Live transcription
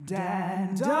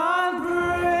Dan Don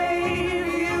Brave,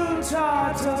 you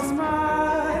taught us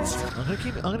much. I'm gonna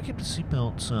keep the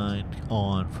seatbelt sign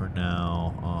on for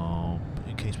now,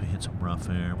 in case we hit some rough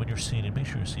air. When you're seated, make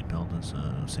sure your seatbelt is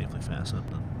safely fastened.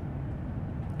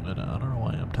 And I don't know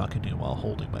why I'm talking to you while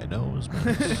holding my nose,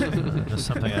 but it's just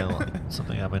something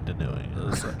I've been doing.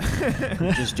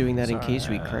 Just doing that in case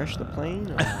we crash the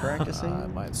plane.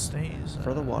 Practicing My sneeze.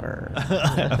 for the water.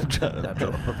 I'm trying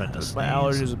to prevent a sneeze. My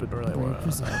allergies have been really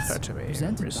Presents, affecting me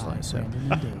presented recently. by So.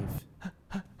 Brandon and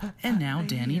Dave. And now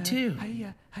Danny too.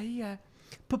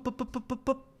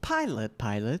 Pilots.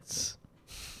 Pilots.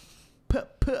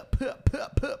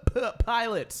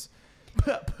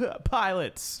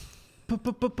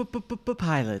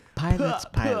 Pilots.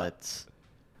 Pilots.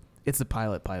 It's the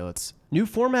pilots. New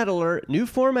format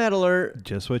alert.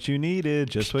 Just what you needed.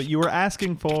 Just what you were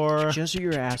asking for. Just what you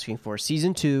were asking for.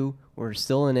 Season 2. We're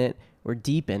still in it. We're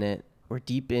deep in it. We're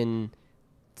deep in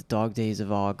the dog days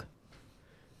of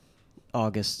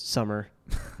August, summer.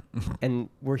 And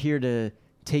we're here to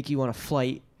take you on a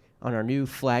flight on our new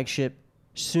flagship,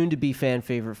 soon-to-be fan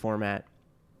favorite format,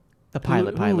 the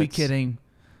Pilots. Who are we kidding?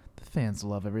 The fans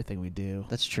love everything we do.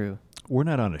 That's true. We're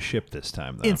not on a ship this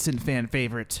time, though. Instant fan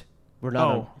favorite. We're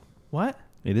not. Oh, what?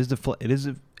 It is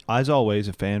as always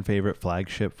a fan favorite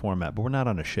flagship format, but we're not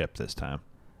on a ship this time.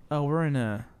 Oh, we're in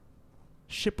a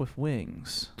ship with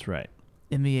wings That's right.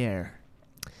 in the air.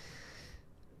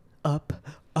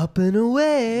 Up and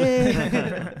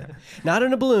away. Not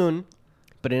in a balloon,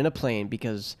 but in a plane,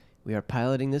 because we are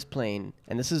piloting this plane,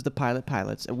 and this is the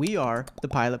Pilots, and we are the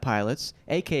Pilots,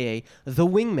 a.k.a. the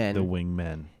Wingmen. The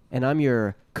Wingmen. And I'm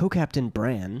your co-captain,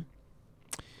 Bran.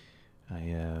 I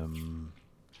am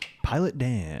Pilot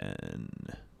Dan.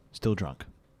 Still drunk.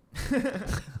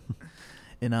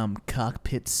 And I'm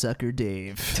cockpit sucker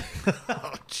Dave.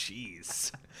 Oh,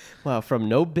 jeez. Well, from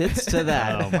no bits to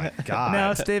that. Oh, my God. No,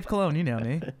 it's Dave Cologne. You know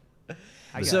me.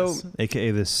 I So- guess.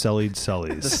 A.K.A. the Sullied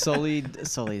The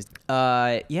Sullies. Sullies.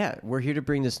 Yeah, we're here to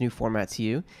bring this new format to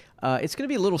you. It's going to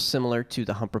be a little similar to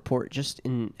the Hump Report, just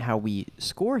in how we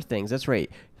score things. That's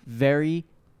right. Very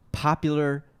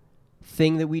popular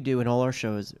thing that we do in all our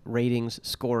shows, ratings,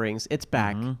 scorings. It's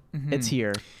back. It's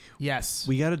here. Yes.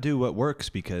 We got to do what works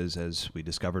because, as we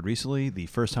discovered recently, the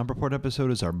first Hump Report episode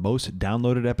is our most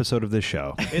downloaded episode of this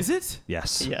show. Is it?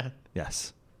 Yes. Yeah.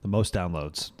 Yes. The most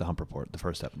downloads, the Hump Report, the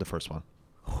first one.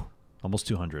 Almost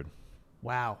 200.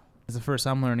 Wow. It's the first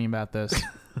I'm learning about this.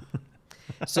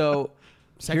 So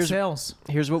Sex sales.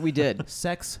 here's what we did.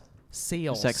 Sex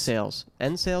sales. Sex sales.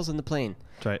 End sales in the plane.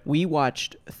 That's right. We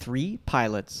watched 3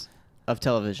 pilots of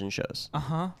television shows.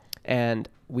 Uh-huh. And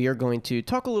we are going to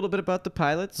talk a little bit about the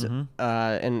pilots and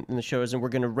the shows, and we're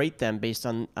going to rate them based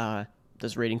on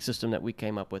this rating system that we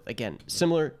came up with. Again,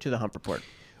 similar to the Hump Report.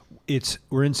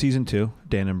 We're in season 2.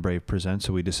 Dan and Brave present,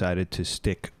 so we decided to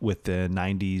stick with the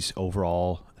 90s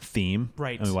overall theme.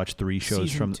 Right. And we watched 3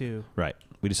 shows Season from 2. Right.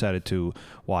 We decided to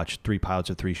watch 3 pilots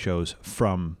of 3 shows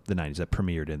from the 90s that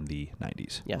premiered in the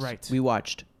 90s. Yes. Right. We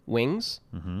watched Wings.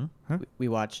 Mm-hmm. Huh? We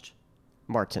watched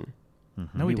Martin.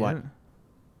 No, we We wa- didn't.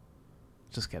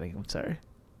 Just kidding. I'm sorry.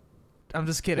 I'm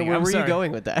just kidding. Where I'm were sorry. you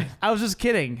going with that? I was just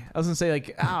kidding. I was going to say,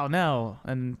 like, oh, no,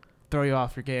 and throw you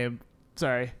off your game.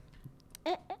 Sorry.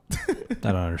 I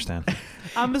don't understand.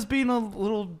 I'm just being a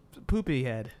little poopy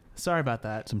head. Sorry about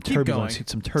that. Some Keep turbulence. going. Hit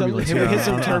some turbulence Hit here.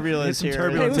 some on- turbulence hit some here.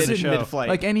 turbulence Hey, in the listen, show. mid-flight.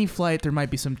 Like any flight, there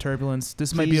might be some turbulence.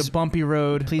 This might be Please- a bumpy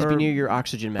road. Please or be near your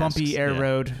oxygen masks. bumpy air Yeah.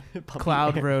 road,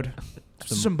 cloud road.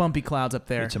 Some bumpy clouds up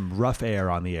there. Hit some rough air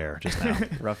on the air just now.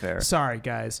 Rough air. Sorry,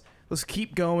 guys. Let's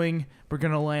keep going. We're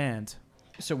going to land.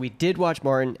 So we did watch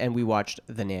Martin, and we watched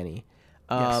The Nanny.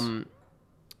 Yes.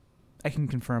 I can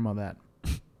confirm all that.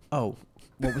 Oh,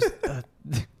 what was...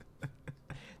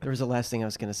 there was the last thing I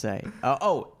was going to say.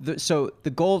 So the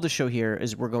goal of the show here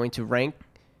is we're going to rank...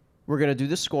 We're going to do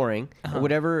the scoring. And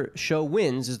whatever show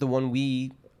wins is the one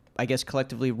we, I guess,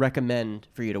 collectively recommend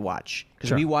for you to watch. Because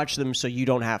Sure. we watch them so you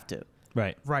don't have to.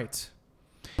 Right. Right.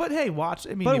 But hey, watch.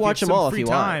 I mean, But if watch you have them some all if free you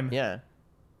time, want. Yeah.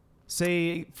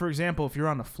 Say, for example, if you're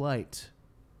on a flight,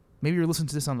 maybe you're listening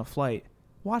to this on the flight.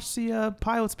 Watch the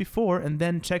pilots before and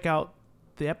then check out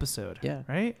the episode. Yeah.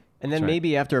 Right? And then That's right.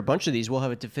 maybe after a bunch of these, we'll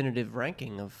have a definitive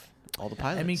ranking of all the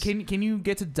pilots. I mean, can you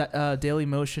get to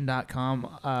dailymotion.com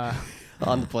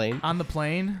on the plane. on the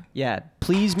plane? Yeah,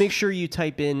 please make sure you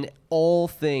type in all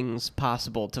things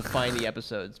possible to find the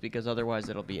episodes, because otherwise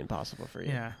it'll be impossible for you.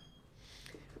 Yeah.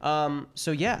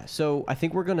 So I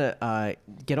think we're gonna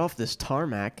get off this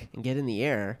tarmac and get in the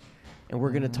air, and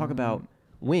we're gonna talk about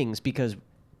Wings, because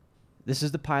this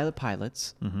is the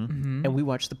pilots, and we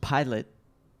watched the pilot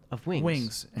of wings.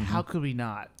 Wings. How could we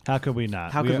not? How could we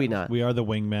not? How could we not? We are the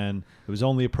Wingmen. It was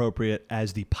only appropriate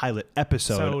as the pilot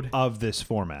episode of this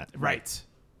format. Right.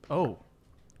 Oh.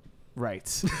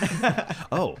 Right.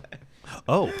 Oh.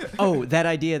 Oh, that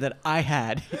idea that I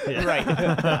had. Right.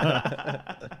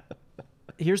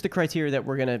 Here's the criteria that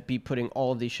we're going to be putting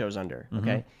all of these shows under,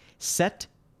 okay?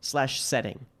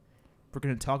 Set/setting. We're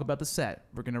going to talk about the set.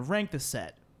 We're going to rank the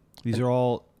set. These are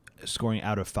all scoring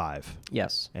out of 5.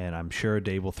 Yes. And I'm sure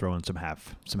Dave will throw in some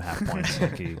half points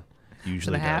like he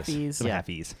usually does. halfies. Some Yeah.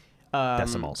 halfies. Um,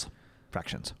 Decimals.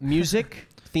 Fractions. Music,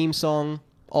 theme song,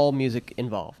 all music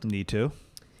involved. Need to.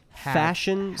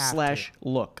 Fashion have /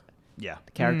 look. Yeah.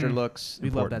 The character looks, We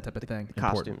love Important. that type of thing.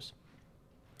 costumes.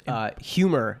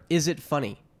 Humor. Is it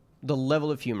funny? The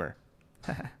level of humor.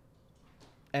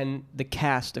 And the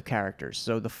cast of characters.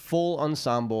 So the full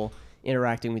ensemble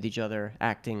interacting with each other,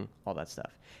 acting, all that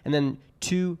stuff. And then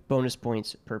 2 bonus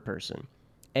points per person.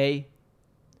 A,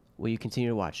 will you continue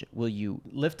to watch it? Will you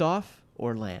lift off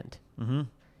or land?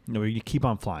 No, you keep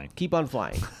on flying. Keep on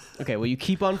flying. Okay, will you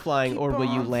keep on flying or will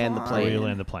you land the Or plane? you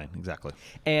land the plane. Exactly.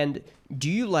 And do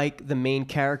you like the main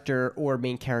character or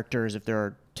main characters if there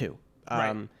are 2?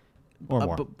 Right. Or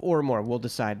more. Or more. We'll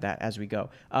decide that as we go.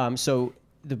 So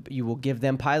you will give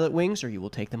them pilot wings or you will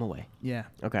take them away. Yeah.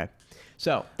 Okay.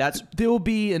 So that's There will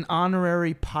be an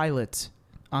honorary pilot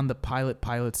on the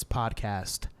Pilots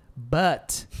podcast,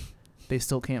 but they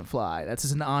still can't fly. That's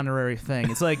just an honorary thing.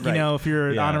 It's like, Right. if you're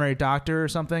an Yeah. honorary doctor or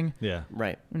something. Yeah.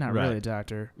 right. You're not Right. really a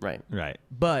doctor. Right. Right.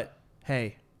 But,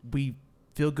 hey, we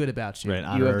feel good about you. Right. You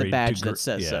have the Honorary badge that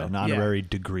says so. An honorary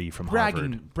degree from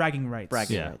Harvard. Bragging rights.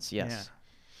 Bragging Yeah. rights. Yes.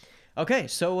 Yeah. Okay.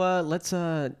 So let's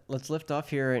lift off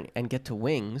here and get to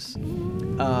wings.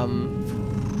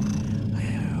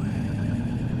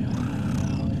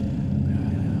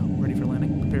 Ready for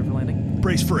landing? Prepared for landing?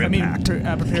 Brace for impact.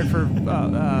 Prepared for,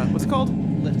 what's it called?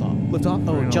 Lift off. Lift off?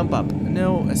 Oh, jump up.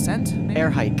 No, ascent? maybe? Air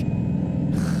hike.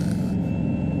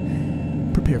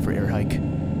 Prepare for air hike.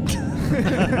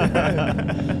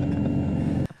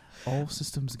 All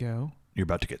systems go. You're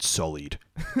about to get sullied.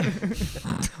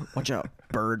 Watch out,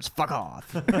 birds. Fuck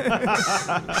off.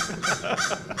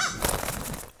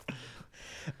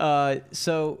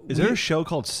 So Is there a show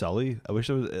called Sully? I wish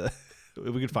there was.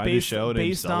 We could find a show named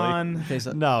based Sully. on.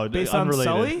 No, based on unrelated.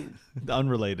 Sully?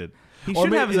 Unrelated. He Or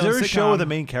should have his is there own a show with a sitcom.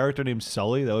 main character named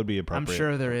Sully? That would be I'm appropriate.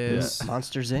 sure there is.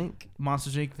 Monsters Inc.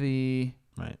 Monsters Inc. The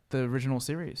Right. original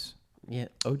series Yeah,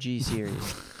 OG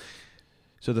series.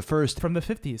 So the first from the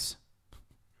 50s.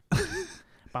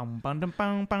 Bum, bum, dum,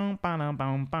 bum, bum, bum,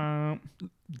 bum, bum.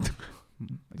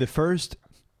 The first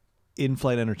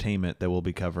in-flight entertainment that we'll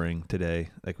be covering today,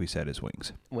 like we said, is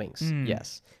Wings. Wings. Mm.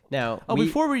 Yes. Now, Oh,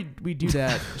 before we do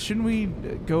that, shouldn't we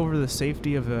go over the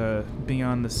safety of being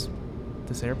on this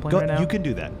airplane right now? You can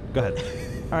do that. Go ahead.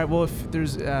 All right. Well, if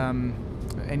there's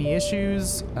any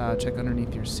issues, check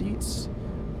underneath your seats.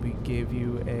 We gave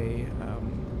you a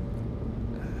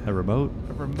remote.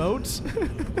 remote.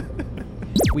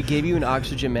 we gave you an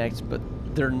oxygen mask, but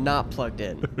they're not plugged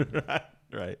in.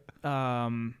 Right.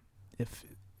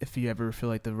 If you ever feel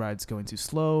like the ride's going too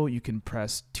slow, you can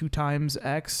press 2 times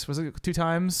X. Was it 2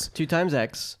 times? 2 times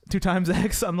X. 2 times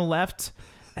X on the left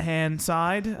hand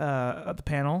side of the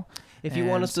panel. If you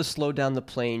want And us to slow down the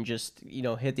plane, just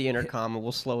hit the intercom and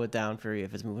we'll slow it down for you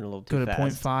if it's moving a little too go to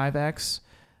fast. 0.5X.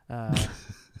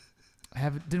 I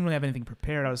didn't really have anything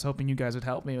prepared. I was hoping you guys would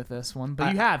help me with this one,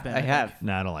 but you have been. I have.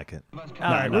 No, I don't like it. All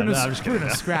right, we're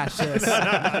gonna scratch this. No,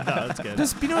 that's good.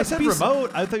 Just I said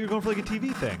remote. I thought you were going for like a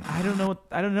TV thing. I don't know what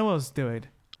I was doing.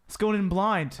 It's going in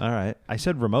blind. All right. I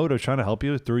said remote. I was trying to help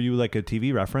you. Threw you like a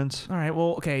TV reference. All right.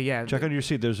 Well, okay. Yeah. Check under your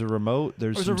seat. There's a remote.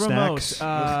 There's There's some a remote.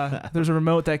 snacks. There's a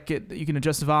remote that you can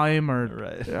adjust the volume or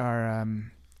Right.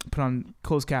 put on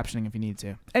closed captioning if you need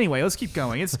to. Anyway, let's keep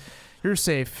going. You're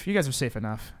safe. You guys are safe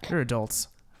enough. You're adults.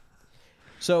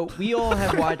 So we all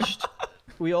have watched.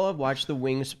 We all have watched the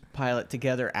Wings pilot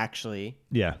together. Actually,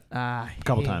 Yeah. A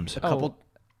couple times. a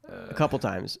couple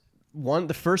times.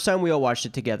 The first time we all watched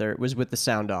it together was with the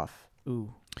sound off.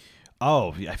 Ooh.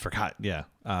 Oh, yeah, I forgot. Yeah.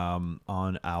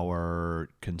 On our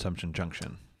Consumption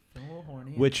Junction,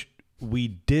 which we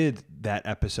did that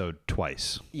episode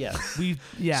twice. Yes.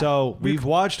 So we've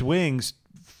watched Wings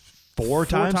four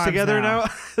times together now.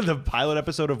 The pilot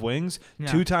episode of Wings, Yeah.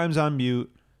 2 times on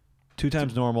mute, 2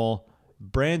 times normal.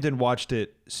 Brandon watched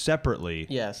it separately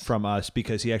from us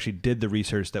because he actually did the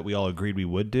research that we all agreed we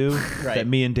would do that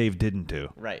me and Dave didn't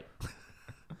do. Right.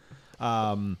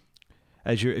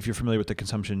 If you're familiar with the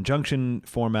Consumption Junction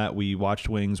format, we watched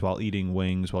Wings while eating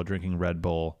wings while drinking Red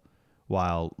Bull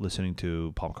while listening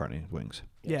to Paul McCartney Wings.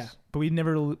 Yeah, but we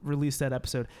never released that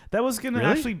episode. That was gonna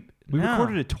Really? actually. We No.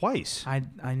 recorded it twice. I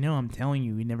know. I'm telling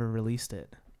you, we never released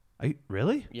it.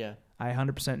 Really? Yeah. I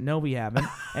 100% know we haven't.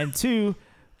 And two,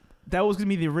 that was gonna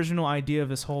be the original idea of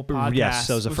this whole podcast. Yes,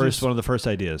 that was one of the first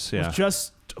ideas. Yeah, Was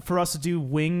just for us to do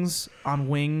wings on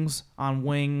wings on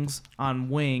wings on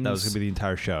wings. that was gonna be the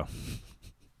entire show.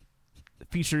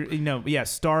 Feature,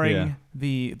 starring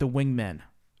the wingmen.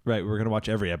 Right, we're gonna watch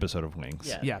every episode of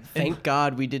Wings. Yeah. Thank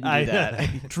God we didn't do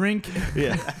that. Drink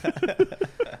Yeah.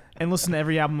 and listen to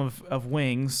every album of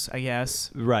Wings, I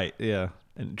guess. Right. Yeah,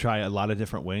 and try a lot of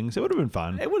different wings. It would have been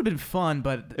fun. It would have been fun,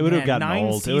 but It would have gotten 9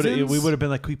 old. seasons? We would have been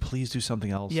like, "Can we please do something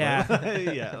else?" Yeah.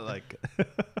 Yeah. Like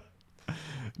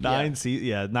 9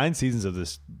 seasons of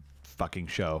this fucking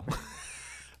show.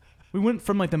 We went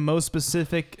from like the most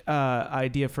specific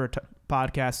idea for a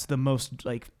podcast to the most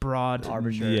like broad.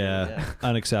 Arbitrary. Yeah.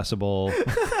 Unaccessible.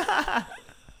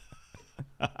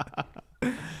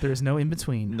 There's no in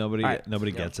between. Nobody All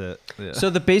right. gets it. Yeah. So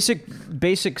the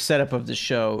basic setup of the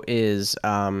show is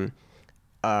the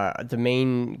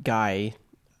main guy,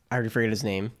 I already forget his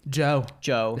name. Joe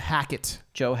Hackett.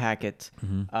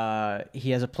 Mm-hmm.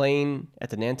 He has a plane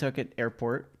at the Nantucket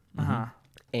airport, Uh-huh.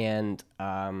 and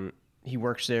he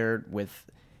works there with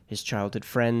his childhood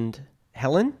friend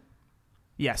Helen.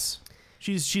 Yes,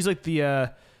 she's like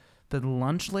the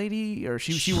lunch lady, or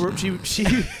she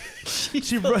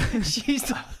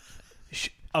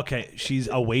Okay, she's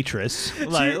a waitress.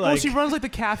 she runs like the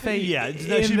cafe. Yeah, in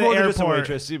she's the more than airport. just a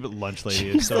waitress. But lunch lady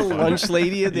is He's so the funny. lunch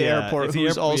lady at the Yeah, airport it's the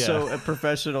who's airport- also yeah. a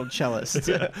professional cellist.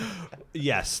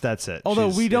 Yes, that's it. Although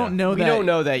we don't know We that. don't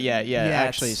know that yet. Yeah, Yes.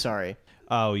 actually, sorry.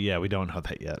 Oh yeah, we don't know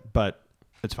that yet, but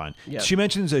it's fine. Yeah. She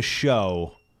mentions a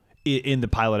show in the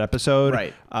pilot episode,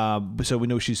 Right. So we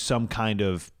know she's some kind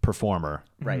of performer,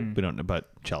 Right. We don't know, but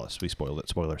cellist. We spoiled it.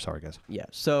 Spoiler. Sorry, guys. Yeah.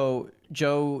 So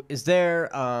Joe is there.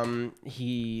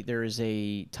 There is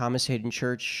a Thomas Hayden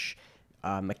Church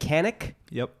mechanic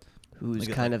Yep. who's Like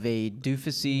a- kind of a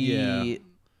doofusy Yeah.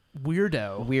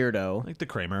 Weirdo. weirdo. Like the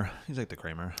Kramer. He's like the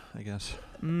Kramer, I guess.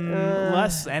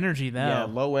 Less energy though. Yeah,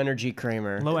 low energy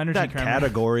Kramer. Low energy. That Kramer.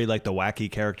 category, like the wacky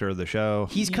character of the show.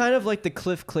 He's kind of like the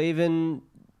Cliff Clavin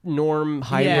Norm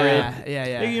hybrid.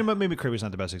 Yeah. You know, maybe Kramer's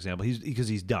not the best example. Because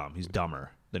he's dumb. He's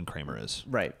dumber than Kramer is.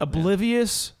 Right.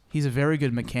 Oblivious. He's a very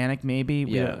good mechanic. Maybe.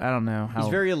 Yeah. I don't know how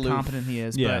very aloof. competent he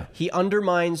is. Yeah. He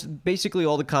undermines basically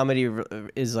all the comedy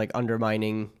is like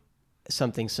undermining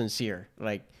something sincere.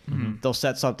 Like they'll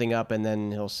set something up and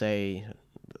then he'll say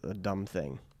a dumb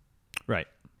thing. Right.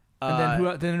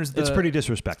 But then there's the. It's pretty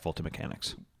disrespectful to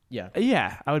mechanics. Yeah.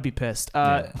 Yeah, I would be pissed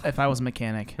if I was a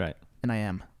mechanic. Right. And I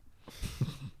am.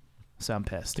 So I'm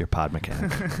pissed. Your pod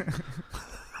mechanic.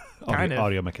 Kind of.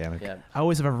 Audio mechanic. Yeah. I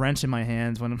always have a wrench in my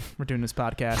hands when we're doing this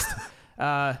podcast.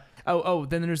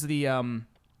 Then there's the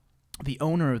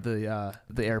owner of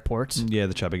the airport. Yeah,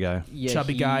 the chubby guy. Yeah,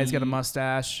 Chubby guy. He's got a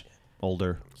mustache.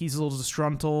 Older. He's a little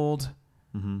disgruntled.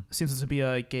 Mm-hmm. Seems to be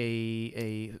like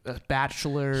a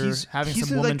bachelor having he's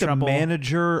some woman like the trouble.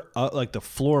 manager, like the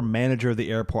floor manager of the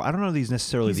airport. I don't know if he's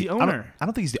necessarily He's the I don't- owner. I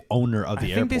don't think he's the owner of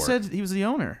the I think airport. they said he was the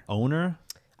owner. Owner.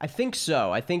 I think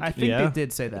so. I think They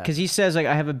did say that. because he says like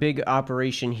I have a big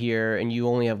operation here and you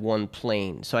only have one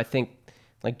plane. So I think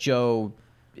like Joe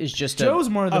is just Joe's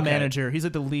more of the okay. manager. He's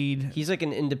like the lead. he's like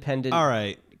an independent All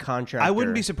right. contractor. I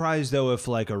wouldn't be surprised though if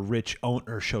like a rich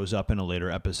owner shows up in a later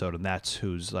episode and that's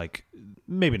who's like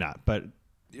maybe not, but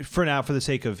for now, for the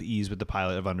sake of ease with the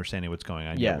pilot of understanding what's going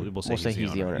on, Yeah, we'll say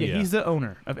he's the owner. Yeah, he's the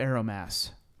owner of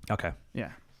Aeromass. Okay. Yeah.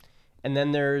 And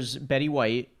then there's Betty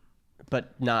White,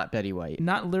 but not Betty White.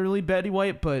 Not literally Betty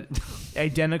White, but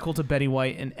identical to Betty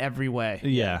White in every way.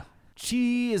 Yeah.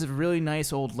 She is a really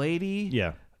nice old lady.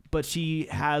 Yeah. But she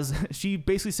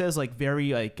basically says like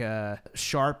very like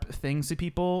sharp things to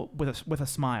people with a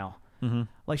smile. Mm-hmm.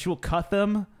 Like she will cut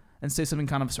them and say something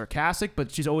kind of sarcastic,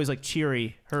 but she's always like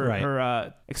cheery.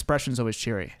 Her expression's always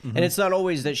cheery. Mm-hmm. And it's not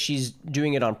always that she's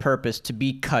doing it on purpose to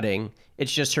be cutting.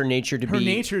 It's just her nature to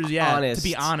be honest. To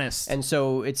be honest. And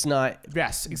so it's not.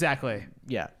 Yes, exactly.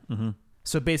 Yeah. Mm-hmm.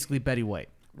 So basically Betty White.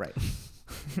 Right.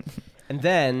 And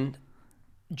then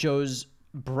Joe's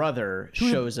brother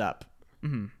shows up,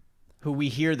 who we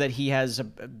hear that he has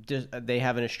they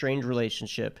have an estranged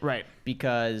relationship, Right.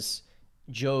 Because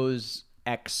Joe's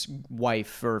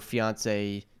ex-wife or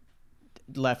fiance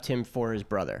left him for his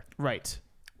brother, Right.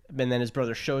 and then his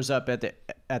brother shows up at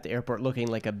the airport looking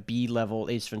like a B-level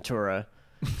Ace Ventura.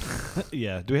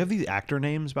 Yeah. Do we have these actor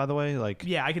names, by the way? Like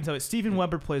Yeah, I can tell it. Steven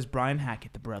Weber plays Brian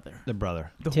Hackett, the brother. the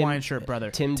brother. The Tim- Hawaiian shirt brother.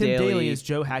 Tim Daly Daly is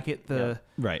Joe Hackett, the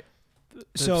Right.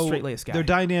 so straight-laced guy. They're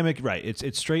dynamic, right?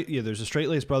 It's straight. Yeah, there's a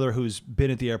straight-laced brother who's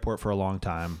been at the airport for a long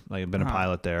time, like been a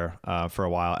pilot there for a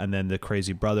while, and then the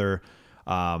crazy brother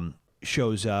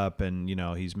shows up, and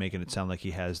he's making it sound like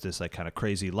he has this like kind of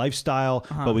crazy lifestyle,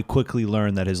 but we quickly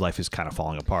learn that his life is kind of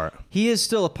falling apart. He is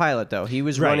still a pilot, though. He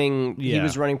was running. Yeah. He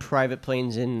was running private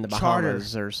planes in the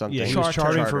Bahamas or something. Yeah, he was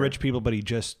chartering for rich people, but he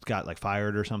just got like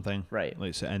fired or something. Right.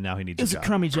 And now he needs. It's a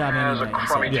crummy job anyway.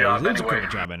 It's a crummy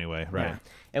job anyway. Right. Yeah.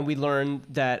 And we learned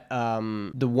that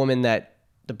the woman that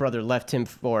the brother left him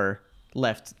for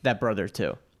left that brother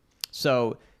too.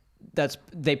 So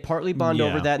they partly bond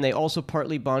over that, and they also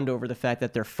partly bond over the fact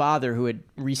that their father, who had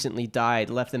recently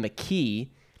died, left them a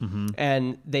key,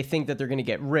 and they think that they're going to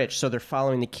get rich, so they're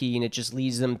following the key, and it just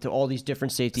leads them to all these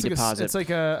different safety deposits. It's like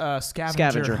a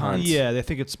scavenger hunt. Yeah, they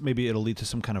think maybe it'll lead to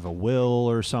some kind of a will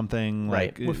or something,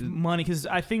 right? Like, with money, because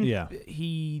I think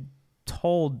he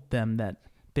told them that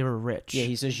they were rich. Yeah,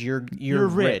 he says you're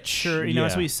rich. Sure,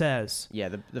 that's what he says. Yeah,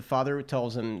 the father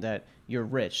tells him that you're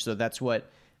rich, so that's what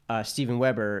Steven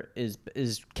Weber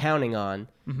is counting on.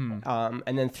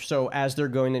 And then so as they're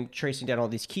going and tracing down all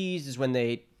these keys is when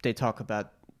they talk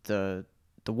about the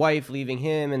wife leaving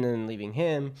him and then leaving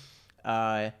him,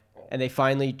 and they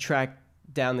finally track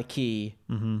down the key,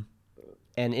 and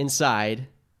inside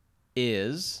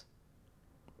is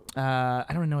I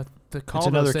don't know what to call it's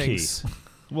another those things. Key.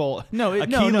 Well, a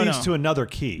key leads to another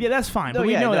key. Yeah, that's fine. But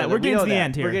we know that. We're getting to the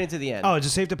end here. We're getting to the end. Oh, it's a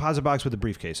safe deposit box with a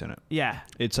briefcase in it. Yeah.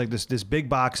 It's like this big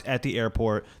box at the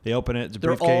airport. They open it. It's a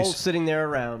They're briefcase. all sitting there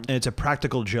around. And it's a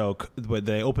practical joke. But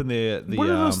they open the what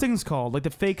are those things called? Like the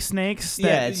fake snakes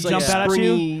that it's jump like out at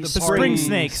you? The spring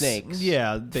snakes.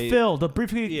 Yeah. Filled. The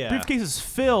briefcase is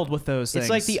filled with those things. It's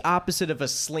like the opposite of a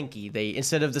slinky.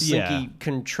 Instead of the slinky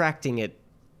contracting it,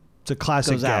 it's a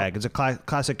classic gag. Out. It's a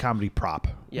classic comedy prop.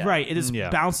 Yeah. Right. It just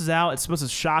bounces out. It's supposed to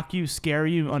shock you, scare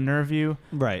you, unnerve you.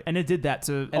 Right. And it did that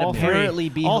to and all apparently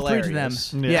three. Be all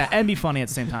hilarious. Three to them. Yeah, and be funny at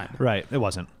the same time. Right. It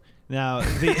wasn't. Now,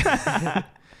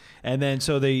 and then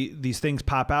so these things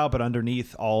pop out, but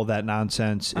underneath all that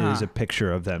nonsense is a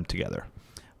picture of them together.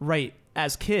 Right.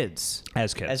 As kids.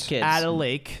 At a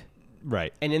lake.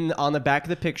 Right. And on the back of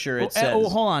the picture, it says... Oh,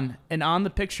 hold on. And on the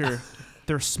picture...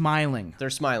 They're smiling.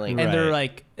 And they're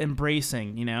like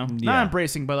embracing, Not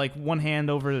embracing, but like one hand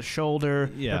over the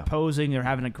shoulder. Yeah. They're posing. They're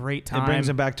having a great time. It brings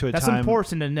them back to a time. That's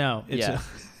important to know.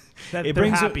 It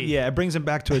brings happy. It brings them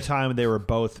back to a time when they were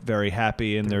both very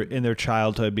happy in their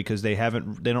childhood, because they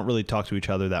don't really talk to each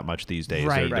other that much these days.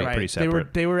 Right. They're pretty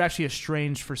separate. They were actually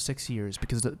estranged for 6 years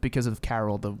because of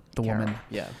Carol, the woman.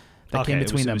 Yeah. That came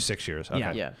between them. It was 6 years.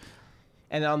 Okay. Yeah.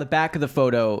 And on the back of the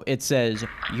photo, it says,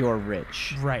 "You're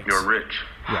rich." Right. You're rich.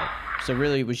 Right. So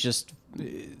really, it was just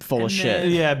full of shit.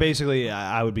 Yeah, basically,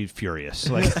 I would be furious.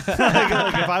 Like if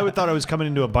I thought I was coming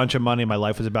into a bunch of money, my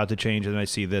life was about to change, and then I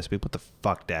see this, but what the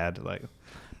fuck, Dad? Like,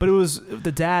 but it was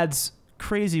the dad's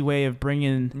crazy way of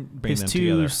bringing his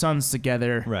two sons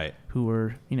together. Right. Who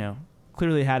were,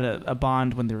 clearly had a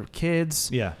bond when they were kids.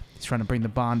 Yeah. He's trying to bring the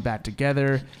bond back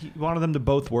together. He wanted them to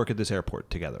both work at this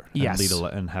airport together. Yes. And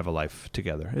and have a life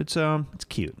together. It's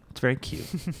cute. It's very cute.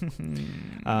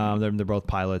 They're both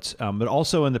pilots. But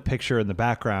also in the picture in the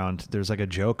background, there's like a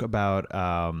joke about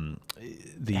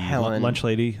the lunch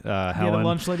lady, Helen. Yeah, the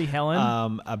lunch lady,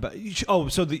 Helen.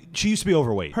 She used to be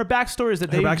overweight. Her backstory is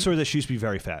that she used to be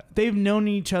very fat. They've known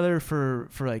each other for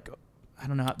like, I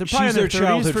don't know. They're probably in their 30s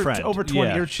childhood for friend. over 20.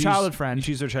 Her childhood friend.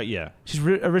 She's their child. Yeah. She's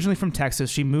originally from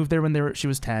Texas. She moved there she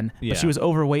was 10. Yeah. But she was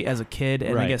overweight as a kid,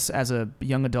 and I guess as a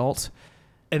young adult.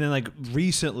 And then like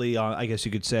recently, I guess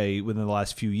you could say within the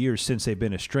last few years since they've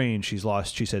been estranged,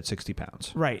 she said 60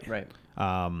 pounds. Right.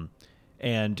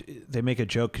 And they make a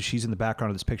joke because she's in the background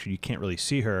of this picture. You can't really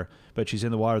see her, but she's in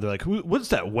the water. They're like, "What's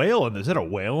that whale? Is that a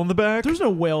whale in the back?" There's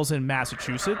no whales in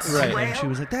Massachusetts. Right. And she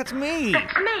was like, "That's me."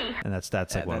 That's me. And that's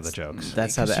like one of the jokes.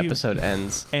 That's how the episode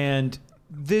ends. And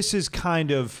this is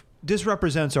this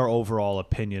represents our overall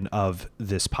opinion of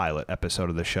this pilot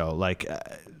episode of the show. Like,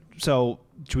 so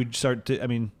should we start? Should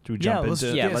we jump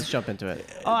into? Yeah, let's jump into it.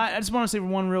 I just want to say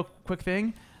one real quick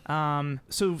thing.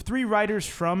 So 3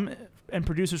 writers and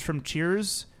producers from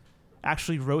Cheers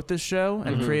actually wrote this show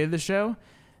and created the show,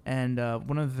 and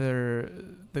one of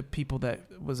the people that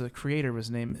was a creator his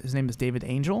name is David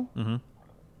Angel,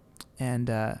 and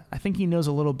I think he knows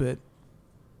a little bit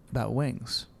about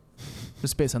wings,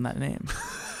 just based on that name.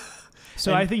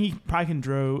 So I think he probably can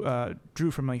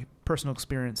drew from my personal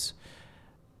experience.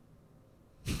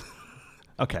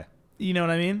 Okay. You know what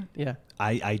I mean? Yeah.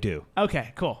 I do.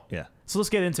 Okay, cool. Yeah. So let's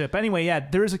get into it. But anyway, yeah,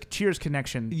 there is a Cheers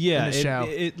connection Yeah, in the show.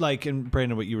 it like, and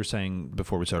Brandon, what you were saying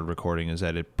before we started recording is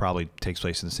that it probably takes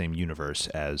place in the same universe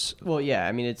as. Well, yeah.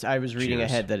 I mean, I was reading Cheers.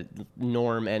 ahead that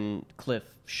Norm and Cliff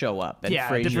show up, and yeah,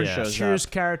 Frasier different shows Cheers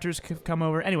up. characters come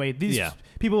over. Anyway, these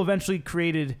people eventually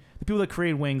created, the people that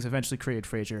created Wings eventually created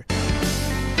Frasier.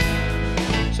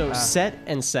 So set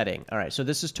and setting. All right. So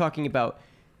this is talking about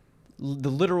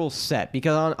the literal set,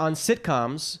 because on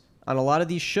sitcoms, on a lot of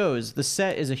these shows, the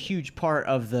set is a huge part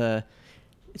of the.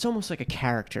 It's almost like a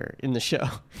character in the show.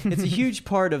 It's a huge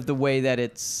part of the way that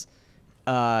it's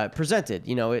presented.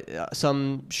 You know,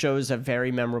 some shows have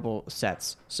very memorable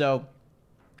sets. So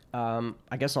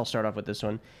I guess I'll start off with this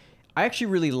one. I actually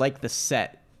really like the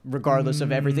set, regardless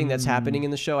of everything that's happening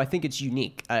in the show. I think it's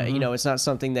unique. You know, it's not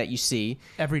something that you see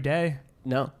Every day.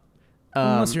 No.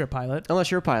 Unless you're a pilot.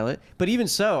 Unless you're a pilot. But even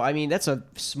so, I mean, that's a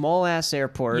small ass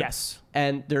airport. Yes.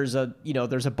 And there's a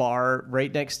bar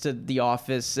right next to the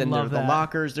office, and Love there's the that.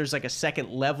 lockers. There's like a second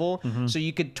level, so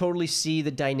you could totally see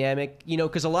the dynamic. You know,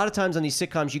 because a lot of times on these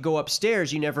sitcoms, you go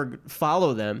upstairs, you never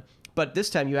follow them, but this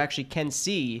time you actually can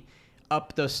see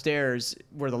up those stairs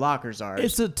where the lockers are.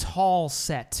 It's a tall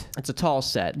set. It's a tall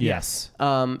set. Yes.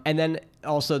 And then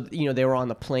also, you know, they were on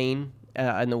the plane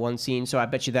in the one scene, so I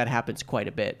bet you that happens quite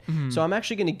a bit. So I'm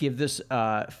actually going to give this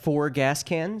 4 gas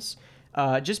cans,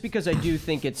 just because I do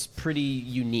think it's pretty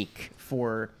unique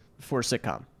for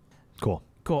sitcom. Cool.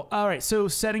 Cool. All right. So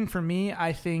setting for me,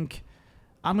 I think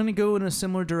I'm going to go in a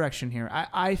similar direction here.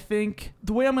 I think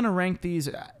the way I'm going to rank these,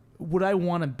 would I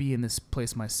want to be in this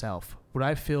place myself? Would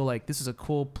I feel like this is a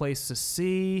cool place to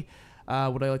see?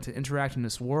 Would I like to interact in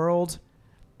this world?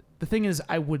 The thing is,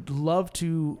 I would love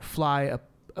to fly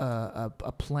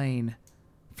a plane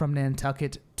from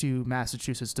Nantucket to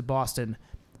Massachusetts to Boston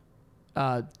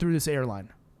through this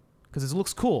airline because it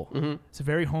looks cool. Mm-hmm. It's a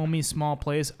very homey, small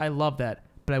place. I love that,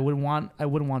 but I wouldn't want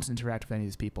to interact with any of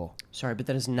these people. Sorry, but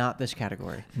that is not this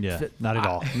category. Yeah, not at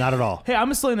all. Not at all. Hey, I'm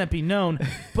just letting that be known,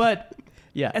 but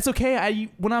Yeah. it's okay.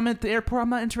 When I'm at the airport, I'm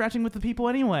not interacting with the people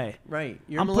anyway. Right.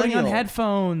 You're I'm a putting on millennial.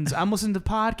 headphones. I'm listening to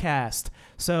podcast.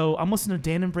 So I'm listening to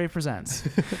Dan and Bray Presents.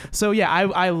 So yeah,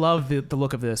 I love the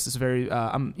look of this. It's very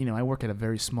I work at a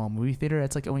very small movie theater.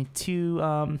 It's like only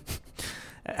 2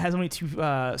 it has only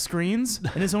 2 screens,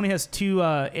 and this only has 2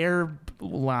 air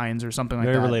lines or something like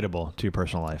Very that. relatable to your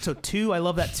personal life. So 2, I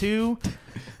love that too.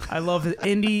 I love this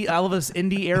Indy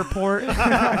airport.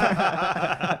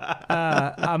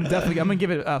 I'm gonna give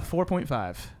it a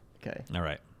 4.5. Okay. All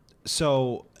right.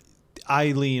 So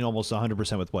I lean almost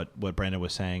 100% with what Brandon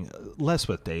was saying. Less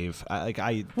with Dave.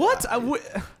 What?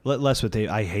 Less with Dave.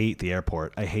 I hate the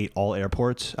airport. I hate all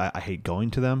airports. I hate going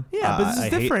to them. Yeah, but this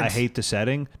is different. I hate the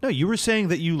setting. No, you were saying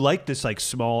that you like this like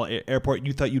small airport.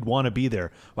 You thought you'd want to be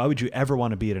there. Why would you ever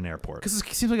want to be at an airport? Because it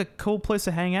seems like a cool place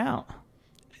to hang out.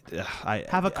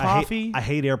 Have a I coffee.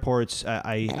 hate airports.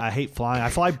 I hate flying. I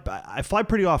fly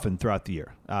pretty often throughout the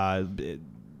year.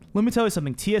 Let me tell you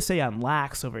something. TSA on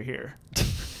lax over here.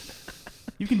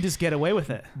 You can just get away with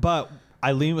it. But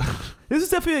I lean. This is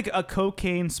definitely like a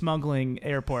cocaine smuggling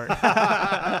airport.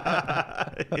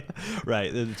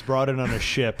 Right, it's brought in on a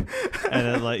ship,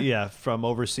 and then from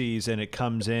overseas, and it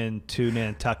comes in to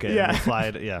Nantucket. Yeah. And they fly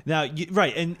it. Yeah. Now,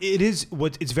 right, and it's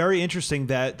very interesting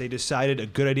that they decided a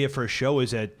good idea for a show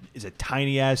is a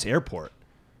tiny ass airport.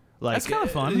 Like, That's kind of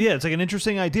fun. Yeah, it's like an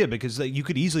interesting idea because you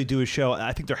could easily do a show.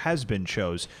 I think there has been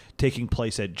shows taking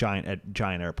place at giant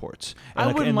airports.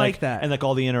 I wouldn't like that. And like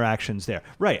all the interactions there.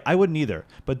 Right, I wouldn't either.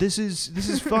 But this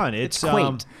is fun. It's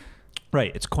quaint.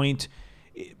 Right, it's quaint.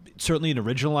 Certainly an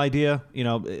original idea. You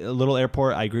know, a little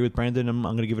airport. I agree with Brandon. I'm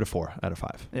going to give it a 4 out of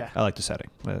 5. Yeah. I like the setting.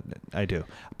 I do.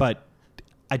 But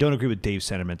I don't agree with Dave's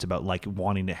sentiments about like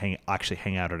wanting to hang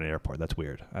out at an airport. That's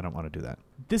weird. I don't want to do that.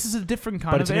 This is a different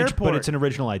kind of But airport. it's an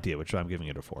original idea, which I'm giving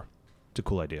it a 4. It's a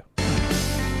cool idea.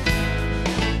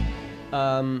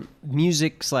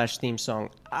 Music / theme song.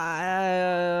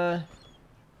 I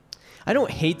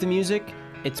don't hate the music.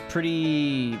 It's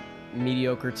pretty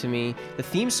mediocre to me. The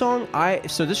theme song,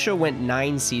 so this show went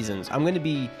 9 seasons. I'm going to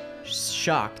be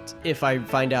shocked if I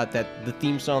find out that the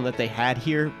theme song that they had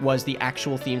here was the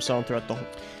actual theme song throughout the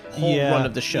whole run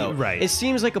of the show. Right. It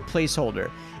seems like a placeholder.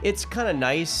 It's kind of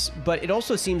nice, but it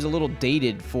also seems a little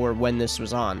dated for when this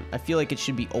was on. I feel like it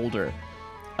should be older.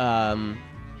 I'm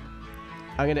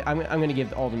gonna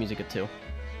give all the music a 2.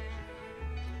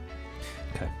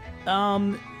 Okay.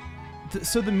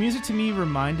 So the music to me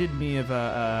reminded me of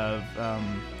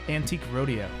Antique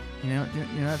Rodeo. You know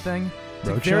that thing? It's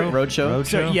like Roadshow?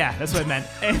 So, yeah, that's what I meant.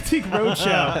 Antique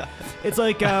Roadshow. It's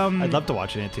like I'd love to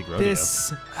watch an Antique Rodeo.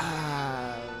 this.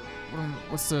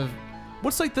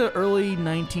 What's like the early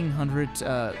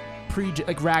 1900s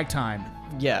like ragtime.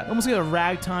 Yeah. Almost like a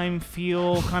ragtime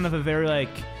feel, kind of a very like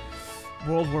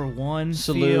World War One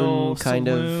Saloon feel, kind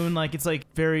of. saloon, like it's like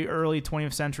very early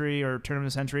 20th century or turn of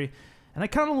the century. And I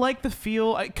kind of like the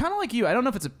feel. I kind of like you. I don't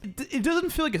know if it doesn't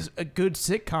feel like a good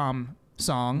sitcom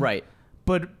song, Right.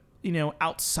 But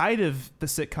outside of the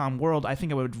sitcom world, I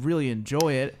think I would really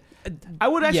enjoy it. I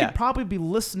would actually probably be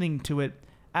listening to it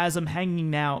as I'm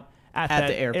hanging out at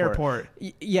the airport.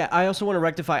 Yeah, I also want to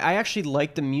rectify. I actually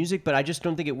like the music, but I just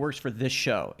don't think it works for this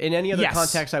show. In any other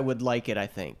context, I would like it, I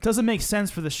think. Doesn't make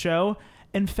sense for the show.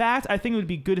 In fact, I think it would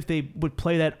be good if they would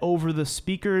play that over the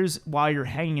speakers while you're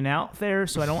hanging out there,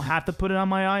 so I don't have to put it on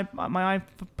my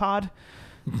iPod.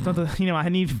 I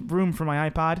need room for my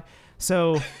iPod.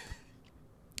 So,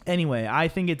 anyway, I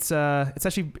think it's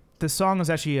actually the song is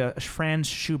actually a Franz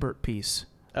Schubert piece,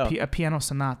 a piano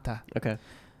sonata. Okay.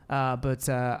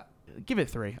 But give it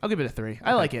 3. I'll give it a 3.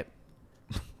 I like it.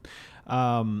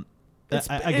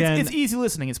 It's easy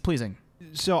listening. It's pleasing.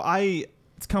 So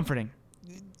it's comforting.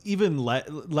 Even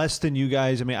less than you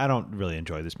guys. I mean, I don't really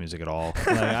enjoy this music at all.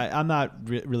 Like, I'm not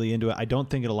really into it. I don't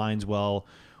think it aligns well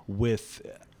with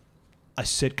a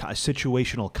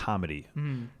situational comedy.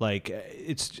 Like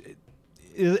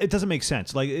it doesn't make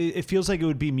sense. Like it feels like it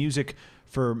would be music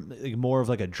for like more of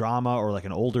like a drama or like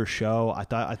an older show. I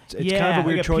thought it's kind of a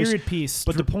weird like choice. Period piece.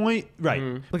 But the point, right?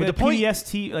 Like but a the point,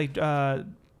 PST, like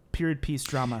period piece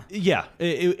drama. Yeah,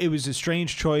 it was a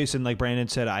strange choice, and like Brandon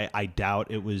said, I doubt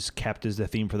it was kept as the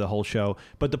theme for the whole show.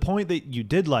 But the point that you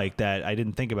did like that I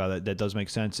didn't think about that does make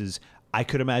sense is I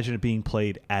could imagine it being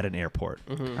played at an airport.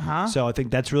 So I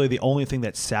think that's really the only thing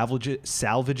that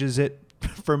salvages it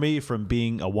for me from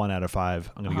being a 1 out of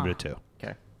 5. I'm gonna give it a 2.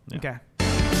 Okay. Yeah. Okay.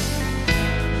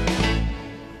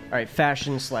 All right,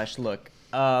 fashion / look.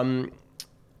 1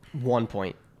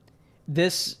 point.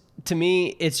 This, to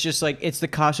me, it's just like, it's the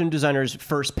costume designer's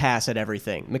first pass at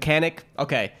everything. Mechanic,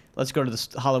 okay, let's go to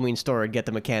the Halloween store and get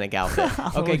the mechanic outfit.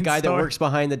 Okay, guy that works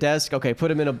behind the desk, okay, put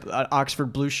him in an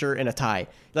Oxford blue shirt and a tie.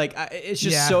 Like, it's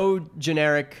just so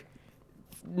generic,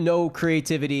 no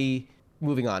creativity.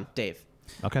 Moving on, Dave.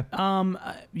 Okay.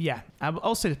 Yeah,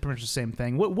 I'll say pretty much the same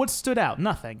thing. What stood out?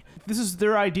 Nothing. This is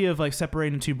their idea of like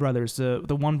separating two brothers. The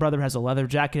one brother has a leather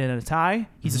jacket and a tie.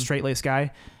 He's a straight-laced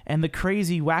guy, and the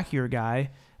crazy wackier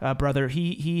guy, brother,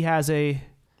 he has a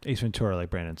Ace Ventura, like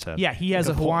Brandon said. Yeah, he has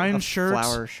a Hawaiian shirt,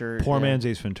 flower shirt. Poor man's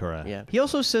Ace Ventura. Yeah. He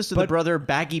also says to the brother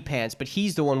baggy pants, but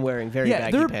he's the one wearing baggy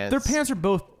pants. Their pants are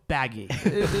both baggy.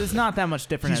 It's not that much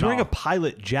different. He's wearing a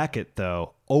pilot jacket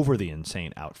though over the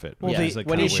insane outfit. Well,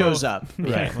 when he shows up,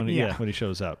 right? When he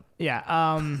shows up.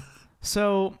 Yeah.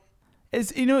 So,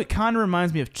 it kind of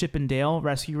reminds me of Chip and Dale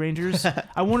Rescue Rangers.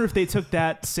 I wonder if they took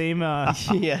that same.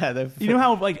 Yeah. You know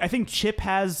how I think Chip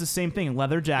has the same thing,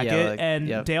 leather jacket,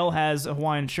 and Dale has a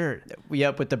Hawaiian shirt.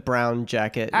 Yep, with the brown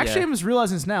jacket. Actually, I'm just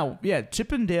realizing this now. Yeah,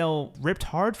 Chip and Dale ripped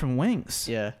hard from Wings.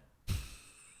 Yeah.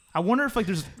 I wonder if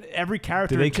there's every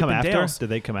character. Did they in Chip come and after? Dale's, Did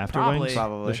they come after Probably. Wings?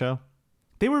 Probably. The show.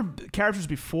 They were characters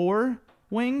before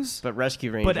Wings, but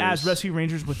Rescue Rangers. But as Rescue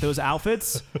Rangers with those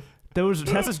outfits,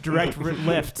 that's a direct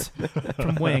lift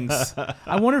from Wings.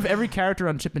 I wonder if every character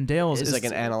on Chip and Dale's is like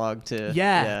an analog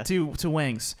to to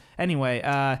Wings. Anyway,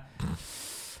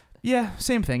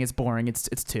 same thing. It's boring. It's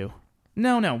 2.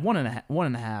 No,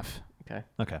 1.5.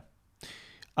 Okay.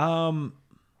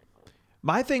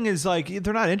 My thing is like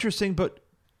they're not interesting, but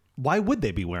why would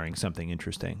they be wearing something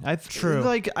interesting? True.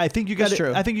 Like I think you got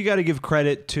to give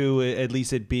credit to at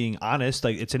least it being honest.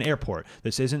 Like it's an airport.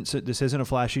 This isn't a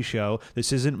flashy show.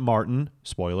 This isn't Martin.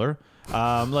 Spoiler.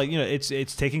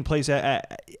 It's taking place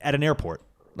at an airport.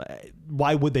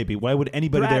 Why would they be? Why would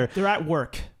anybody there? They're at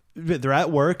work. They're at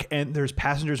work, and there's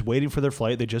passengers waiting for their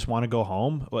flight. They just want to go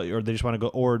home, or they just want to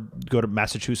go to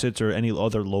Massachusetts or any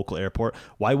other local airport.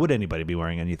 Why would anybody be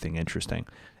wearing anything interesting?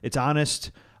 It's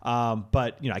honest,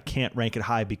 but I can't rank it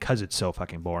high because it's so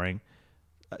fucking boring.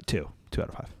 2 out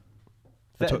of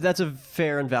 5. That's a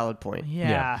fair and valid point.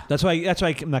 Yeah. That's why I'm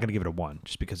not going to give it a 1,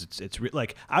 just because it's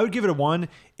like I would give it a 1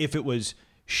 if it was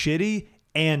shitty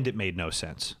and it made no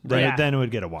sense. Then it would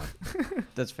get a 1.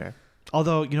 That's fair.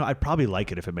 Although, I'd probably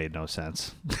like it if it made no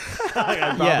sense.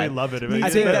 I'd probably love it if it I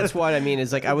think that's what I mean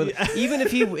is like I would even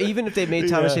if they made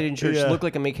Thomas Hayden Church look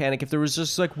like a mechanic, if there was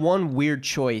just like one weird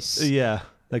choice. Yeah.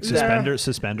 Like suspenders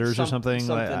or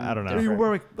something. I don't know. Or you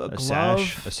wear like a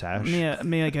glove. A sash.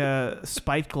 Maybe like a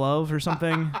spiked glove or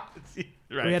something.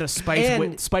 Right. We had a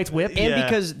spiked whip. And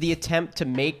because the attempt to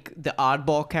make the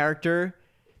oddball character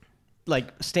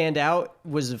like stand out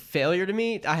was a failure to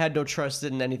me. I had no trust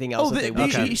in anything else that they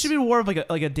would. He should be more of like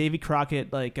a Davy Crockett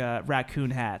raccoon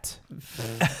hat.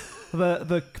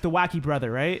 the wacky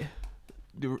brother, right?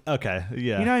 Okay,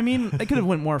 yeah. You know what I mean? It could have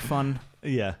went more fun.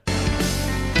 Yeah.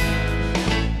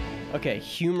 Okay,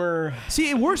 humor. See,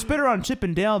 it works better on Chip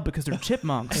and Dale because they're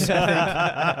chipmunks.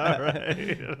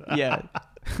 Yeah.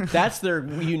 That's their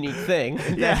unique thing.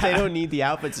 Yeah. They don't need the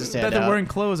outfits to stand That they're out. wearing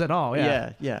clothes at all.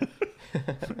 Yeah. Yeah.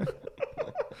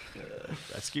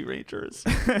 Rescue Rangers.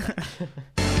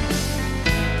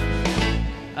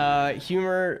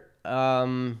 Humor.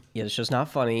 Yeah, it's just not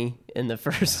funny in the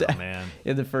first. Oh, man.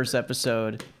 In the first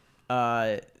episode,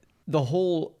 the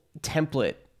whole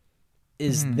template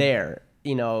is there.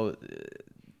 You know,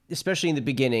 especially in the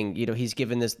beginning. You know, he's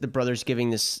given this. The brother's giving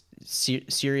this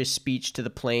serious speech to the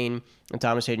plane and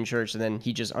Thomas Hayden Church, and then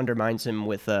he just undermines him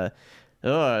with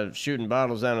shooting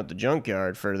bottles down at the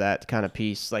junkyard for that kind of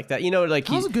piece like that. You know, like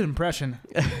That was a good impression.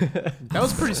 That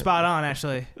was pretty spot on,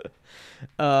 actually.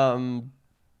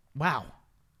 Wow.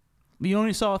 You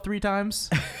only saw it 3 times?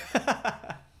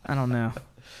 I don't know.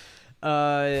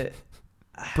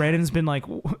 Brandon's been like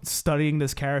studying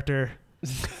this character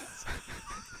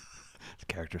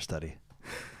Character study.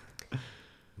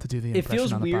 to do the It impression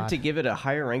feels on the weird pod. to give it a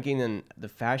higher ranking than the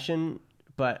fashion,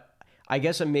 but I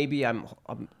guess maybe I'm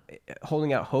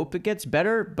holding out hope it gets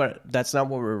better, but that's not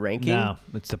what we're ranking. No,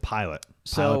 it's the pilot.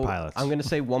 So Pilots. I'm going to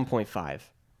say 1.5.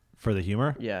 For the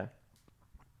humor? Yeah.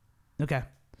 Okay.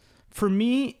 For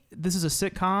me, this is a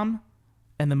sitcom,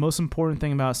 and the most important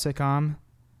thing about a sitcom,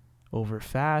 over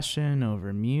fashion,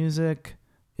 over music,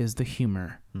 is the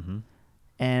humor. Mm-hmm.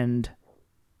 And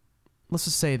let's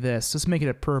just say this. Let's make it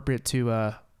appropriate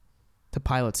to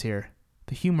pilots here.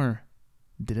 The humor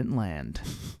didn't land.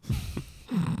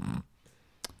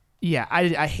 Yeah,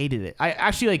 I hated it. I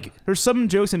actually, like, there's some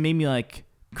jokes that made me, like,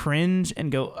 cringe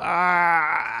and go,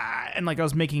 and, like, I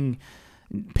was making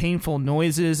painful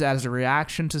noises as a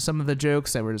reaction to some of the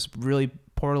jokes that were just really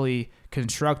poorly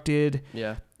constructed.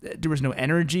 Yeah. There was no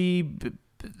energy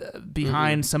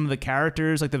behind some of the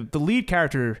characters. Like, the lead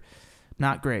character,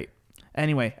 not great.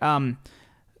 Anyway,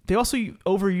 they also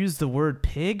overused the word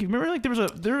pig. Remember, like,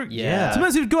 Yeah.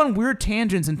 sometimes they would go on weird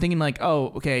tangents and thinking, like, oh,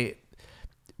 okay,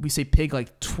 we say pig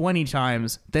like 20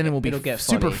 times, then it will be It'll get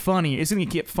super funny. funny. It's going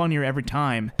to get funnier every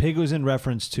time. Pig was in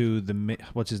reference to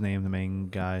what's his name? The main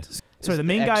guy. Sorry, the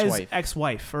main the guy's ex-wife.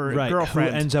 ex-wife or Right.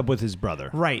 girlfriend. Who ends up with his brother.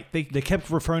 Right. They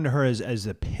kept referring to her as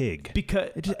a pig.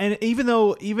 Because And even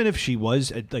if she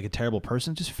was like a terrible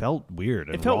person, it just felt weird.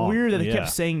 And it felt wrong. weird that they Yeah. kept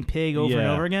saying pig over and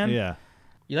Yeah, over again. Yeah.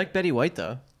 You like Betty White,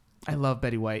 though? I love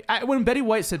Betty White. When Betty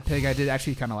White said pig, I did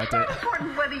actually kind of liked it.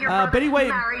 Betty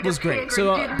White was great.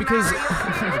 So because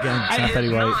Again, it's not Betty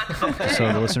White,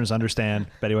 so the listeners understand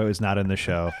Betty White was not in the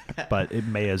show, but it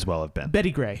may as well have been. Betty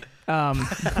Gray,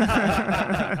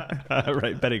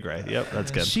 Right, Betty Gray. Yep,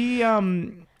 that's good. she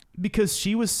because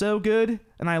she was so good,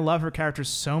 and I love her character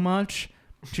so much.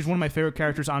 She's one of my favorite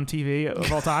characters on TV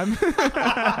of all time.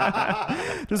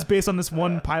 Just based on this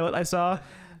one pilot I saw.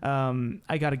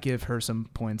 I got to give her some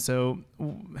points. So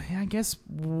I guess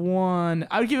 1.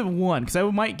 I would give it 1 because I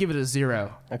might give it a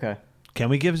 0 Okay. Can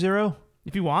we give 0?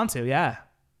 if you want to. Yeah,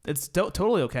 it's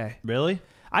totally okay. Really?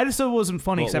 I just thought it wasn't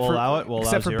funny except for allow it. We'll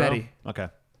except allow for 0? Betty. Okay.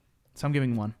 So I'm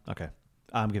giving 1. Okay.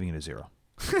 I'm giving it a 0.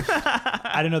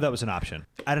 I didn't know that was an option.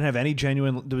 I didn't have any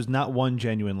genuine. There was not one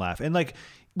genuine laugh. And like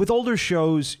with older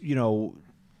shows, you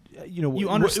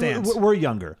understand. We're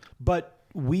younger, but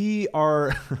we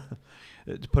are.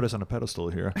 To put us on a pedestal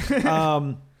here.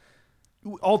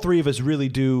 All 3 of us really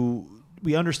do.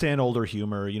 We understand older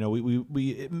humor. You know,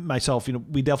 we myself, you know,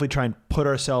 we definitely try and put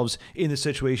ourselves in the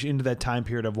situation, into that time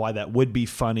period of why that would be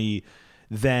funny.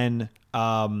 Then,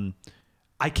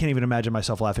 I can't even imagine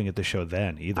myself laughing at the show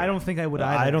then either. I don't think I would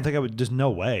either. I don't think I would. There's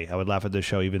no way I would laugh at this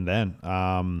show even then.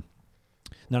 None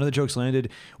of the jokes landed.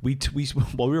 We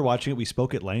while we were watching it, we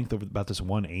spoke at length about this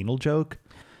one anal joke.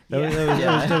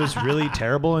 That was really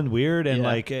terrible and weird, and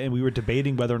and we were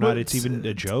debating whether or not it's even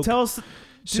a joke. Tell us,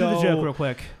 do the joke real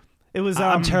quick. It was.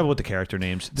 I'm terrible with the character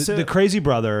names. so- The crazy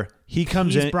brother, he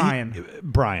comes He's in. Brian.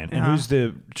 Brian, and Uh-huh. who's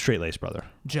the straight-laced brother?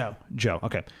 Joe. Joe.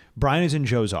 Okay. Brian is in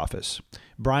Joe's office.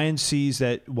 Brian sees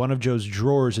that one of Joe's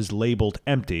drawers is labeled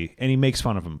empty, and he makes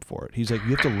fun of him for it. He's like, "You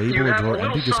have to label a drawer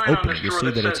empty. Just open it. You'll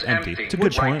see that it's empty." It's a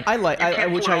good point. I like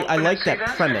that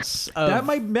premise. Of, That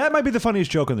might be the funniest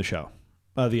joke in the show,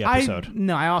 the episode.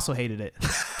 I also hated it.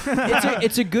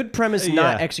 it's a good premise,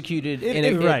 not Yeah. executed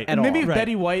right. at all. Maybe if Right.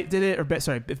 Betty White did it,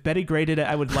 if Betty Gray did it,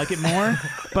 I would like it more.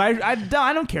 But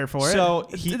I don't care for it. So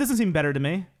it doesn't seem better to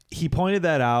me. He pointed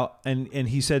that out, and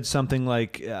he said something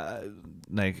like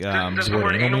does the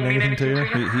word anal mean anything to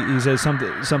you? He says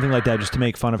something like that just to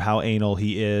make fun of how anal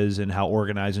he is and how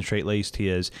organized and straight-laced he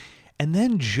is. And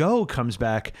then Joe comes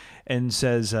back and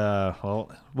says,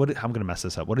 well, I'm going to mess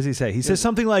this up. What does he say? He says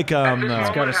something like, It's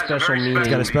got a special meaning. it's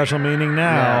got a special meaning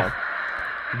now.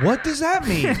 What does that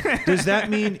mean? Does that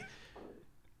mean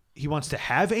he wants to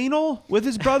have anal with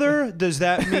his brother? Does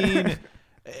that mean...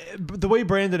 The way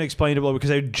Brandon explained it, well,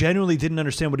 because I genuinely didn't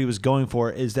understand what he was going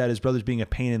for, is that his brother's being a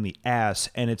pain in the ass,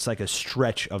 and it's like a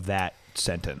stretch of that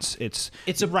sentence. It's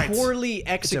a poorly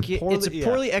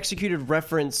executed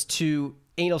reference to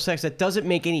anal sex that doesn't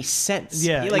make any sense.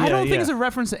 Yeah, Like, I don't think it's a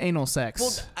reference to anal sex.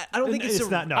 well, I don't think it's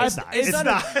not. No, it's not. It's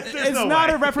not. It's not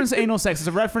a reference to anal sex. It's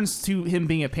a reference to him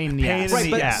being a pain in the ass.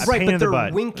 Right, but, ass, right, pain but in the they're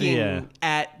butt. winking Yeah.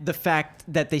 at the fact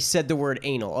that they said the word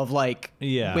anal, of like,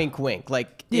 wink, wink.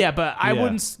 Like, Yeah, but I Yeah.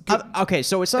 wouldn't. okay,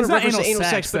 so it's not It's a not reference to anal anal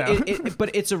sex, sex, but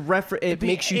but it's a reference. It The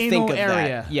makes you anal think of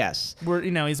area. that. Yes. Where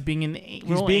he's being an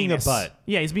He's being a butt.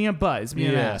 Yeah, he's being a butt. He's being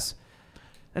an Yeah. ass.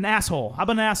 An asshole. How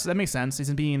about an ass? That makes sense. He's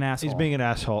being an asshole. He's being an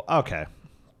asshole. Okay.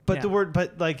 But Yeah. the word,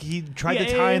 but like he tried Yeah,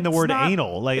 to tie in the it's word not-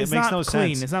 anal. Like it it's makes not no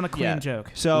clean. sense. It's not a clean Yeah.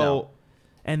 joke. So No.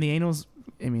 And the anal's.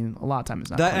 I mean, a lot of times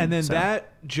it's not. that clean, and then so.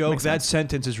 that joke, Makes that sense.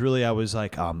 sentence is really. I was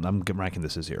like, I'm ranking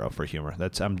this as 0 for humor.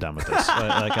 I'm done with this.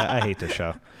 Like I hate this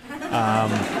show.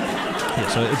 Yeah,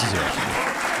 so it's a 0.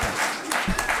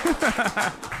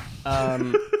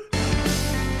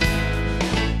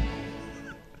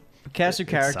 Cast of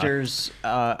characters,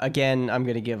 again, I'm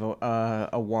going to give a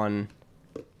 1.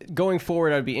 Going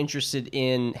forward, I'd be interested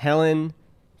in Helen,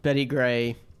 Betty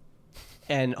Gray,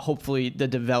 and hopefully the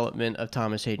development of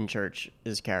Thomas Hayden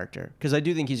Church's character. Because I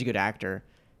do think he's a good actor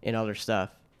in other stuff,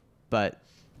 but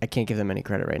I can't give them any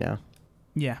credit right now.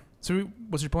 Yeah. So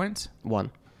what's your point?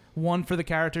 1. 1 for the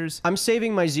characters. I'm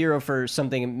saving my 0 for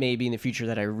something maybe in the future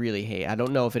that I really hate. I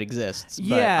don't know if it exists,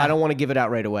 but Yeah. I don't want to give it out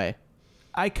right away.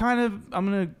 I'm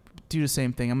gonna do the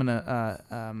same thing. I'm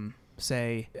gonna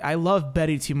say I love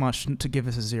Betty too much to give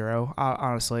this a 0.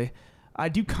 Honestly, I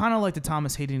do kind of like the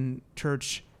Thomas Hayden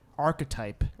Church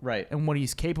archetype, Right. and what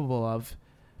he's capable of.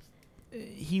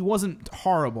 He wasn't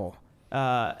horrible.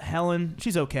 Helen,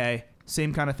 she's okay.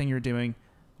 Same kind of thing you're doing.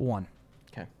 1.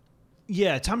 Okay.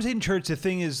 Yeah, Thomas Hayden Church. The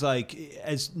thing is, like,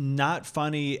 as not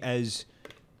funny as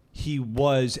he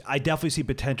was, I definitely see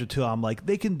potential to him. Like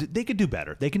they can do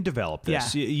better. They can develop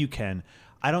this. Yeah. You can.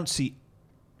 I don't see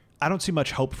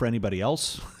much hope for anybody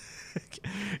else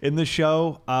in the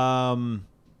show.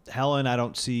 Helen, I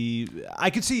don't see. I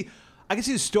can see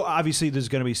the story. Obviously, there's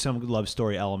going to be some love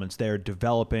story elements there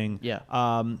developing. Yeah.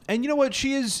 And you know what?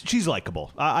 She's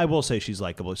likable. I will say she's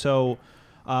likable. So,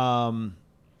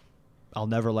 I'll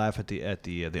never laugh at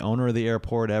the owner of the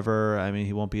airport ever. I mean,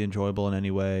 he won't be enjoyable in any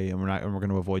way, and we're going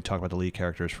to avoid talking about the lead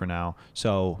characters for now.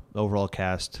 So, overall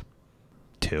cast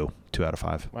 2 out of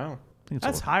 5. Wow. I think it's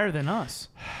That's a- higher than us.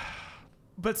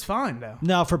 But it's fine though.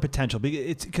 No, for potential.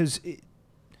 It's because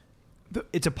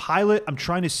it's a pilot. I'm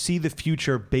trying to see the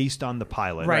future based on the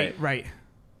pilot. Right.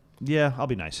 Yeah, I'll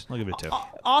be nice. I'll give it a 2.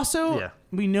 Also, Yeah.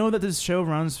 we know that this show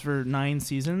runs for 9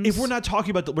 seasons. If we're not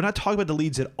talking about the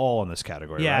leads at all in this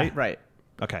category, Yeah. right? Right.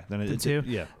 Okay, then The it's 2.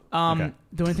 yeah. The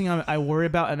only thing I worry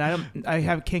about,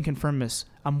 and can't confirm this,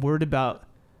 I'm worried about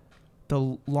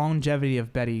the longevity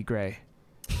of Betty Gray.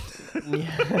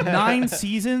 9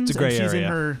 seasons, It's a gray and she's area.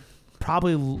 in her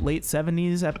probably late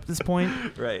 70s at this point.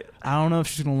 Right. I don't know if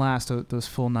she's gonna last those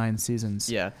full 9 seasons.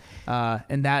 Yeah.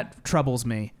 And that troubles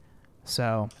me.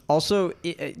 So Also,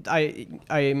 I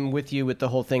am with you with the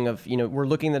whole thing of, we're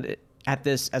looking at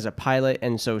this as a pilot,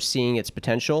 and so seeing its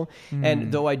potential.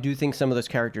 And though I do think some of those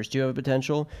characters do have a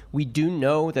potential, we do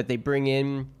know that they bring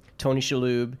in Tony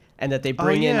Shalhoub, and that they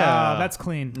bring in that's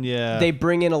clean. Yeah. they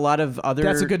bring in a lot of other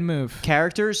That's a good move.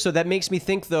 characters. So that makes me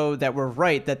think, though, that we're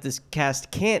right, that this cast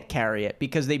can't carry it,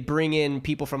 because they bring in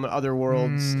people from other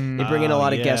worlds. They bring in a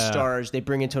lot of guest yeah. stars. They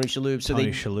bring in Tony Shalhoub. So Tony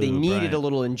they Shalhoub, needed right. a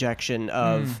little injection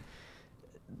of,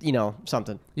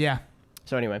 something. Yeah.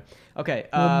 So anyway, okay.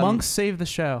 Well, monks save the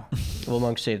show. Will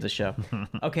Monk save the show?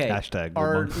 Okay. Hashtag Will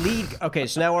our Monk. lead. Okay,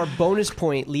 so now our bonus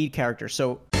point lead character.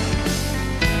 So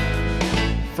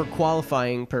for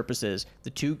qualifying purposes,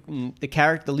 the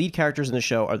lead characters in the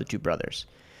show are the 2 brothers.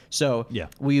 So Yeah.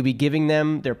 will you be giving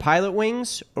them their pilot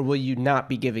wings, or will you not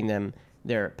be giving them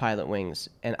their pilot wings?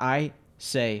 And I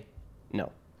say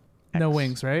no. No X.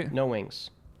 wings, right? No wings.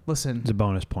 Listen, It's a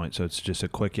bonus point, so it's just a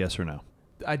quick yes or no.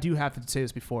 I do have to say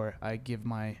this before I give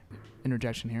my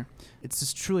interjection here. It's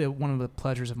just truly one of the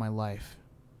pleasures of my life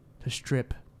to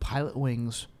strip pilot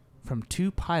wings from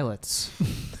 2 pilots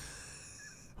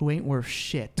who ain't worth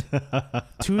shit.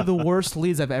 2 of the worst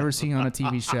leads I've ever seen on a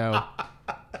TV show.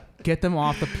 Get them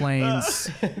off the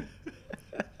planes.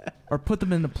 Or put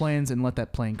them in the planes and let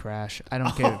that plane crash. I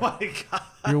don't care. Oh my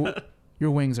god.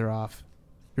 Your wings are off.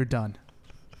 you're done.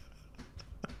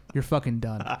 You're fucking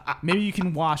done. Maybe you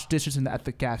can wash dishes at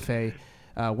the cafe,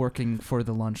 working for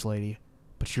the lunch lady,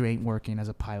 but you ain't working as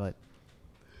a pilot.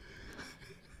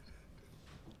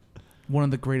 One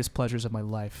of the greatest pleasures of my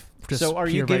life. So are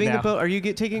you giving the boat? Are you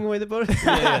taking away the boat?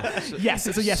 Yes,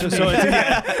 it's a yes for me. So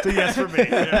it's a yes for me.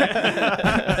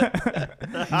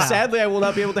 Sadly, I will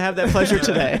not be able to have that pleasure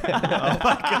today. Oh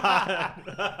my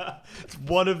god, it's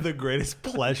one of the greatest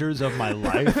pleasures of my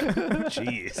life.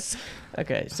 Jeez.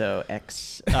 Okay, so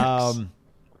X.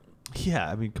 Yeah,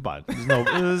 I mean, come on.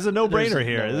 There's a no-brainer There's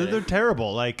here. no way. They're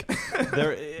terrible. Like,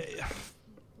 they're.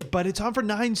 But it's on for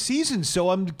 9 seasons, so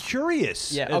I'm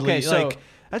curious. Yeah, at okay, least. so- like,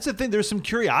 that's the thing. There's some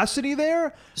curiosity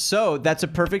there. So that's a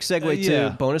perfect segue yeah.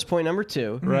 to bonus point number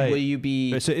 2. Right. Will you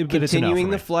be But it's enough for continuing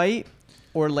me. the flight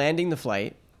or landing the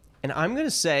flight? And I'm gonna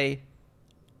say,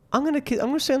 I'm gonna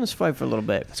stay on this flight for a little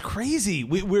bit. It's crazy.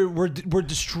 We're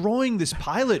destroying this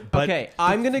pilot. But Okay,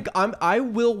 I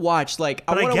will watch like.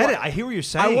 But I wanna get wa- it. I hear what you're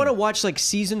saying. I want to watch like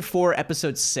season 4,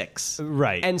 episode 6,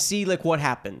 Right. and see like what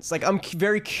happens. Like I'm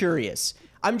very curious.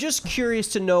 I'm just curious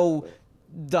to know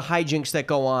the hijinks that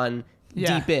go on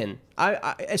Yeah. deep in.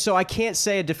 So I can't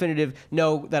say a definitive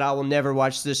no that I will never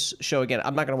watch this show again.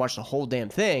 I'm not going to watch the whole damn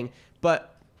thing,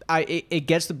 but it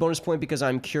gets the bonus point because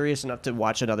I'm curious enough to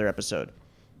watch another episode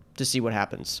to see what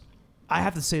happens. I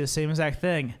have to say the same exact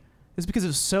thing. It's because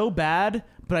it's so bad,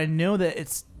 but I know that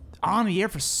it's on the air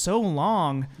for so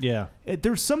long. Yeah.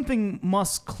 There's something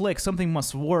must click, something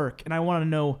must work, and I want to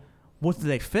know what do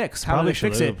they fix? How do Probably they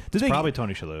fix it? Shalhoub. Do It's they probably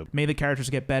Tony Shalhoub. maybe the characters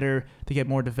get better, they get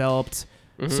more developed.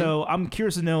 So I'm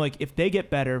curious to know like if they get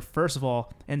better, first of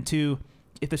all, and 2,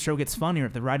 if the show gets funnier,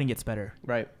 if the writing gets better.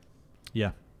 Right.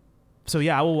 Yeah. So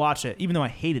yeah, I will watch it, even though I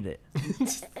hated it.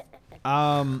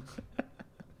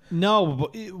 No,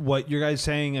 but what your guys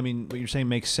saying, I mean, what you're saying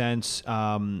makes sense.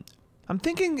 I'm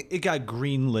thinking it got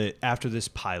greenlit after this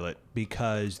pilot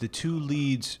because the 2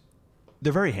 leads,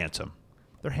 they're very handsome,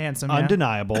 They're handsome. Yeah.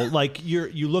 undeniable. Like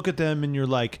you look at them and you're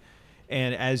like,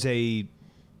 and as a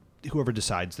whoever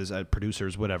decides this,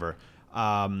 producers, whatever,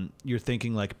 you're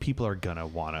thinking like people are gonna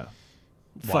wanna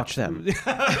Fuck them.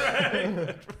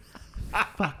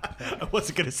 I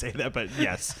wasn't going to say that, but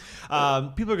yes.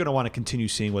 People are going to want to continue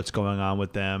seeing what's going on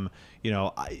with them. You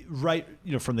know,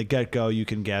 from the get-go, you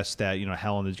can guess that,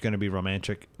 Helen is going to be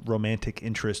romantic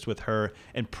interest with her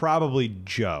and probably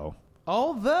Joe.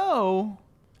 Although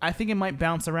I think it might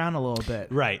bounce around a little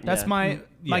bit. Right. That's Yeah. my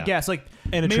Yeah. guess. Like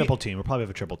And a maybe- triple team. We'll probably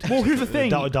have a triple team. Well, here's the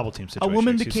thing. A double team situation.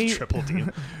 woman Excuse me, became- triple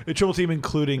team. A triple team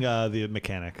including the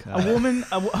mechanic.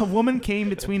 A woman came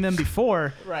between them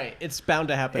before. Right. It's bound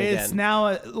to happen It's again. now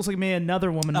it looks like maybe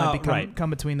another woman might right.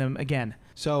 come between them again.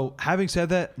 So, having said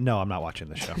that, no, I'm not watching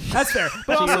this show. That's fair.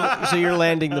 But also, So you're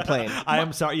landing the plane. I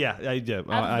am sorry. Yeah, I do.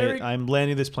 I'm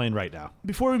landing this plane right now.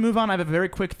 before we move on, I have a very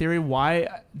quick theory why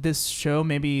this show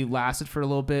maybe lasted for a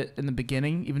little bit in the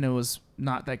beginning, even though it was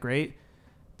not that great.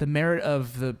 The merit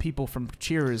of the people from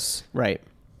Cheers Right.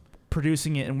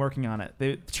 producing it and working on it.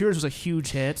 Cheers was a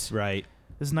huge hit. Right.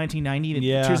 This is 1990.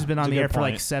 Yeah, Cheers has been it's on a the air good for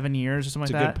like point. 7 years or something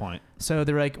It's like a that. good point. So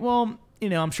they're like, well,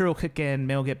 I'm sure it'll kick in,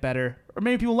 maybe it'll get better. Or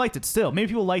maybe people liked it still. Maybe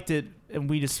people liked it and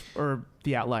we just are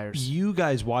the outliers. You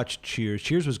guys watched Cheers.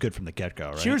 Cheers was good from the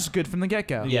get-go, right? Cheers is good from the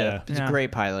get-go. Yeah. It's Yeah. a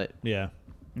great pilot. Yeah.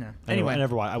 Yeah. Anyway,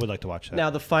 Anyway, I would like to watch that. Now,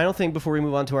 the final thing before we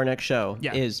move on to our next show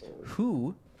Yeah. is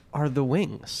who are the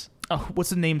Wings? what's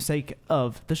the namesake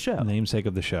of the show? namesake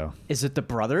of the show. Is it the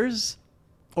brothers?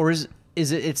 Or is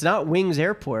it? It's not Wings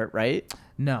Airport, right?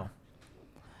 No.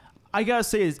 I gotta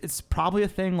say, it's probably a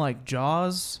thing like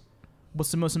Jaws.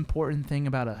 What's the most important thing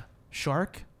about a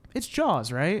shark? It's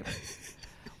Jaws, right?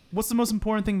 What's the most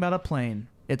important thing about a plane?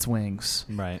 It's wings.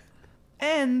 Right.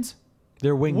 And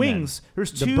They're wingmen. wings.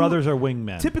 There's The two. brothers are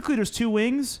wingmen. Typically, there's 2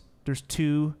 wings. There's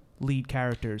 2 lead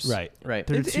characters. Right. Right.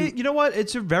 There- You know what?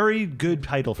 It's a very good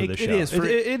title for It- this it show. is for-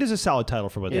 it is a solid title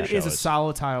for what It this show is a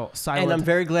solid title. And I'm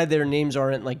very glad their names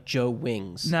aren't like Joe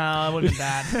Wings. No, it would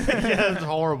have been bad. Yeah, it's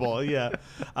horrible. Yeah.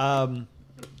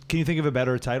 Can you think of a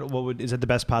better title? Is that the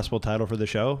best possible title for the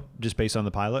show, just based on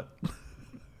the pilot?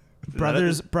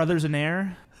 Brothers in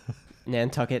Air.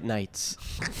 Nantucket Nights.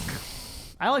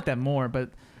 I like that more, but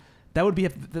that would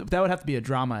have to be a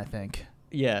drama, I think.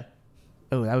 Yeah.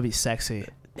 Oh, that would be sexy.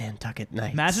 Nantucket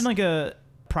Nights. Imagine like a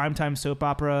primetime soap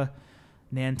opera,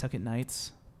 Nantucket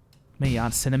Nights, maybe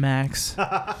on Cinemax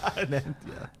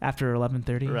after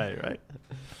 11:30. Right.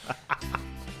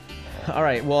 All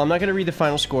right. Well, I'm not going to read the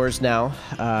final scores now.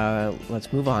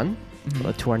 Let's move on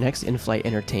to our next in-flight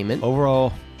entertainment.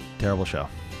 Overall, terrible show.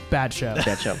 Bad show.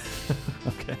 That show.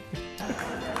 Okay.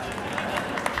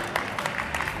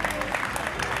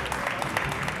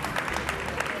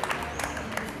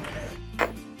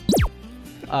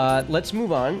 Let's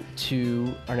move on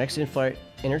to our next in-flight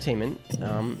entertainment,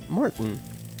 Martin.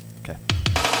 Okay.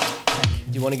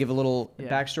 Do you want to give a little Yeah.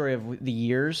 backstory of the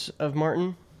years of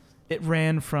Martin? It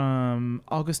ran from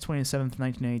August 27th,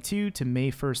 1992 to May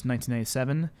 1st,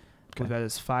 1997. I believe that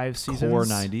is 5 seasons. Core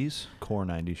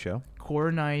 90s show.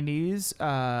 Core 90s.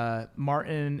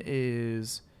 Martin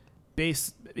is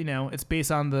based, it's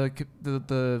based on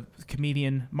the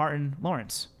comedian Martin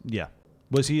Lawrence. Yeah.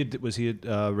 Was he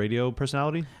a radio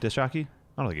personality, disc jockey?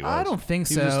 I don't think he was. I don't think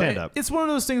He so. was a stand-up. It's one of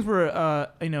those things where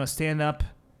a stand-up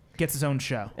gets his own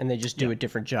show. And they just do Yeah. a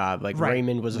different job. Like Right.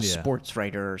 Raymond was a Yeah. sports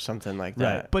writer or something like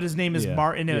Right. that. But his name is Yeah.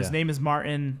 Martin. No, his Yeah. name is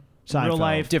Martin in real Seinfeld.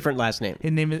 life. Different last name.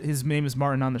 His name is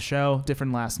Martin on the show.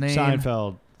 Different last name.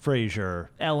 Seinfeld, Frasier.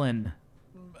 Ellen.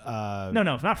 No,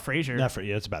 not Frasier.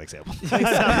 Yeah, that's a bad example.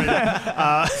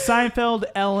 Seinfeld,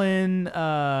 Ellen,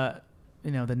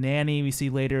 the nanny we see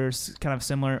later is kind of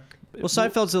similar. Well,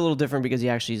 Seinfeld's a little different because he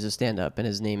actually is a stand-up, and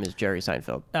his name is Jerry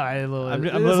Seinfeld. I'm I'm a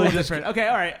literally little just- different. Okay,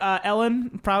 all right.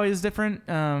 Ellen probably is different.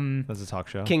 That's a talk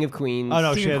show. King of Queens. Oh,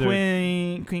 no, King she of had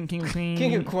Queen, King of Queen.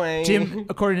 King of Queen. Jim,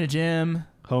 according to Jim,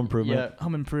 Home Improvement. Yeah.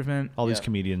 Home Improvement. All these Yeah.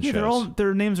 comedian Yeah, shows.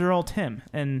 their names are all Tim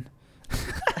and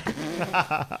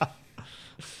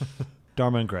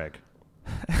Dharma and Greg.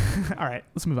 all right.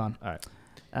 Let's move on. All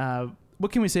right.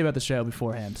 What can we say about the show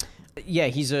beforehand? Yeah,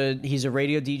 he's a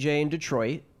radio DJ in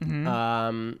Detroit.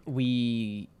 Mm-hmm.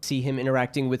 We see him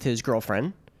interacting with his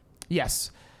girlfriend.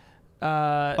 Yes.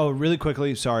 Oh, really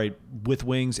quickly, sorry. With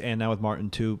Wings and now with Martin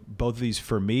too, both of these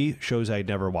for me shows I'd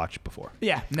never watched before.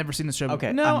 Yeah, never seen the show.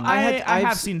 Okay. No, I I've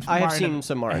have seen. I have Martin seen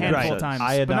some Martin a handful of episodes. times,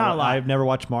 I had but not a lot. I've never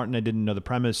watched Martin. I didn't know the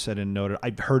premise. I didn't know it.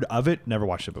 I've heard of it. Never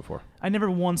watched it before. I never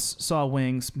once saw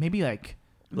Wings. Maybe like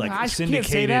Like I can't say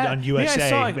syndicated that. on Maybe USA, I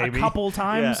saw it maybe. a couple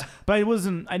times, Yeah. but it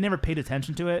wasn't. I never paid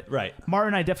attention to it. Right.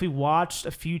 Martin, I definitely watched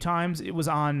a few times. It was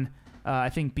on, I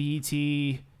think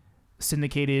BET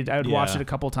syndicated. I would watch Yeah. it a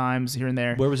couple times here and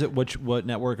there. Where was it? What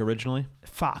network originally?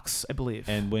 Fox, I believe,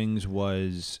 And Wings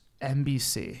was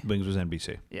NBC.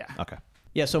 NBC. Yeah. Okay.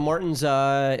 Yeah, so Martin's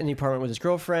in the apartment with his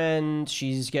girlfriend.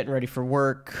 She's getting ready for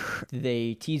work.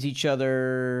 They tease each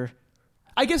other.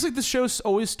 I guess like the show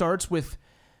always starts with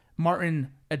Martin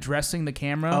addressing the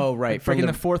camera. Oh, right, like, from breaking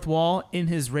the- the fourth wall in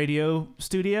his radio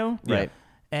studio. Right.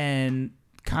 And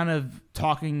kind of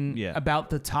talking Yeah.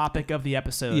 about the topic of the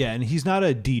episode. Yeah, and he's not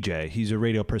a DJ. He's a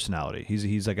radio personality.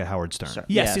 He's like a Howard Stern. Sorry.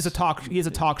 Yes, Yes. He has a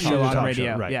talk He's show a on talk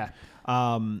radio. show, right. Yeah.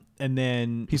 And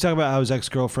then he's talking about how his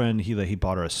ex-girlfriend he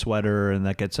bought her a sweater and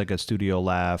that gets like a studio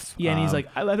laugh. Yeah, and he's like,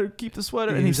 I let her keep the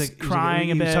sweater, and he's like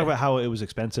crying a he bit. was talking about how it was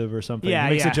expensive or something. Yeah,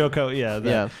 he makes yeah. a joke. That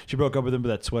Yeah. she broke up with him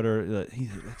with that sweater. He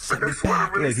sent me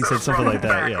back. Like he said something like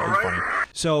that. Yeah, it was funny.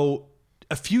 So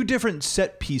a few different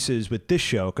set pieces with this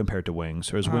show compared to Wings,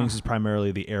 whereas Wings is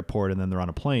primarily the airport and then they're on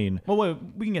a plane. Well, wait,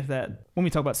 we can get to that when we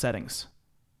talk about settings.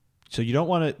 So you don't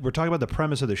want to. We're talking about the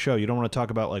premise of the show. You don't want to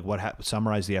talk about like what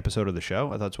summarize the episode of the show.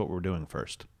 I thought that's what we're doing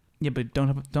first. Yeah, but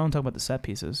don't talk about the set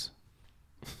pieces.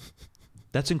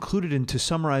 That's included in to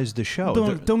summarize the show.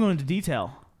 Don't go into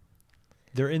detail.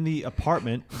 They're in the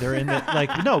apartment. They're in the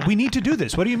like. No, we need to do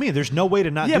this. What do you mean? There's no way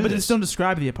to not Yeah, do but this. just don't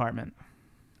describe the apartment.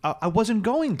 I wasn't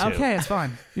going to. Okay, it's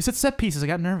fine. You said set pieces. I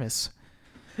got nervous.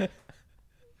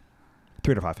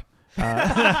 3 to 5. No.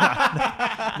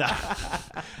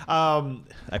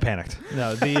 I panicked.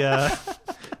 No,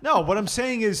 no. What I'm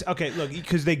saying is, okay, look,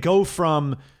 because they go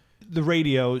from the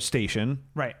radio station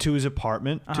Right. to his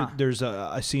apartment. There's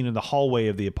a scene in the hallway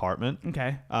of the apartment.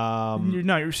 Okay.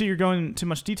 You're going too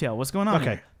much detail. What's going on?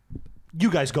 Okay, here?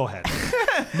 you guys go ahead.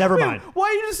 Never mind. Why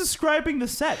are you just describing the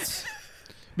sets?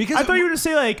 Because I thought you were going to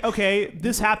say like, okay,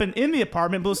 this happened in the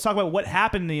apartment, but let's talk about what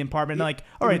happened in the apartment. And like,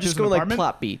 all right, We're just there's an going like apartment.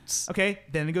 plot beats. Okay,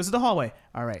 then it goes to the hallway.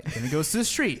 All right, then it goes to the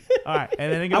street. All right,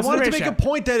 and then it goes I to wanted the to make a racetrack.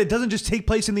 point that it doesn't just take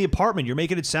place in the apartment. You're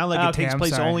making it sound like it Okay, takes I'm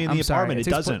place sorry. only in I'm the sorry. apartment. It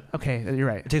takes doesn't. Okay, you're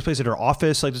right. It takes place at her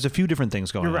office. Like there's a few different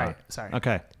things going You're on. right. Sorry.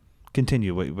 Okay.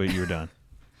 Continue what you were doing.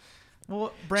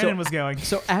 Well, Brandon was going.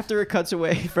 So after it cuts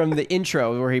away from the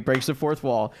intro where he breaks the fourth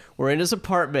wall, we're in his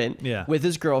apartment Yeah. with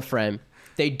his girlfriend.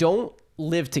 They don't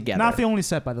live together. Not the only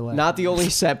set, by the way. Not the only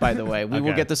set, by the way. We will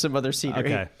Okay. get to some other scenery.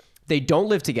 Okay. They don't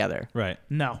live together. Right.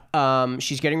 No.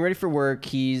 She's getting ready for work.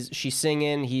 She's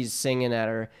singing. He's singing at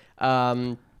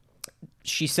her.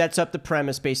 She sets up the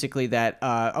premise basically that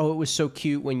it was so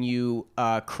cute when you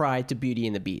cried to Beauty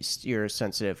and the Beast. You're a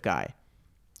sensitive guy.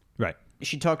 Right.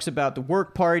 She talks about the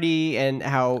work party and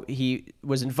how he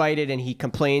was invited and he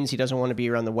complains he doesn't want to be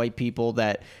around the white people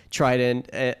that try to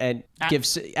and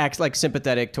acts like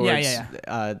sympathetic towards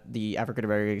the African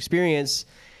American experience.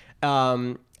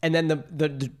 And then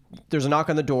there's a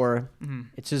knock on the door. Mm-hmm.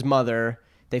 It's his mother.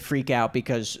 They freak out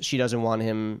because she doesn't want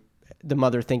him. The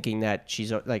mother thinking that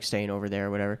she's like staying over there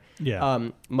or whatever. Yeah.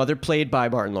 Mother played by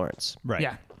Martin Lawrence. Right.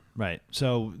 Yeah. Right.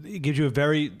 So it gives you a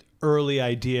very early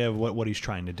idea of what he's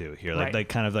trying to do here. Right. Like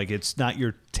kind of like it's not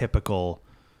your typical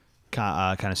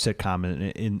kind of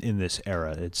sitcom in this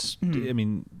era. It's I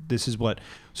mean, this is what.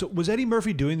 So was Eddie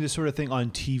Murphy doing this sort of thing on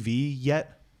TV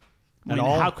yet? I mean,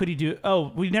 how could he do?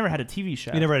 Oh, we never had a TV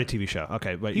show. He never had a TV show.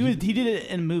 Okay, but He did it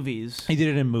in movies. he did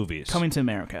it in movies. Coming to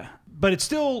America. But it's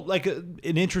still like an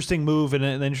interesting move and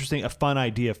a fun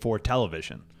idea for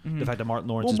television. The fact that Martin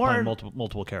Lawrence is playing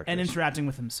multiple characters and interacting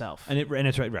with himself. and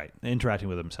it's right, interacting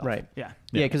with himself. Right. Yeah.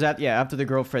 Yeah, because after the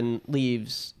girlfriend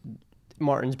leaves,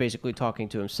 Martin's basically talking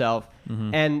to himself,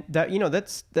 and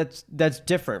that's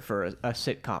different for a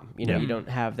sitcom. You know, you don't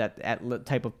have that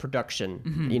type of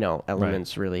production,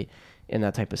 elements really in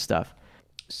that type of stuff.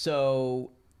 So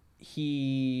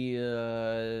he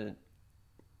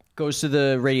goes to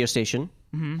the radio station.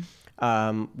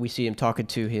 We see him talking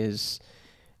to his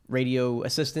radio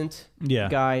assistant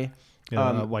guy.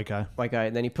 White guy. White guy.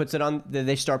 And then he puts it on.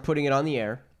 They start putting it on the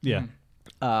air. Yeah.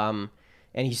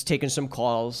 And he's taking some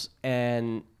calls,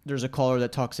 and there's a caller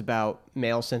that talks about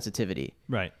male sensitivity.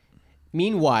 Right.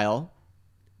 Meanwhile,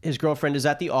 his girlfriend is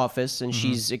at the office, and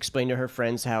she's explained to her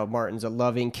friends how Martin's a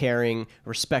loving, caring,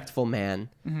 respectful man.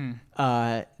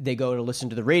 They go to listen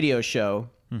to the radio show.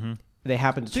 They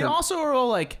happen to They also are all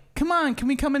like, "Come on, can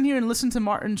we come in here and listen to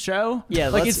Martin's show?" Yeah,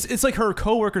 like let's- it's like her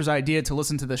coworker's idea to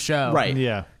listen to the show. Right.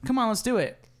 Yeah. Come on, let's do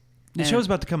it. The And- show's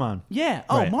about to come on. Yeah.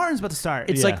 Oh, Right. Martin's about to start.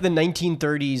 It's Yeah. like the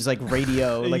 1930s, like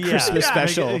radio, like Yeah. Christmas Yeah,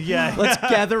 special. yeah. Let's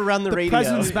gather around the, the radio.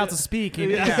 president's about to speak.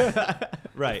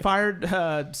 Right. Fired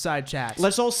side chats.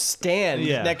 Let's all stand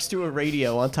Yeah. next to a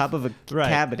radio on top of a Right.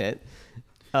 cabinet.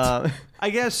 I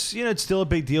guess it's still a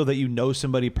big deal that you know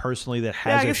somebody personally that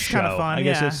has I a guess it's show. kinda fun, I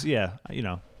guess yeah.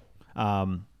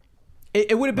 it's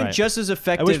It would have been Right. just as I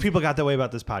effective. wish people got that way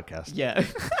about this podcast. Yeah.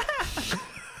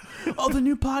 Oh, the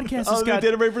new podcast has Oh, got.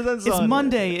 Data Represents It's on.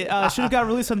 Monday. Should have got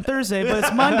released on Thursday, but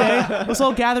it's Monday. Let's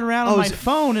all gather around on my is it-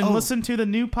 phone and listen to the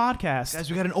new podcast. Guys,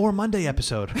 we got an Or Monday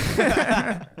episode.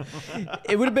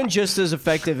 It would have been just as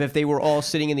effective if they were all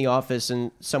sitting in the office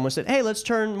and someone said, "Hey, let's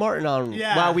turn Martin on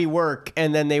Yeah. while we work,"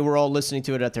 and then they were all listening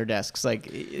to it at their desks. Like,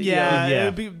 Yeah, Yeah. it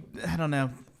would be. I don't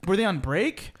know. Were they on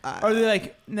break? Or are they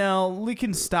like, no, we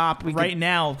can stop right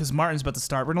now because Martin's about to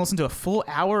start. We're gonna listen to a full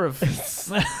hour of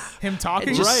him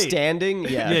talking. just Right. standing.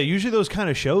 Yeah. Yeah, usually those kind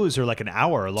of shows are like an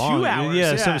hour long. 2 hours,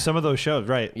 Yeah, yeah. Some of those shows,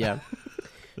 right? Yeah.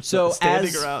 So Standing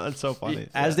as around, that's so funny.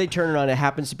 as they turn it on, it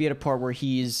happens to be at a part where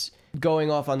he's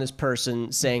going off on this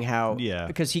person saying how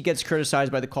because he gets criticized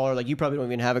by the caller, like, you probably don't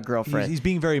even have a girlfriend. He's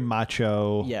being very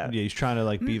macho. Yeah. He's trying to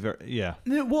like be very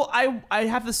Well, I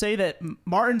have to say that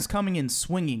Martin's coming in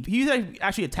swinging. He's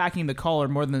actually attacking the caller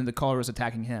more than the caller was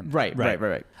attacking him. Right.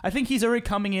 I think he's already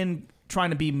coming in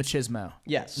trying to be machismo.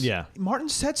 Yes. Yeah. Martin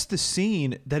sets the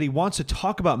scene that he wants to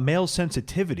talk about male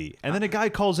sensitivity, and then a guy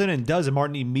calls in and does, and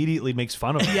Martin immediately makes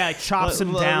fun of him. Yeah, chops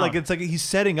him down. Like it's like he's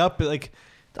setting up like.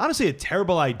 Honestly, a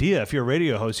terrible idea if you're a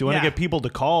radio host. You want to Yeah. get people to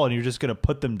call and you're just going to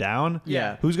put them down.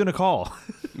 Yeah. Who's going to call?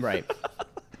 Right.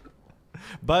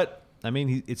 But, I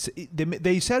mean,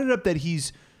 they set it up that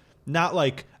he's not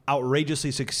like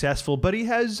outrageously successful, but he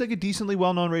has like a decently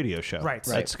well-known radio show. Right.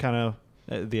 That's kind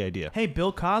of the idea. Hey,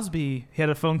 Bill Cosby. He had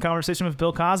a phone conversation with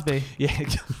Bill Cosby. Yeah,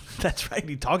 that's right.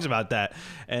 He talks about that.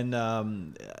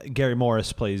 And Gary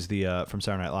Morris plays from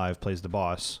Saturday Night Live, plays the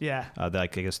boss. Yeah. I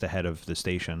guess the head of the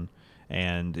station.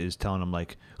 And is telling him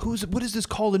like, what is this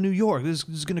call in New York? This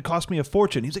is going to cost me a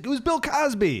fortune. He's like, it was Bill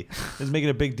Cosby. He's making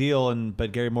a big deal,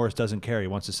 but Gary Morris doesn't care. He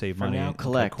wants to save money. now, and cut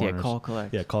collect. Yeah, corners. call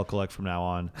collect. Yeah, call collect from now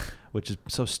on, which is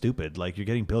so stupid. Like you're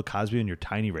getting Bill Cosby on your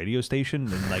tiny radio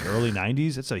station in like early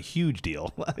 '90s. It's a huge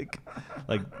deal. like,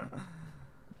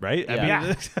 right? Yeah.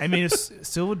 Yeah. I mean, it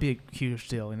still would be a huge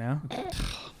deal, you know?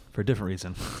 For a different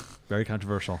reason. Very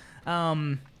controversial.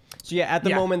 So yeah, at the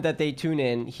Yeah. moment that they tune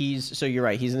in, so you're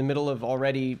right. He's in the middle of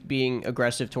already being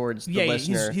aggressive towards the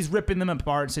listener. he's ripping them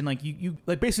apart, saying like you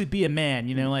like basically be a man,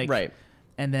 you know, like Right.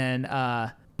 And then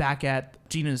back at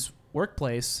Gina's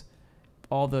workplace,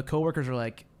 all the coworkers are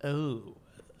like, oh,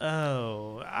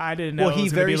 I didn't know Well, it he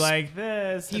was gonna be very like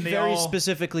this. He and they very all-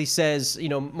 specifically says,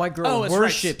 my girl Oh, that's right.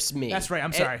 worships me. That's right, I'm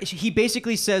And sorry. he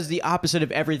basically says the opposite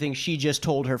of everything she just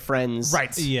told her friends.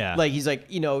 Right. Yeah. Like he's like,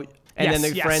 and Yes,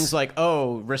 then the yes. friend's like,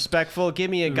 oh, respectful,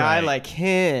 give me a guy Right. like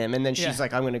him. And then she's Yeah.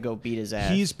 like, I'm going to go beat his ass.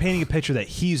 He's painting a picture that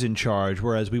he's in charge,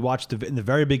 whereas we watched in the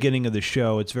very beginning of the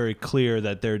show, it's very clear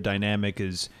that their dynamic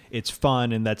it's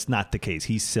fun, and that's not the case.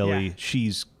 He's silly. Yeah.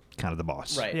 She's kind of the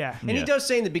boss. Right. Yeah. And he Yeah. does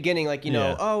say in the beginning, like, you know,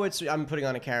 Yeah. oh, I'm putting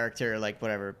on a character, like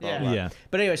whatever. Blah, Yeah. blah. Yeah.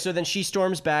 But anyway, so then she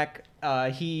storms back.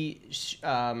 He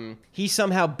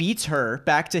somehow beats her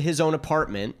back to his own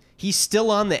apartment. He's still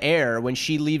on the air when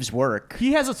she leaves work.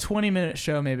 He has a 20-minute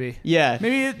show, maybe. Yeah.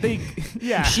 Maybe they.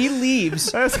 Yeah. She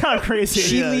leaves. That's kind of crazy.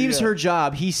 She leaves her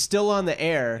job. He's still on the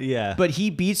air. Yeah. But he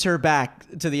beats her back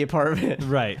to the apartment.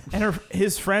 Right. And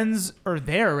his friends are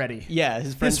there already. Yeah,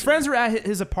 his friends. His friends are at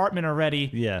his apartment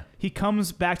already. Yeah. He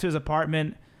comes back to his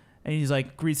apartment and he's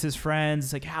like greets his friends.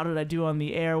 He's like, "How did I do on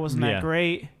the air? Wasn't Yeah. that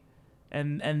great?"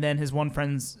 And then his one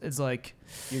friend is like,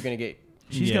 You're gonna get.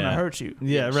 "She's Yeah. gonna hurt you.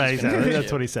 Yeah, she's right. gonna Exactly. hurt That's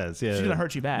you. what he says. Yeah. She's gonna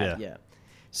hurt you bad." Yeah. Yeah.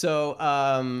 So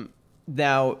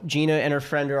now Gina and her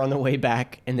friend are on the way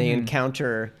back, and they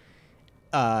encounter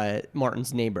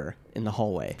Martin's neighbor in the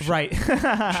hallway. Right.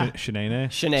 Shanae Shanae.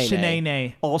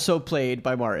 Shanae. Also played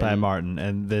by Martin. by Martin,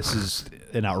 and this is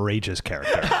an outrageous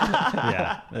character.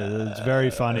 Yeah, it's very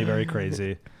funny, very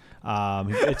crazy.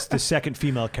 It's the second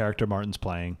female character Martin's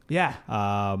playing. Yeah.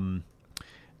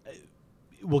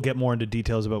 We'll get more into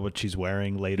details about what she's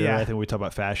wearing later. Yeah. I think when we talk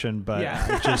about fashion, but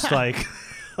Yeah. just like,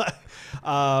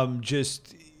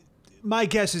 just my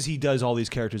guess is he does all these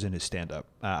characters in his stand-up.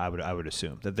 I would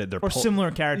assume that they're Or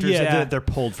similar characters. Yeah, Yeah. they're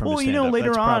pulled from. Well, his you know, stand-up. later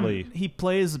That's on, probably, he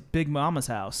plays Big Mama's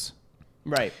house.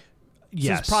 Right. So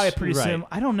yes, it's probably pretty right. similar.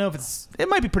 I don't know if it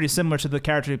might be pretty similar to the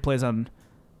character he plays on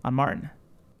Martin.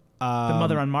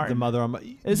 mother on Martin. The mother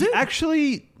on Is it?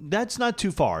 Actually, that's not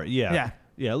too far. Yeah. Yeah.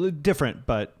 Yeah, a little different,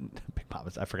 but Big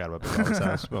Mama's. I forgot about Big Mama's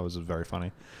house. That was very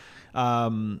funny.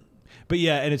 But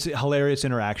yeah, and it's a hilarious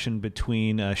interaction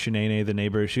between Shanae, the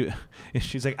neighbor.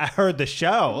 She's like, I heard the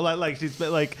show.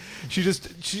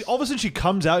 She all of a sudden she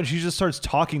comes out and she just starts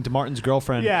talking to Martin's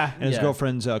girlfriend. Yeah. And his Yeah.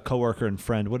 girlfriend's coworker and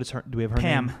friend. What is her? Do we have her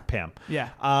Pam. name? Pam. Yeah.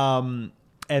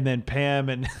 And then Pam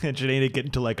and Shanae get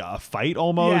into like a fight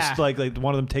almost. Yeah. Like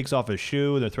one of them takes off his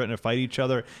shoe and they're threatening to fight each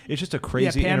other. It's just a Yeah,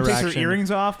 crazy Pam interaction. takes her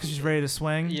earrings off because she's ready to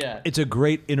swing. Yeah. It's a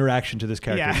great interaction to this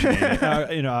character. Yeah.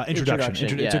 Shanae. Introduction.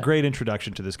 Introduction, It's a yeah. great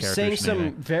introduction to this character. Saying Shanae.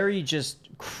 some very just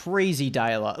crazy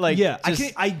dialogue. Like, Yeah,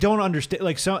 just- I don't understand.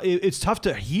 Like, it's tough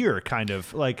to hear. Kind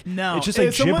of like No, it's just like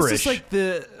almost gibberish. just like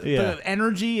the Yeah.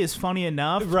 energy is funny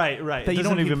enough. right. That It you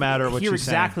doesn't don't even matter what hear she's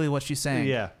exactly what she's saying. saying.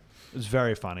 Yeah, it's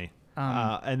very funny.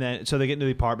 And then so they get into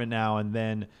the apartment now, and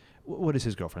then what is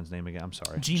his girlfriend's name again? I'm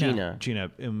sorry, Gina. Gina.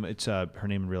 It's her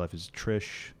name in real life is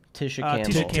Trish. Tisha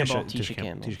Tisha Campbell. Campbell. Tisha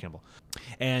Campbell. Tisha Campbell.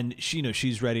 And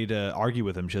she's ready to argue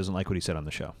with him. She doesn't like what he said on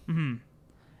the show.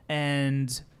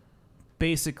 And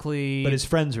basically, But his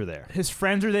friends are there. his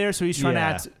friends are there, so he's trying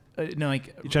Yeah. to act,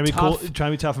 like He's trying to be tough cool,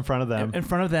 trying to be tough in front of them. in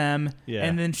front of them. Yeah.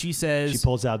 And then she says, She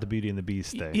pulls out the Beauty and the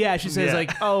Beast thing. "Yeah," she says Yeah.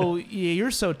 like, "Oh, yeah,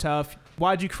 you're so tough.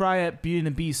 Why'd you cry at Beauty and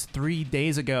the Beast 3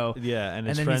 days ago?" Yeah, and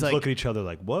his then he's friends like- look at each other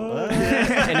like, "What?"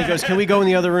 And he goes, "Can we go in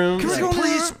the other room?" Like,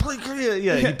 please.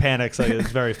 Yeah, he panics. Like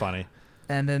it's very funny.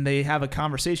 And then they have a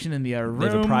conversation in the room. They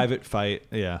have a private fight.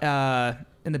 Yeah,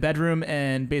 In the bedroom,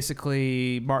 and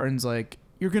basically Martin's like,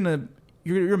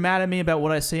 you're mad at me about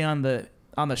what I say on the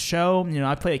show. You know,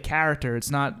 I play a character. It's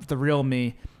not the real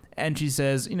me." And she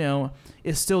says,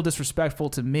 "It's still disrespectful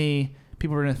to me.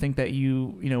 People are gonna think that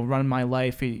you run my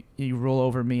life. You rule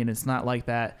over me, and it's not like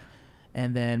that."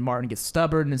 And then Martin gets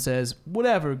stubborn and says,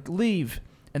 "Whatever, leave."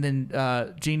 And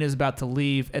then Gina's about to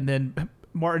leave, and then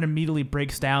Martin immediately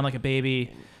breaks down like a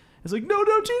baby. It's like, no,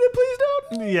 Gina, please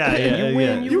don't. yeah, You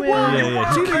win, you win.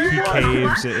 Yeah. He won.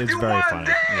 caves. It's very funny.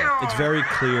 Yeah. It's very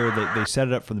clear that they set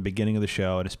it up from the beginning of the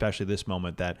show, and especially this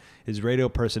moment, that his radio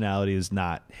personality is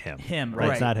not him. Right.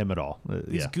 It's not him at all.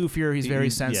 He's yeah. goofier. He's very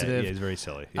sensitive. Yeah, he's very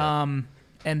silly. Yeah.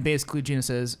 And basically Gina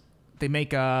says they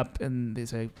make up and they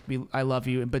say, "I love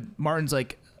you." But Martin's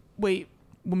like, "Wait,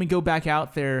 when we go back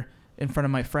out there in front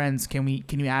of my friends, can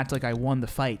you act like I won the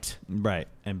fight?" Right.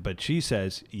 But she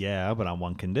says, "Yeah, but on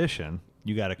one condition.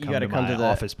 You got to You come got to to come my to the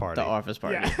office party." The office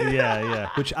party. Yeah. yeah.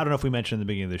 Which I don't know if we mentioned in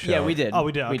the beginning of the show. Yeah, we did. Oh,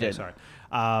 we did. Okay, We did. sorry.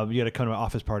 You got to come to my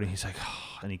office party. He's like,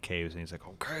 and he caves, and he's like,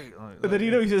 "Okay." And then he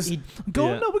says, Yeah. we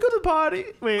go to the party.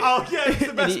 Wait. Oh yeah, it's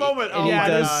the best he- moment. and Oh he my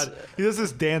does- god, he does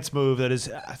this dance move that is,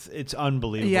 it's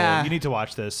unbelievable. Yeah. You need to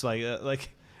watch this. Like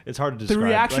it's hard to The describe.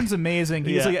 reaction's amazing.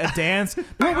 He's Yeah. like a dance. No,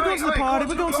 we're going to the party.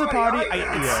 We're going to the party.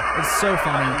 It's so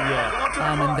funny.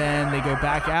 Yeah. And then they go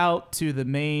back out to the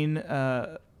main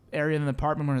area in the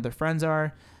apartment where their friends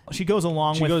are. She goes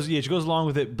along She with. goes along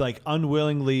with it like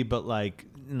unwillingly, but like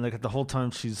the whole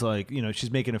time she's like,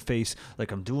 she's making a face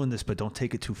like, "I'm doing this, but don't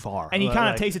take it too far." And he kind of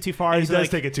Like- takes it too far. and he He's does like,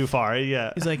 take it too far.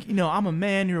 Yeah. He's like, I'm a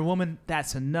man. You're a woman.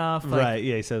 That's enough. Like, Right.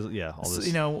 Yeah. He says, yeah. All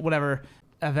this. whatever.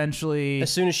 Eventually, As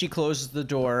soon as she closes the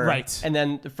door, Right. and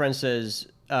then the friend says,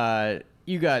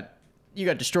 "You got you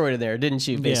got destroyed in there, didn't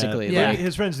you? Basically, Yeah. Like,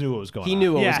 His friends knew what was going on. he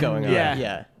knew what was Yeah. going on. Yeah.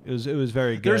 Yeah. It was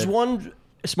very good. There's one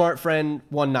smart friend,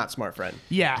 one not smart friend.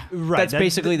 Yeah. Right. That's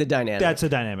basically the dynamic. That's a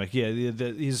dynamic. Yeah.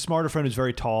 He's a smarter friend who's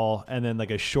very tall, and then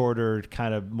like a shorter,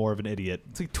 kind of more of an idiot.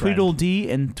 It's like friend. Tweedledee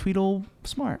and Tweedle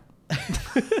Smart.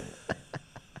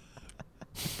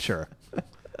 Sure.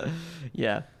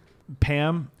 Yeah.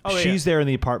 Pam, Oh, yeah. she's there in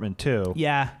the apartment too.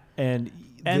 Yeah. And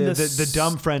And the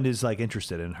dumb friend is like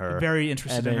interested in her. Very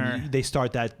interested and in then her. They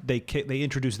start that they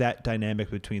introduce that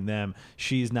dynamic between them.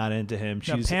 She's not into him.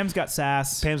 No, She's Pam's got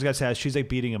sass. Pam's got sass. She's like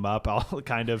beating him up, all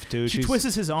kind of too. She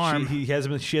twists his arm. He has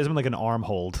him. She has him like an arm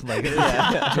hold. Like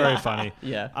it's very funny.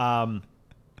 Yeah.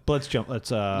 But let's jump.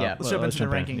 Let's Let's jump into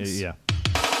the in. rankings. Yeah.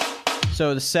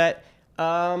 So the set,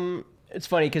 it's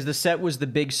funny because the set was the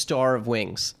big star of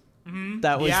Wings.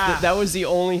 That was Yeah. that was the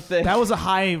only thing. That was a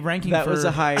high ranking. That for, was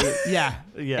a high. Yeah.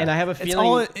 Yeah. And I have a It's feeling.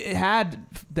 all it had,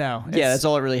 though. Yeah, that's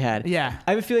all it really had. Yeah.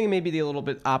 I have a feeling maybe a little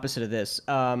bit opposite of this.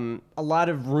 A lot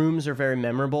of rooms are very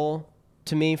memorable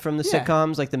to me from the Yeah.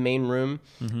 sitcoms, like the main room.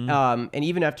 Mm-hmm. And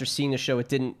even after seeing the show, it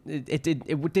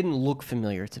didn't look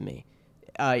familiar to me.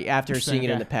 After seeing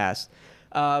it in okay. the past.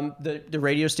 The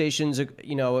radio station's a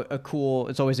cool.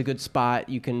 It's always a good spot.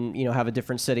 You can have a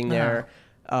different setting there.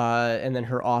 And then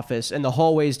her office and the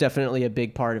hallway is definitely a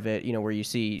big part of it. Where you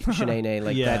see Shanae,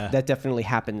 like Yeah. that definitely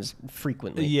happens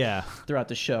frequently. Yeah. Throughout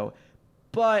the show,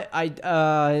 but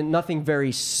nothing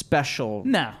very special.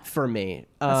 No. For me,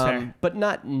 That's fair. but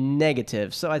not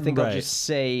negative. So I think I'll Right. just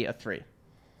say a 3.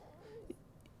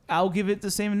 I'll give it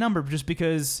the same number just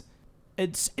because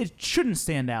it shouldn't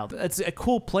stand out. It's a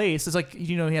cool place. It's like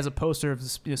he has a poster of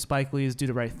Spike Lee's Do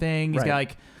the Right Thing. He's Right. got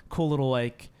like cool little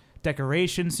like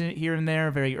decorations here and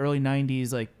there, very early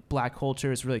 90s like black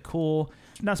culture. It's really cool.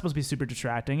 It's not supposed to be super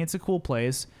distracting. It's a cool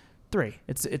place. 3.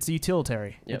 It's a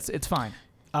utilitarian. Yep. It's fine.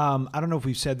 I don't know if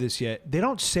we've said this yet. They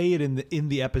don't say it in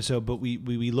the episode, but we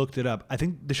looked it up. I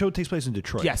think the show takes place in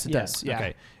Detroit. Yes, it Yeah. does. Yeah.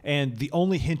 Okay. And the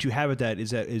only hint you have at that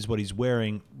is what he's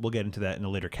wearing. We'll get into that in a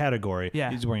later category.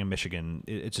 Yeah. He's wearing a Michigan.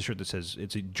 It's a shirt that says,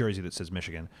 it's a jersey that says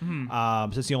Michigan.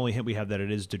 Mm-hmm. So that's the only hint we have that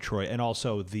it is Detroit. And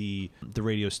also the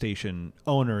radio station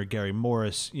owner, Gary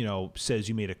Morris, says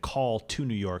you made a call to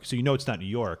New York. So it's not New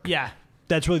York. Yeah.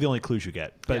 That's really the only clues you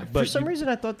get. But For some reason,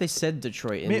 I thought they said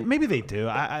Detroit. And maybe they do.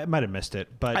 I might have missed it.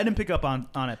 But I didn't pick up on it,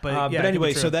 but yeah. but anyway, I think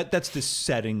it's so true. that's the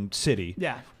setting city.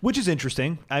 Yeah. Which is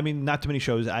interesting. I mean, not too many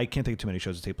shows. I can't think of too many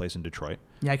shows that take place in Detroit.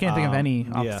 Yeah, I can't think of any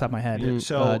off yeah. the top of my head. Yeah.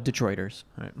 So- Detroiters.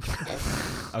 Right.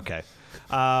 Okay.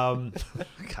 God.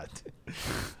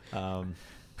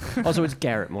 Also, it's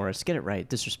Garrett Morris. Get it right.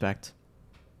 Disrespect.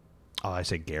 Oh, I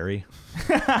say Gary.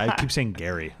 I keep saying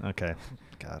Gary. Okay.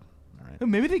 God. All right.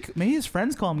 Maybe his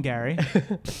friends call him Gary.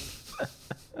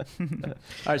 All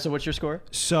right. So, what's your score?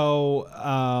 So,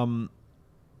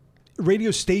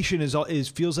 radio station is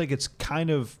feels like it's kind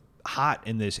of hot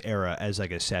in this era as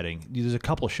like a setting. There's a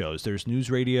couple shows. There's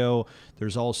news radio.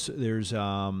 There's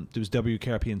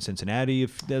WKRP in Cincinnati.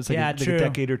 If that's like, like true. a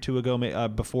decade or two ago,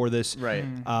 before this. Right.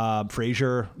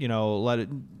 Frasier. Let it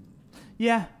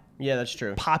Yeah. Yeah, that's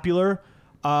true. popular.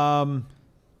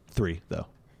 3 though.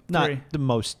 Not 3. the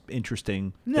most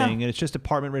interesting No. thing, and it's just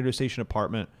radio station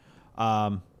apartment.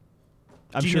 I'm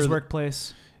Gina's sure.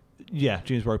 workplace. Yeah,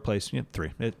 Gina's workplace. Yeah,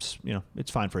 3. It's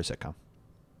it's fine for a sitcom.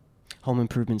 Home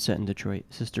Improvement set in Detroit.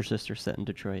 Sister set in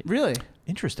Detroit. Really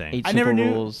Interesting. 8 I Simple never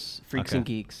knew- Rules. Freaks Okay. and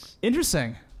Geeks.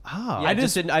 interesting. Oh, Yeah, I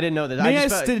just- didn't know that. Maybe I just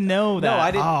just felt- didn't know that. No, I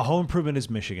didn't. Home Improvement is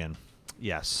Michigan.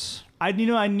 Yes. I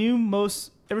knew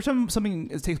most. Every time something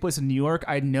takes place in New York,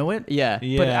 I know it. Yeah.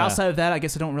 But outside of that, I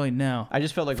guess I don't really know. I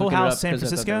just felt like Full looking it House, up San 'cause I thought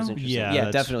that Francisco? was interesting. Yeah, Yeah,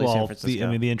 that's- definitely well, San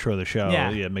Francisco. the intro of the show,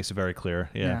 Yeah. makes it very clear.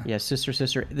 Yeah. Yeah, Sister.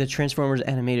 The Transformers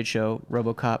animated show,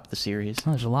 RoboCop, the series.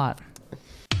 Oh, there's a lot.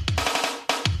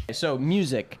 So,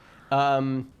 music.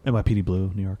 NYPD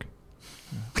Blue, New York.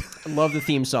 Love the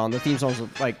theme song. The theme song's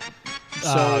like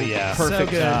so Oh, yeah. perfect. So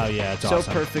good. Oh, yeah, it's So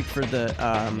awesome. perfect for the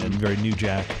And very New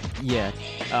Jack. yeah.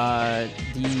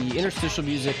 The interstitial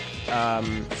music.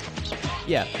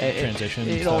 Yeah. Transition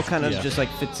It all stuff, kind of yeah. just like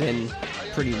fits in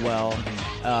pretty well.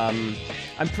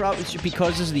 I'm probably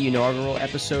because this is the inaugural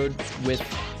episode with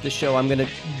the show. I'm gonna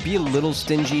be a little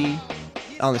stingy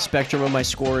on the spectrum of my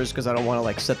scores because I don't want to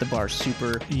like set the bar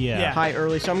super Yeah. high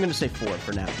early. So I'm gonna say 4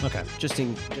 for now. Okay. Just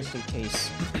in case.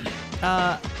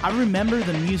 I remember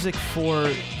the music for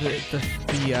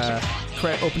the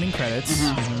opening credits.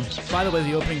 By the way,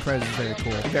 the opening credits is very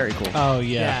cool. Very cool. Oh,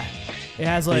 yeah. It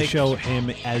has They like show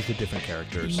him as the different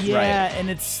characters. yeah, and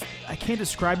I can't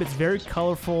describe it. It's very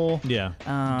colorful. Yeah.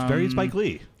 It's very Spike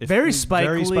Lee. It's Very Spike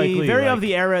Lee. Very like- of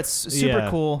the era. It's super Yeah.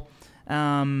 cool.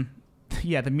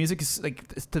 Yeah, the music is like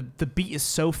the beat is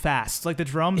so fast. Like the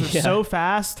drums are Yeah. so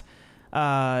fast.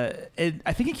 I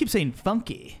think it keeps saying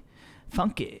funky,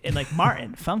 and like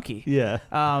Martin, funky. Yeah.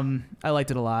 I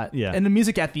liked it a lot. Yeah. And the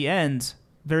music at the end,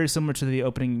 very similar to the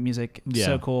opening music. Yeah.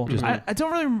 So cool. I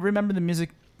don't really remember the music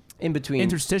In between.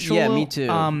 interstitial. Yeah, me too.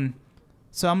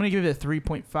 So I'm gonna give it a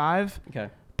 3.5. Okay.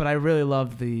 But I really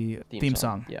love the theme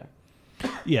song. Yeah.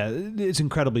 Yeah, it's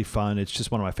incredibly fun. It's just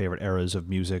one of my favorite eras of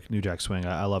music. New Jack Swing,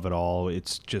 I love it all.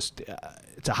 It's just,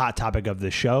 it's a hot topic of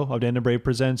the show of Dan and Brave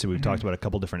Presents. And we've talked about a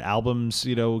couple different albums,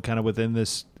 kind of within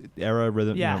this era,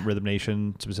 Rhythm, Rhythm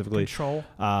Nation specifically. Control.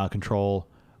 Control.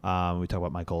 We talk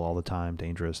about Michael all the time,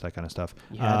 Dangerous, that kind of stuff.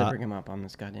 You had to bring him up on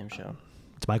this goddamn show.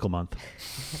 It's Michael month.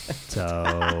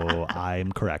 So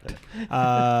I'm correct. It's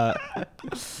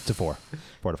a 4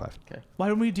 to 5. Okay. Why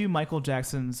don't we do Michael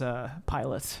Jackson's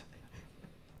pilot?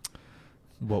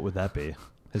 What would that be?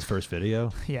 His first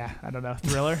video? Yeah, I don't know.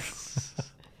 Thriller.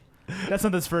 That's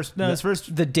not his first. No, his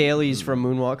first. The dailies from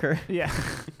Moonwalker. Yeah.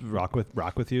 Rock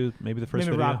with you, maybe the first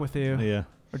Maybe video. Rock With You. Yeah.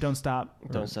 Or Don't Stop.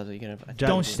 Don't stop till you get a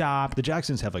Don't Stop. The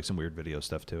Jacksons have like some weird video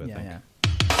stuff too, I think. Yeah.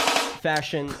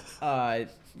 fashion.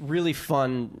 Really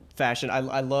fun fashion.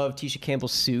 I love Tisha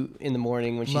Campbell's suit in the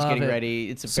morning when she's Love getting it. ready.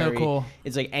 It's a So very cool.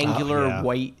 It's like angular yeah.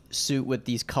 white suit with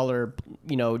these color,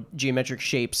 geometric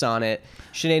shapes on it.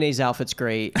 Shanae's outfit's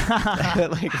great.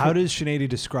 Like, How does Sinead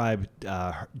describe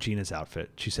Gina's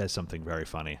outfit? She says something very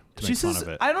funny to She make fun says, of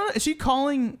it. I don't know. Is she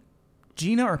calling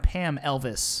Gina or Pam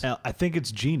Elvis? I think it's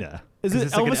Gina. Is 'Cause it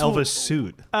it's like an Elvis Elvis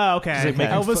suit. Oh, okay. She's like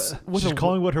making Elvis with she's a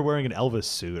calling what her wearing an Elvis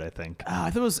suit, I think. I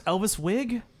thought it was Elvis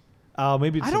wig. Oh,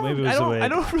 maybe it's, maybe it was the way. I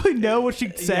don't really know what she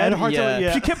said. hard to-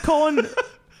 yeah. She kept calling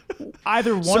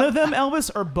either one of them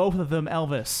Elvis or both of them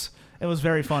Elvis. It was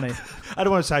very funny. I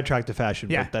don't want to sidetrack to fashion,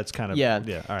 Yeah. but that's kind of yeah.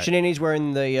 All right. Shanae's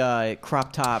wearing the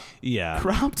crop top. Yeah.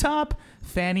 Crop top,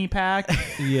 fanny pack.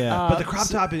 Yeah. But the crop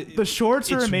top is The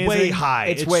shorts are it's amazing. way high.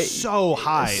 It's It's way- so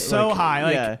high. So Like, high.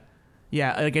 Like, yeah.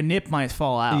 yeah, like a nip might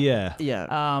fall out. Yeah.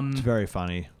 Yeah. It's very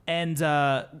funny. And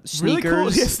really cool.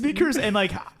 Sneakers. Yeah, sneakers and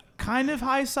like kind of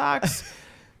high socks.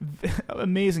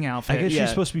 Amazing outfit. I guess Yeah. she's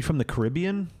supposed to be from the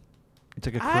Caribbean. It's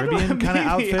like a I don't Caribbean know, kind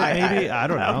of maybe. outfit, maybe. I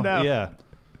don't know. know. Yeah.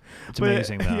 It's But,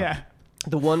 amazing, though. Yeah.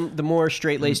 The more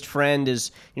straight-laced friend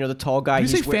is, the tall guy. Did you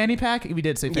say He's we- fanny pack? We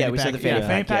did say fanny pack. we said the fanny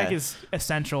Fanny pack, pack yeah. is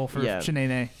essential for Yeah.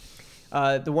 Shanae.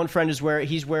 The one friend is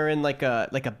wearing like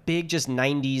a big just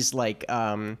 90s like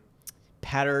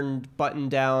patterned button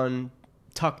down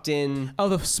tucked in. Oh,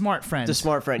 the smart friend. The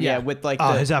smart friend, yeah, with like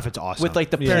Oh, the his outfit's awesome. with like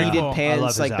the Yeah. pleated Cool. I love pants,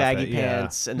 his like baggy outfit, yeah.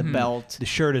 pants and the belt. The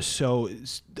shirt is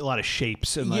it's a lot of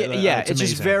shapes. And Yeah, like, yeah, it's it's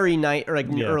just amazing. very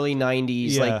Yeah. early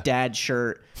 90s Yeah. like dad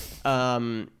shirt.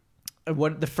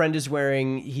 What the friend is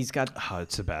wearing, he's got Oh,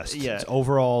 it's the best. Yeah. It's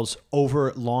overalls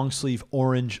over long sleeve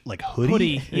orange like hoodie.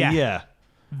 Hoodie, yeah. Yeah.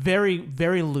 very,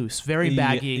 very loose, very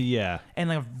baggy. Yeah. And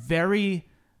like a very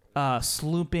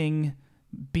slooping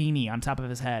beanie on top of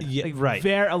his head. Yeah, Like, right.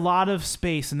 A lot of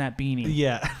space in that beanie.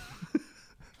 Yeah.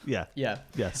 Yeah. yeah.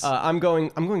 Yes. I'm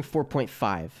going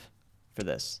 4.5 for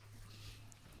this.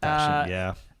 Fashion,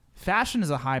 yeah. Fashion is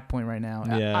a high point right now.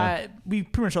 Yeah. We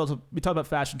pretty much also we talk about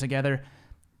fashion together.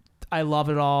 I love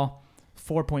it all.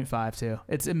 4.5 too.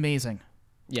 It's amazing.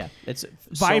 Yeah, it's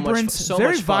Vibrant, so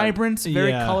very much fun. vibrant, very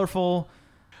Yeah. colorful.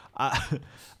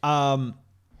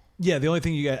 Yeah, the only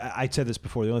thing I said this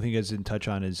before. The only thing you guys didn't touch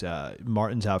on is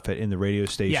Martin's outfit in the radio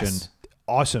station. Yes.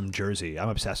 Awesome jersey. I'm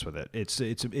obsessed with it. It's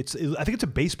I think it's a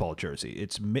baseball jersey.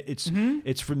 It's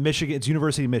from Michigan. It's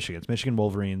University of Michigan. It's Michigan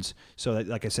Wolverines. So that,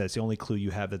 like I said, it's the only clue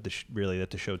you have that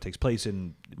the show takes place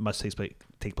in must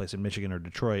take place in Michigan or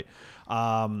Detroit.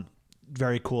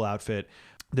 Very cool outfit.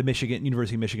 The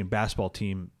University of Michigan basketball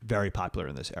team, very popular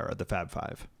in this era, the Fab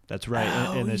Five. That's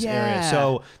right, in this area. yeah.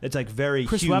 So it's like very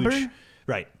Chris huge. Webber?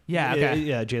 Right. Yeah, okay.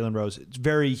 Yeah, Jalen Rose. It's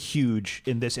very huge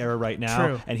in this era right now.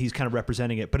 True. And he's kind of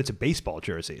representing it, but it's a baseball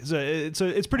jersey. So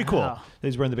it's pretty cool Wow. that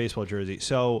he's wearing the baseball jersey.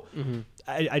 So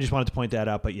I just wanted to point that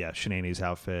out. But yeah, Shanae's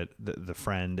outfit, the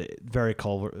friend, very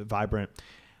vibrant.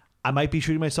 I might be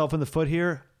shooting myself in the foot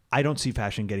here. I don't see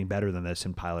fashion getting better than this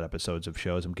in pilot episodes of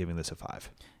shows. I'm giving this a 5.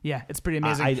 Yeah, it's pretty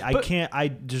amazing. I But can't.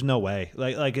 There's no way.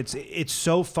 Like it's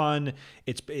so fun.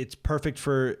 It's perfect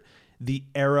for the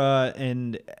era,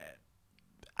 and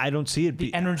I don't see it.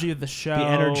 the energy of the show. The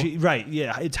energy, right?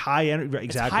 Yeah, it's high energy. Right,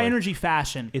 It's exactly. high energy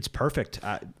fashion. It's perfect.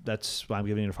 That's why I'm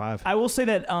giving it a 5. I will say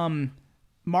that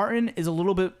Martin is a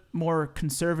little bit more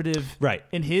conservative Right.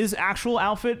 in his actual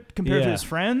outfit compared to Yeah. his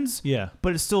friends. Yeah.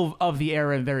 But it's still of the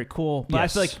era and very cool. But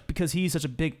Yes. I feel like because he's such a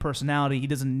big personality, he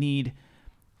doesn't need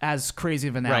as crazy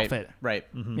of an outfit. Right.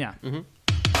 Mm-hmm. Yeah.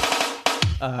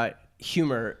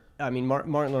 Humor. I mean,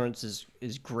 Martin Lawrence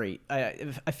is great.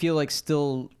 I feel like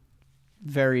still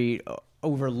very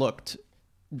overlooked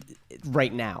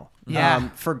right now. Yeah.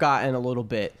 Forgotten a little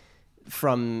bit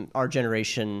from our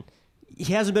generation.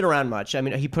 He hasn't been around much. I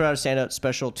mean, he put out a stand-up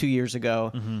special 2 years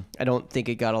ago. I don't think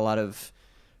it got a lot of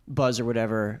buzz or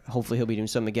whatever. Hopefully he'll be doing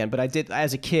something again. But I did,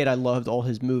 as a kid, I loved all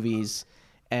his movies.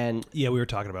 And Yeah, we were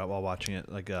talking about while watching it,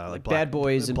 like Bad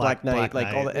Boys and Black Knight,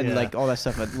 like all that, and yeah. like all that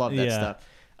stuff. I love that Yeah.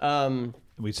 stuff.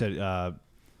 We said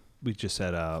we just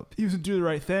said He was to do the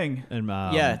right thing. and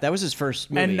Yeah, that was his first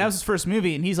movie. And that was his first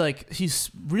movie, and he's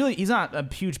not a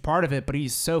huge part of it, but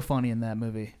he's so funny in that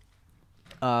movie.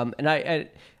 And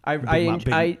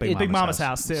Big Mama's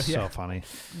House, too, So yeah. funny.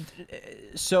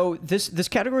 So this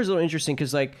category is a little interesting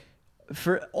because like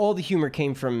for all the humor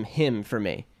came from him for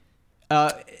me.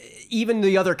 Even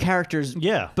the other characters,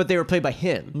 Yeah. but they were played by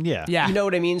him. Yeah. Yeah. You know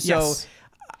what I mean? Yes. So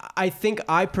I think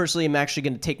I personally am actually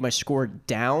going to take my score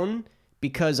down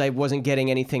because I wasn't getting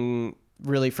anything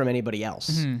really from anybody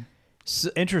else.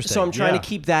 Interesting. So I'm trying Yeah. to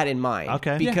keep that in mind.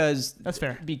 Okay. Yeah, Because that's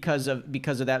fair. Because of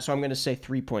that, so I'm going to say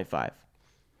 3.5.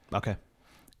 Okay.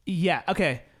 Yeah,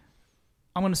 okay.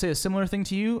 I'm going to say a similar thing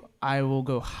to you. I will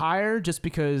go higher just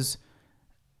because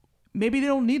maybe they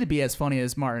don't need to be as funny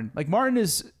as Martin. Like, Martin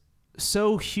is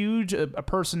so huge a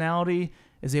personality,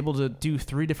 is able to do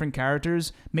 3 different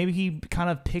characters. Maybe he kind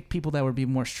of picked people that would be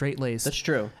more straight-laced. That's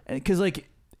true. Because, like,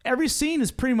 every scene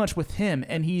is pretty much with him,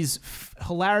 and he's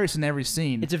hilarious in every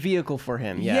scene. It's a vehicle for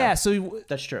him. Yeah. Yeah, so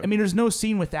That's true. I mean, there's no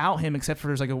scene without him except for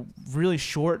there's like a really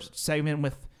short segment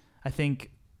with, I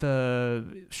think, the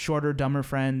shorter, dumber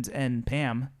friend and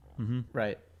Pam.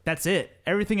 Right. That's it.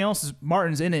 Everything else is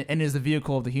Martin's in it and is the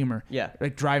vehicle of the humor. Yeah.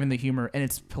 Like driving the humor, and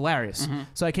it's hilarious.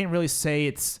 So I can't really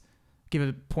say give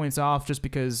it points off just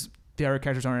because the other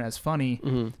characters aren't as funny.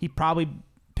 He probably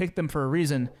picked them for a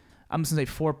reason. I'm just gonna say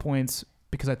 4 points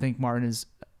because I think Martin is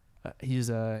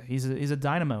he's a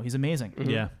dynamo. He's amazing.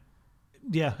 Yeah.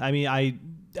 Yeah. I mean, I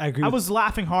agree. I with- was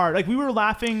laughing hard. Like we were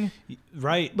laughing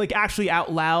right. like actually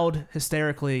out loud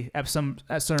hysterically at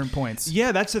certain points.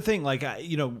 Yeah, that's the thing. Like,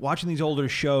 watching these older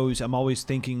shows, I'm always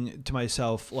thinking to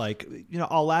myself, like,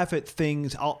 I'll laugh at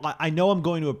things. I know I'm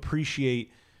going to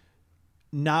appreciate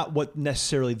not what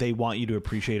necessarily they want you to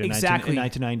appreciate in Exactly.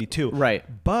 1992. Right.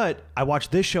 But I watched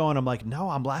this show and I'm like, no,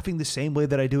 I'm laughing the same way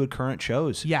that I do at current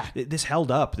shows. Yeah. This held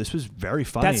up. This was very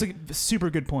funny. That's a super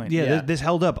good point. Yeah, Yeah. This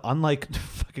held up. Unlike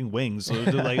fucking Wings,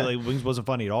 like Wings wasn't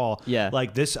funny at all. Yeah.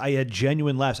 like this, I had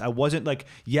genuine laughs. I wasn't like,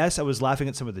 yes, I was laughing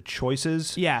at some of the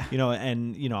choices. Yeah.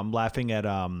 and I'm laughing at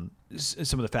some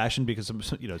of the fashion because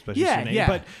especially Yeah, Sinead. yeah.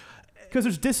 But Because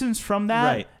there's distance from that,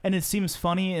 Right. and it seems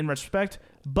funny in retrospect.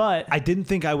 But I didn't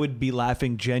think I would be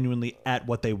laughing genuinely at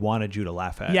what they wanted you to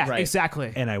laugh at. yeah, Right.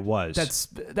 exactly. and I was.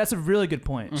 That's a really good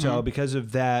point. So because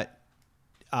of that,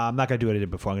 I'm not gonna do what I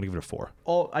did before. I'm gonna give it a 4.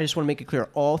 I just want to make it clear.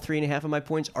 All 3.5 of my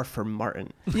points are for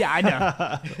Martin. Yeah, I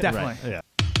know. Definitely. Yeah.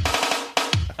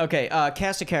 Okay,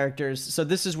 cast of characters. So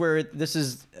this is where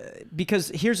because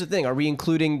here's the thing: are we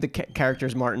including the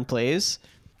characters Martin plays?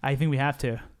 I think we have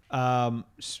to.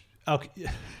 Okay.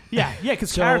 Yeah,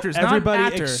 because So characters, everybody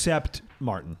not actor. except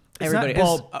Martin. It's not- Everybody.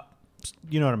 it's-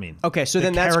 You know what I mean? Okay, so The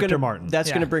then that's character gonna Martin. that's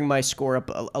Yeah. gonna bring my score up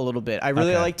a little bit. I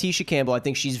really Okay. like Tisha Campbell. I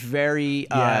think she's very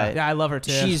yeah, I love her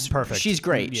too. she's perfect. She's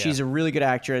great. Yeah. She's a really good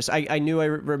actress. I knew I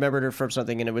remembered her from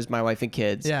something, and it was My Wife and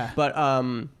Kids. Yeah. But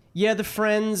yeah, the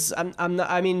Friends. I'm not.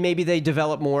 I mean, maybe they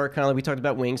develop more. Kind of like we talked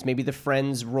about Wings. Maybe the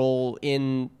Friends role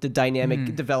in the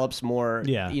dynamic develops more.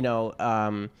 Yeah.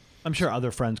 I'm sure other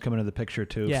friends come into the picture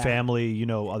too. Yeah. Family,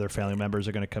 other family members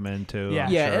are going to come in too. Yeah.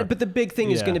 I'm Yeah, sure. but the big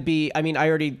thing is Yeah. going to be, I mean, I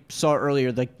already saw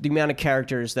earlier, like the amount of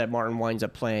characters that Martin winds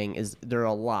up playing there are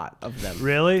a lot of them.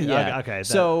 Really? Yeah. Okay.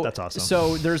 That's awesome.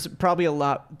 So there's probably a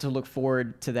lot to look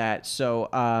forward to that. So,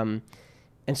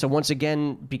 and so once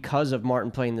again, because of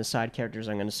Martin playing the side characters,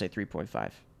 I'm going to say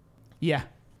 3.5. Yeah.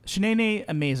 Shanae,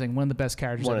 amazing. One of the best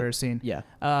characters One I've of- ever seen. Yeah.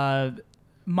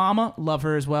 Mama, love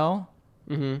her as well.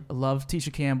 Mm-hmm. Love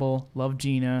Tisha Campbell. Love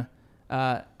Gina.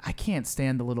 I can't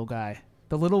stand the little guy.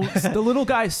 The little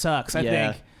guy sucks. I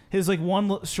Yeah. think his like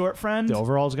one short friend. the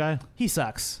overalls guy. He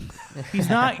sucks. He's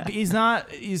not. He's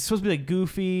supposed to be like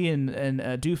goofy and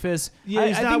doofus. Yeah,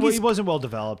 I think he wasn't well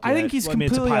developed. I think yet. he's Well, I mean,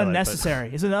 it's a completely pilot, but- unnecessary.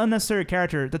 He's an unnecessary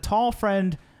character. The tall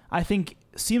friend, I think,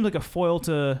 seems like a foil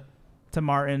to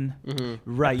Martin.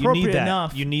 Right, you appropriate need that.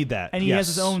 enough. You need that. And he has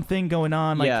his own thing going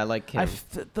on. Like, Yeah, like him.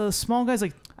 the small guy's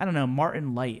like, I don't know,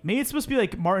 Martin light. Maybe it's supposed to be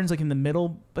like Martin's like in the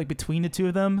middle, like between the two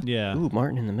of them. Yeah. Ooh,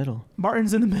 Martin in the middle.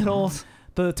 Martin's in the middle.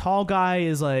 The tall guy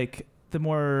is like the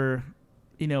more,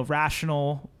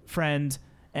 rational friend,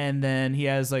 And then he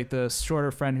has like the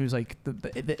shorter friend who's like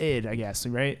the id, I guess,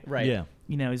 right? Right. Yeah.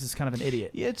 You know, he's just kind of an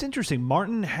idiot. Yeah, it's interesting.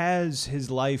 Martin has his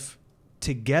life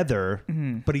together,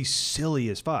 but he's silly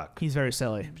as fuck. He's very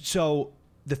silly. So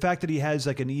the fact that he has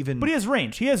like an even... But he has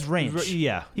range. He has range.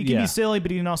 Yeah. He can be silly,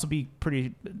 but he can also be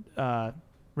pretty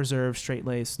reserved,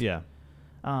 straight-laced. Yeah.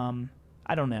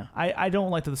 I don't know. I don't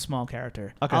like the small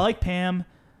character. Okay. I like Pam.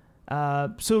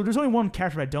 So there's only one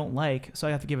character I don't like, so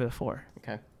I have to give it a 4.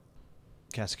 Okay.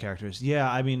 Cast of characters.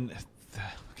 Yeah, I mean...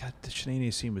 God, the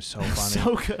Shanae scene was so funny.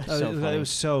 So good. It was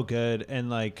so good. And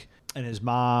like... And his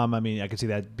mom, I mean, I could see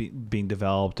that being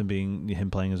developed and being him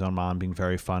playing his own mom being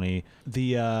very funny.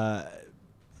 The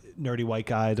nerdy white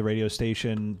guy, the radio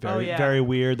station, very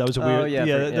weird. That was a weird.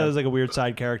 That was like a weird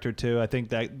side character too. I think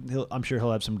that I'm sure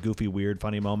he'll have some goofy, weird,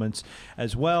 funny moments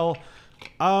as well.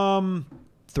 3. I'll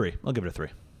give it a 3.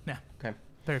 Yeah. Okay.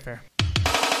 Very fair.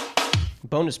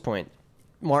 Bonus point.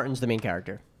 Martin's the main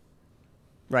character.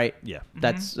 Right? Yeah.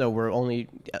 That's so we're only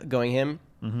going him.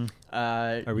 Mm-hmm.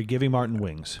 Are we giving Martin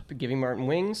wings? Giving Martin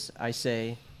wings. I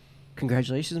say,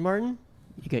 congratulations, Martin.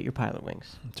 You get your pilot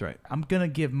wings. That's right. I'm going to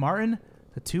give Martin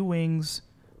the 2 wings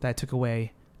that I took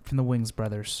away from the Wings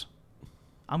brothers.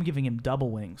 I'm giving him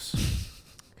double wings.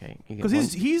 Okay.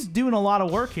 Because he's doing a lot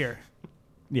of work here.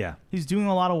 Yeah. He's doing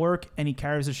a lot of work, and he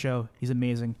carries the show. He's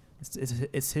amazing.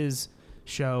 It's his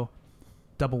show.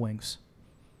 Double wings.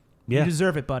 Yeah. You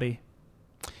deserve it, buddy.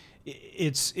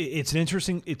 It's an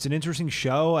interesting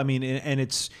show. I mean, and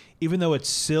it's, even though it's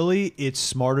silly, it's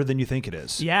smarter than you think it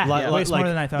is. Yeah, way smarter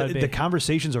than I thought it'd be. The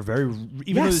conversations are very,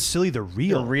 even though it's silly, they're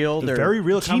real. They're real. They're very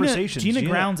real conversations. Gina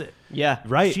grounds it. Yeah.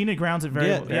 Right. Gina grounds it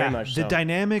very much The so.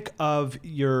 dynamic of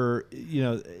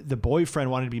the boyfriend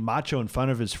wanting to be macho in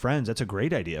front of his friends, that's a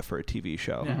great idea for a TV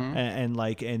show.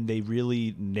 And they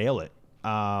really nail it.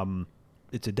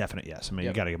 It's a definite yes. I mean,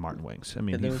 you got to give Martin wings. I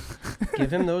mean,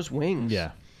 give him those wings.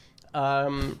 Yeah.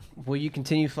 Will you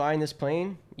continue flying this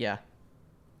plane? Yeah.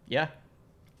 Yeah.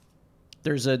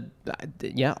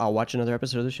 I'll watch another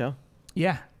episode of the show.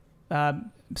 Yeah.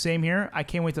 Same here. I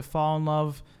can't wait to fall in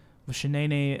love with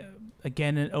Shanae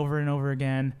again and over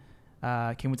again.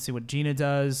 I can't wait to see what Gina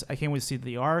does. I can't wait to see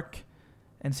the arc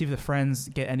and see if the friends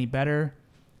get any better.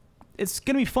 It's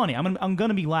going to be funny. I'm going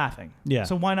to be laughing. Yeah.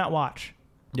 So why not watch?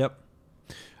 Yep.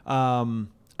 I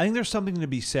think there's something to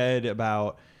be said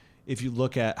about, if you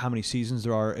look at how many seasons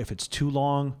there are, if it's too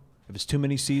long, if it's too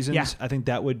many seasons, I think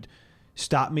that would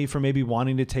stop me from maybe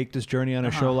wanting to take this journey on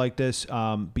a show like this.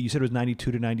 But you said it was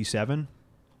 92 to 97?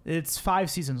 It's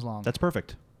 5 seasons long. That's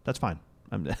perfect. That's fine.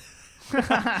 I'm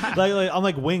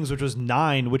unlike Wings, which was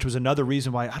 9, which was another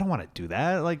reason why I don't want to do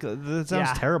that. Like, that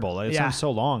sounds terrible. It sounds so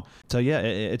long. So yeah,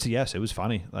 it's a yes. It was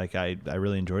funny. Like, I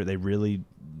really enjoyed it.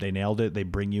 They nailed it. They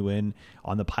bring you in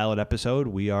on the pilot episode.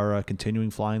 We are continuing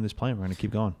flying this plane. We're going to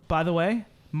keep going. By the way,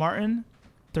 Martin,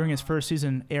 during his first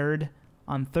season, aired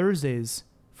on Thursdays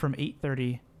from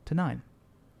 8:30 to 9.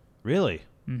 Really?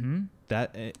 Mm-hmm.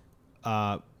 That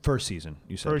first season,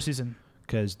 you said? First season.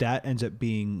 Because that ends up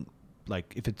being,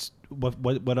 like, if it's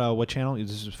what channel?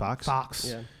 This is Fox? Fox.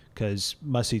 Yeah. Because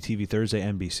Must See TV Thursday,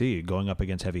 NBC, going up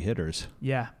against heavy hitters.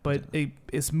 Yeah, but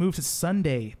it's moved to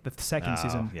Sunday, the second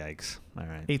season. Yikes. All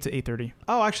right. 8 to 8:30.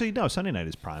 Oh, actually, no. Sunday night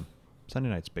is prime. Sunday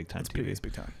night's big time TV. It's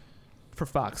big time. For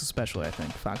Fox especially, I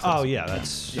think. Fox. Oh, is- yeah.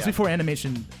 That's It's before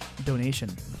animation donation.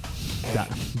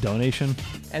 donation.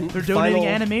 And They're donating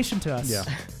animation to us. Yeah.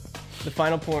 The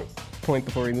final point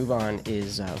before we move on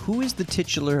is who is the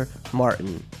titular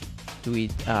Martin? Do we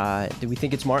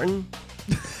think it's Martin?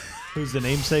 Who's the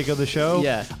namesake of the show?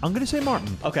 Yeah. I'm going to say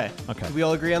Martin. Okay. Okay. Do we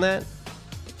all agree on that?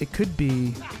 It could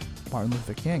be Martin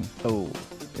Luther King. Oh.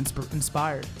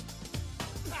 Inspired.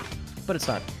 But it's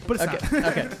not. But it's not.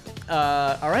 Okay.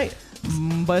 All right.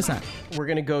 But it's not. We're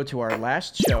going to go to our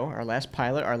last show, our last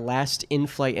pilot, our last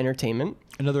in-flight entertainment.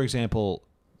 Another example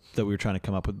that we were trying to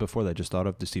come up with before that I just thought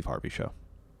of, the Steve Harvey Show.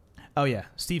 Oh, yeah.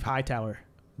 Steve Hightower.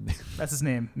 That's his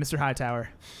name. Mr. Hightower.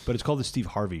 But it's called the Steve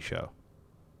Harvey Show.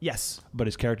 Yes. But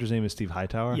his character's name is Steve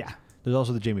Hightower? Yeah. There's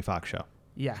also the Jamie Foxx Show.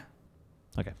 Yeah.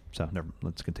 Okay, so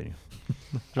let's continue.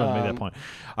 Just want to make that point.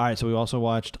 All right, so we also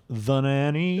watched The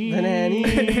Nanny. The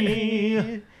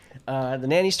Nanny. The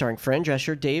Nanny starring Fran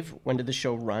Drescher. Dave, when did the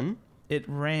show run? It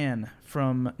ran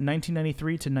from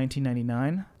 1993 to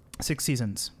 1999. 6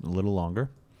 seasons. A little longer.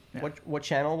 Yeah. What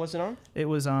channel was it on? It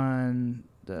was on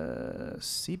the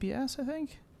CBS, I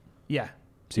think. Yeah.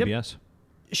 CBS?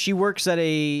 She works at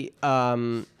a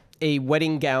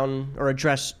wedding gown or a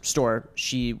dress store.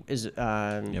 She is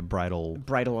Bridal.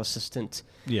 bridal assistant.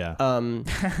 Yeah.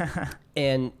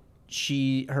 And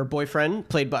her boyfriend,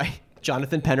 played by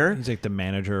Jonathan Penner. He's like the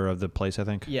manager of the place, I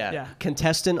think. Yeah.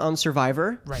 Contestant on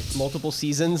Survivor. Right. Multiple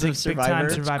seasons of Big time Survivor.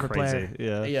 Survivor Crazy.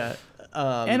 player. Yeah.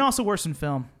 Yeah. And also works in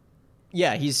film.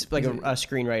 Yeah, he's like a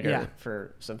screenwriter Yeah.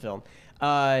 for some film.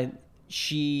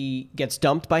 She gets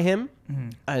dumped by him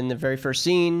in the very first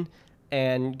scene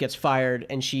and gets fired.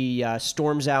 And she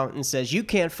storms out and says, "You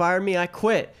can't fire me. I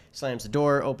quit." Slams the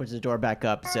door, opens the door back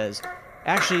up, says,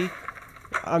 "Actually,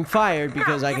 I'm fired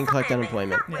because I can collect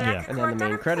unemployment." Yeah. And then the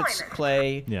main credits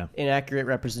play. Yeah. Inaccurate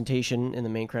representation in the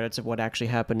main credits of what actually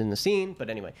happened in the scene. But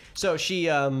anyway, so she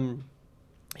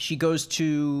goes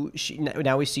to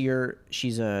now we see her.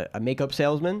 She's a makeup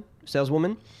saleswoman,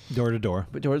 Door to door.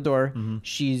 door to door.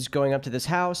 She's going up to this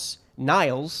house.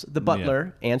 Niles, the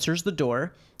butler, answers the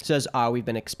door. Says, "We've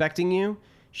been expecting you."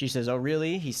 She says, "Oh,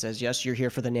 really?" He says, "Yes, you're here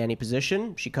for the nanny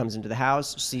position." She comes into the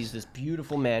house, sees this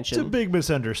beautiful mansion. It's a big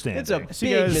misunderstanding. It's a She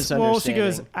big goes, misunderstanding. well, she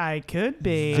goes, I could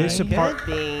be. This Could be.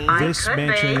 this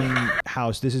mansion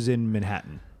house. This is in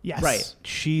Manhattan. Yes. Right.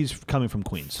 She's coming from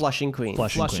Queens. Flushing Queens.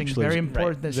 Flushing, Flushing. Queens. She Very lives-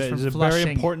 important that she's There's from a Flushing.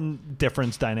 very important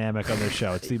difference dynamic on this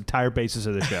show. It's the entire basis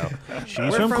of the show. She's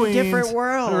We're from Queens. different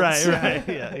worlds. Right.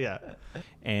 Yeah.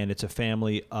 And it's a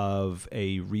family of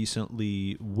a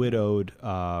recently widowed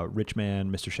rich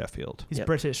man, Mr. Sheffield. He's Yep.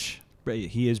 British.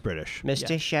 He is British,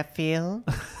 Mr. Sheffield.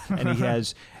 and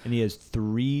he has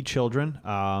 3 children.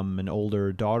 An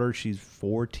older daughter, she's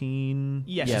 14.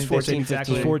 Yeah, Yeah, she's 14, 14,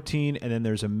 exactly. 15. 14, and then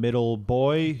there's a middle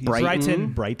boy, he's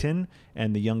Brighton.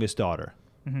 and the youngest daughter.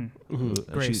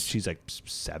 Grace. She's like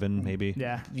 7, maybe.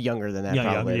 Yeah. Younger than that, Young-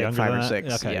 probably. younger like 5 than or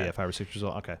that? 6. Okay, yeah. yeah, 5 or 6 years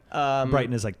old. Okay.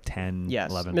 Brighton is like 10,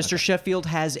 Yes. 11. Mr. Okay. Sheffield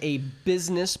has a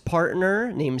business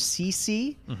partner named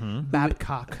Cece.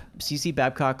 Babcock. Cece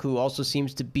Babcock, who also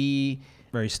seems to be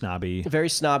Very snobby. very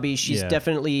snobby. She's Yeah.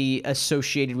 definitely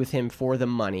associated with him for the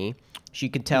money. She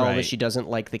could tell that Right. she doesn't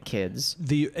like the kids.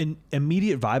 The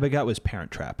immediate vibe I got was Parent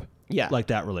Trap. Yeah. Like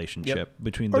that relationship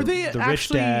between Are the they rich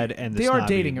actually, dad and the they are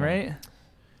snobby dating, one. right?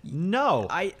 No.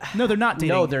 No, they're not dating.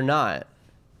 No, they're not.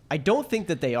 I don't think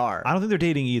that they are. I don't think they're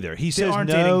dating either. He says aren't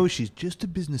no, dating. she's just a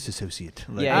business associate.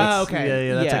 Like, Yeah, it's- okay.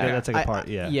 Yeah, that's like a part.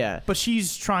 Yeah. Yeah. But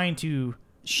she's trying to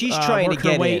She's trying work to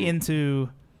get her way in. into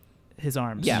his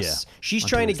arms. Yes. Yeah. She's Onto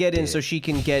trying to his get in dick. so she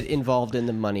can get involved in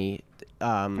the money.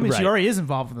 I mean, Right. she already is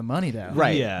involved with the money, though.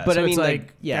 Right. Yeah. But So I mean, it's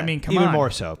like, yeah. I mean, come Even on. more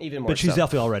so. Even more But she's so.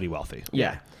 definitely already wealthy.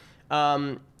 Yeah.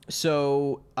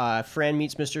 So Fran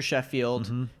meets Mr.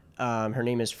 Sheffield. Her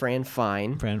name is Fran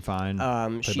Fine. Fran Fine,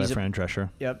 played by she's a- Fran Drescher.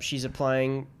 Yep, she's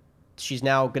applying. She's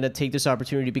now going to take this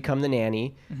opportunity to become the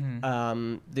nanny.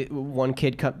 The one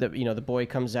kid, the boy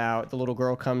comes out. The little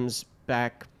girl comes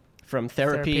back from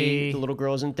therapy. Therapy. The little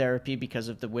girl's in therapy because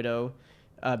of the widow,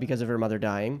 because of her mother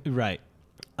dying. Right.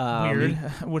 Weird.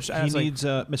 Which I He was like, needs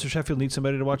Mr. Sheffield needs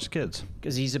somebody to watch the kids.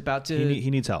 Because he's about to.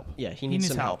 He needs help. yeah, he needs needs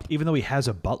some help. help. Even though he has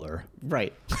a butler.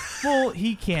 Right. well,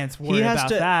 he can't worry He has about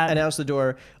to that. announce the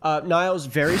door. Niles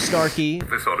very snarky.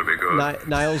 This ought to be good.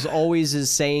 Niles always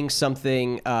is saying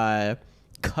something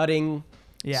cutting,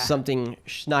 Yeah. something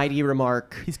schneidi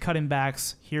remark. He's cutting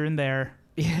backs here and there.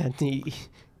 Yeah,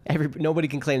 nobody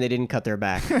can claim they didn't cut their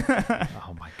back.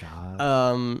 Oh my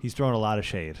god. He's throwing a lot of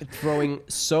shade. Throwing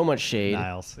so much shade.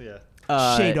 Niles.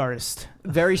 Yeah. Shade artist.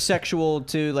 Very sexual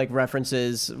to like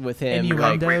references with him.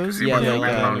 Innuendos. Like, yeah, Yeah,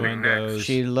 like, like innuendos.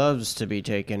 she loves to be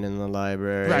taken in the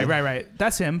library. Right.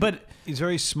 That's him. But He's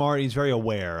very smart. He's very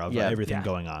aware of Yeah. everything Yeah.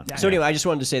 going on. Yeah. So anyway, I just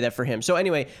wanted to say that for him. So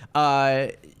anyway,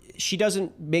 she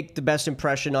doesn't make the best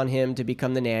impression on him to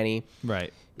become the nanny.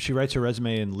 Right. She writes her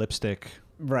resume in lipstick.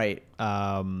 Right.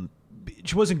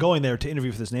 She wasn't going there to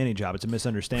interview for this nanny job. It's a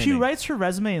misunderstanding. she writes her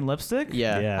resume in lipstick.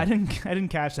 Yeah. Yeah. I didn't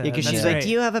catch that. Because That's she's great. like, "Do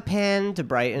you have a pen to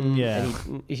Brighton?" Yeah.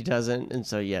 And he doesn't, and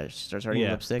so yeah, she starts writing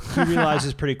Yeah. lipstick. He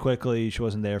realizes pretty quickly she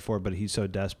wasn't there for it, but he's so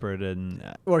desperate and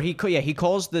Or he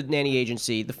calls the nanny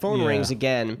agency. The phone Yeah. rings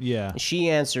again. Yeah. She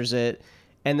answers it,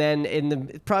 and then in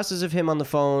the process of him on the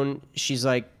phone, he's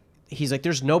like,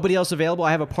 "There's nobody else available.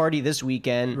 I have a party this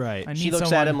weekend." Right. I She need looks at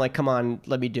someone- him like, "Come on,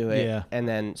 let me do it." Yeah. And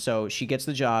then so she gets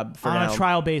the job for on now. a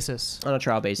trial basis. On a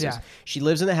trial basis. Yeah. She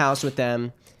lives in the house with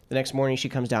them. The next morning, she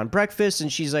comes down breakfast,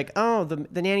 and she's like, "Oh,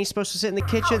 the nanny's supposed to sit in the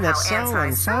kitchen. That's so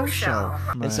unsocial."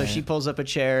 And so she pulls up a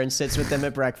chair and sits with them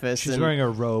at breakfast. she's and, wearing a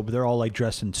robe. They're all like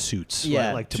dressed in suits.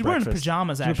 Yeah. Like to She's wearing breakfast.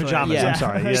 pajamas, She's wearing actually. pajamas. Yeah. I'm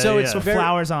sorry. Yeah, so yeah, it's yeah. very,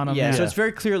 flowers on 'em, Yeah, so yeah. it's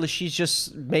very clearly she's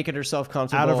just making herself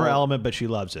comfortable. out of her element, but she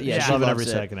loves it. Yeah, She's she loving loves every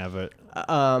it. second of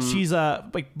it. She's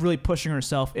like really pushing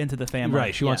herself into the family.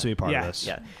 Right. She wants to be part Yeah. of this.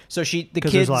 Yeah. So the 'Cause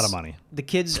kids. there's a lot of money. The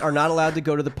kids are not allowed to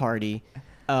go to the party.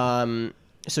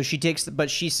 So she takes, but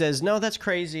she says, "No, that's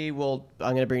crazy. Well,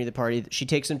 I'm going to bring you to the party." She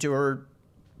takes them to her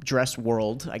dress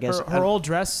world, I guess. Her old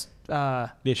dress. Yeah,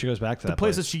 she goes back to The that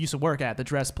place that she used to work at, the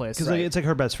dress place. because it's like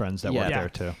her best friends that work Yeah. there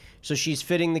too. So she's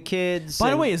fitting the kids. By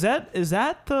the and- way, is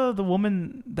that the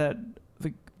woman that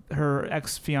her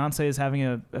ex fiance is having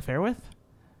an affair with?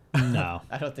 No,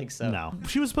 I don't think so. no.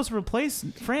 She was supposed to replace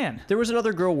Fran. There was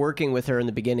another girl working with her in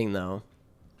the beginning, though.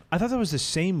 I thought that was the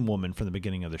same woman from the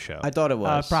beginning of the show. I thought it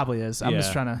was. Probably is. I'm just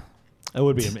Yeah. trying to It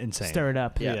would be insane. stir it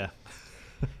up. Yeah.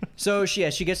 So she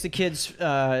gets the kids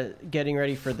getting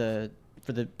ready for the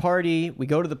party. We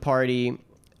go to the party.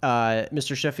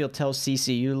 Mr. Sheffield tells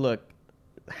Cece, "You look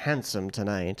handsome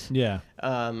tonight." Yeah.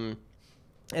 And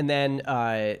then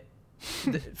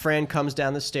Fran comes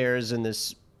down the stairs in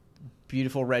this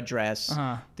beautiful red dress.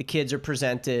 Uh-huh. The kids are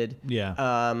presented. Yeah.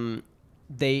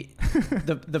 The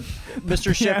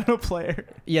Mr. Sheffield. Piano player.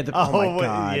 Yeah. Oh, my wait,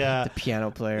 God. yeah. The piano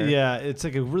player. Yeah, it's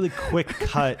like a really quick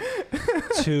cut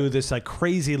to this like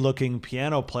crazy looking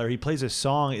piano player. He plays a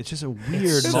song. It's just a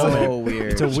weird so moment.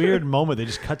 weird. It's a weird moment. They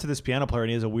just cut to this piano player and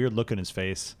he has a weird look in his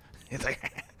face. It's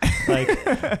like,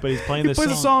 but he's playing He this plays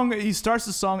song. a song. He starts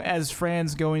the song as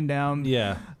Fran's going down.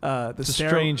 Yeah. The It's a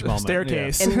strange moment,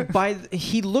 staircase. And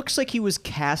he looks like he was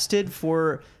casted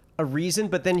for a reason,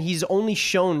 but then he's only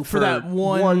shown for that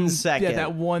 1 second. Yeah,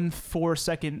 that 1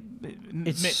 4-second,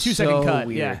 It's 2 so second cut.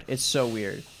 weird. Yeah. It's so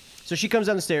weird. So she comes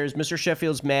down the stairs. Mr.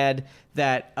 Sheffield's mad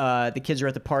that the kids are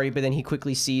at the party, but then he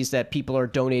quickly sees that people are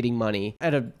donating money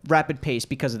at a rapid pace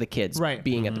because of the kids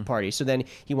being at the party. So then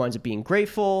he winds up being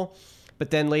grateful.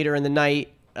 But then later in the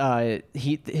night,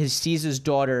 he sees his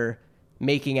daughter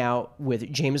making out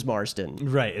with James Marsden.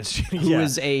 Right. It's Who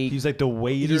is he's like the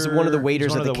waiter. He's one of the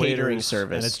waiters He's one of the catering waiters,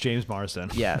 service. and it's James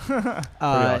Marsden. Yeah. Pretty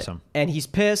awesome. And he's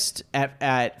pissed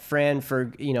at Fran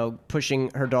for, pushing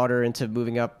her daughter into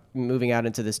moving out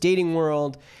into this dating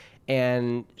world.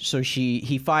 And so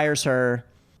he fires her.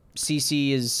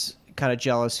 Cece is kind of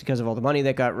jealous because of all the money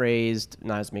that got raised.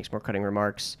 Niles makes more cutting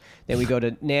remarks. Then we go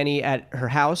to Nanny at her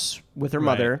house with her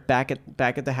mother, back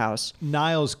at the house.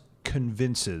 Niles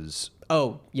convinces.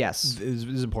 Oh, yes.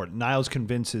 Is important. Niles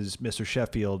convinces Mr.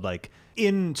 Sheffield, like,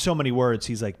 in so many words,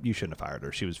 he's like, you shouldn't have fired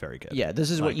her. She was very good. Yeah,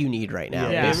 this is what you need right now,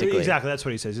 Yeah. basically. Exactly. That's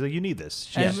what he says. He's like, you need this.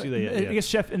 And Yeah. I guess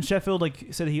Sheffield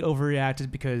said he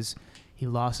overreacted because he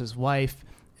lost his wife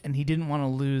and he didn't want to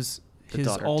lose his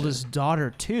daughter, oldest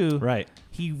daughter too. Right.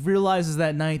 He realizes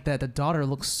that night that the daughter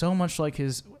looks so much like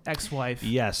his ex-wife.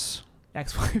 Yes.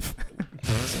 Ex-wife.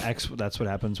 That's what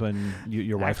happens when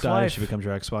your wife Ex-wife. dies. She becomes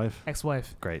your ex-wife.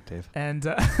 Ex-wife. Great, Dave. And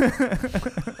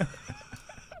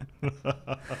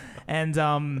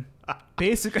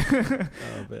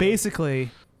basically,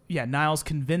 yeah, Niles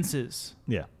convinces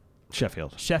Yeah.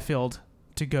 Sheffield. Sheffield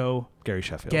to go Gary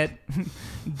Sheffield.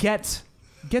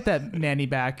 get that nanny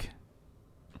back.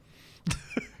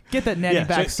 Get that nanny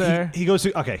back, so sir. He goes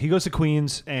to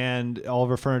Queens, and all of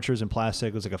her furniture is in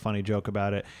plastic. There's like a funny joke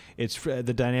about it. It's the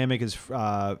dynamic is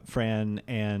Fran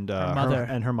and Her mother.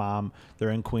 and her mom.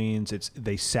 They're in Queens.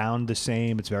 They sound the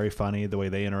same. It's very funny the way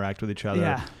they interact with each other.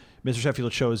 Yeah. Mr.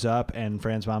 Sheffield shows up, and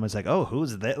Fran's mom is like, "Oh,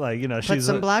 who's that?" Like, Put she's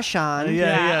some like, blush on.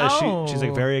 Yeah. She's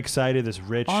like Oh. very excited. This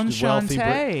rich, Enchante.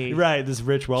 wealthy, right? This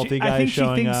rich, wealthy guy I think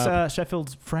showing she thinks up.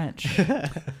 Sheffield's French.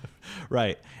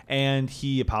 Right. And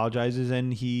he apologizes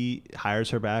and he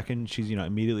hires her back, and she's,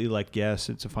 immediately like, yes,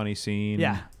 it's a funny scene.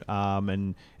 Yeah.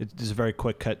 And it's a very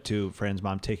quick cut to Fran's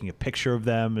mom taking a picture of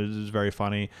them. It was very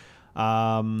funny.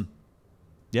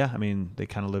 Yeah, I mean, they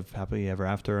kind of live happily ever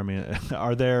after. I mean,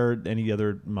 are there any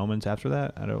other moments after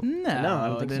that? I don't. No, I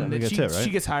don't think so. I think she, that's it, right? she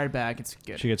gets hired back. It's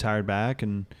good. She gets hired back,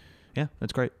 and yeah,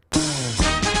 that's great.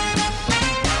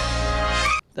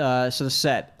 So the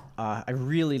set. I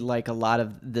really like a lot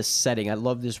of this setting. I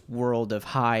love this world of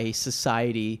high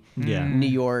society, Yeah. New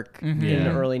York in Yeah. the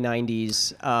early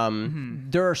 '90s.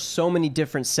 There are so many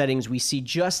different settings we see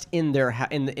just in their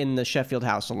in the Sheffield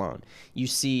house alone. You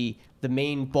see the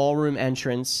main ballroom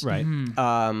entrance, Right.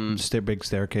 Big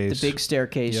staircase. the big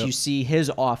staircase. Yep. You see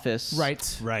his office.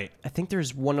 Right. Right. I think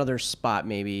there's one other spot.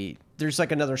 Maybe there's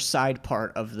like another side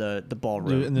part of the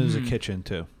ballroom. And there's a kitchen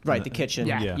too. Right, the kitchen.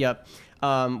 Yeah. Yeah. Yep.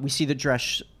 We see the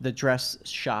dress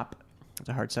shop. It's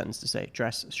a hard sentence to say.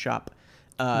 Dress shop.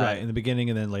 Right in the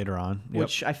beginning and then later on. Yep.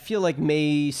 Which I feel like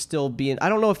may still be. I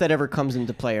don't know if that ever comes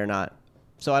into play or not.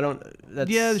 So I don't. That's,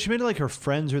 Yeah, she made it like her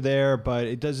friends are there, but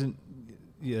it doesn't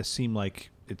seem like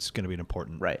it's going to be an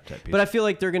important right. type piece. But I feel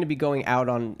like they're going to be going out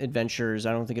on adventures.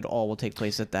 I don't think it all will take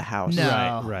place at the house.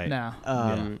 No. Right. No.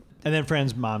 Yeah. And then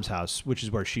Fran's mom's house, which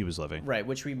is where she was living. Right,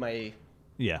 which we might.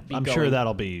 Yeah, Be I'm going- sure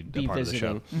that'll be a be part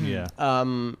visiting. of the show. Yeah.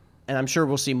 And I'm sure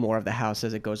we'll see more of the house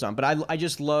as it goes on. But I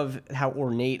just love how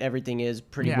ornate everything is.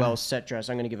 Pretty Yeah. well set dress.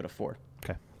 I'm going to give it a 4.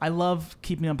 Okay. I love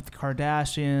keeping up with the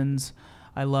Kardashians.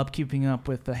 I love keeping up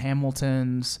with the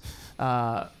Hamiltons.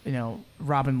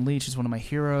 Robin Leach is one of my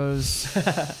heroes.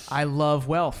 I love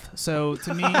Wealth. So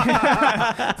to me,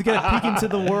 to get a peek into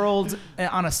the world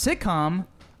on a sitcom,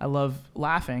 I love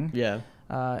laughing. Yeah.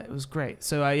 It was great.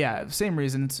 So same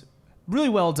reasons. Really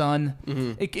well done.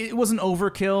 Mm-hmm. It wasn't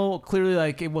overkill. Clearly,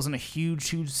 like it wasn't a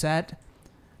huge set,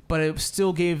 but it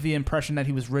still gave the impression that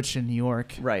he was rich in New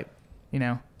York. Right.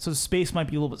 So the space might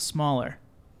be a little bit smaller,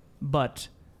 but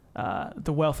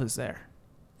the wealth is there.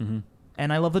 Mm-hmm.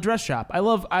 And I love the dress shop. I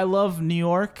love New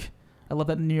York. I love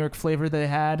that New York flavor they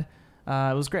had.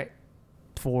 It was great.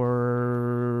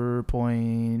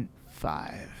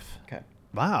 4.5. Okay.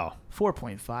 Wow.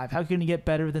 4.5. How can you get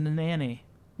better than The Nanny?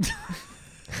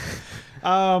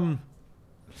 I don't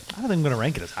think I'm going to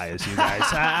rank it as high as you guys.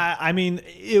 I mean,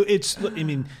 it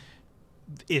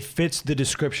fits the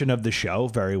description of the show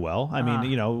very well. I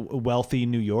mean, wealthy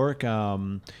New York.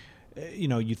 You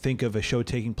think of a show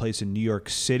taking place in New York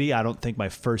City. I don't think my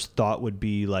first thought would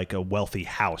be like a wealthy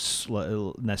house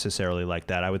necessarily like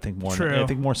that. I would think more. True. I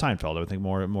think more Seinfeld. I would think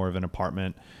more of an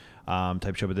apartment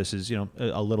type show. But this is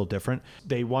a little different.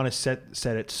 They want to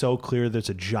set it so clear. There's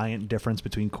a giant difference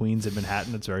between Queens and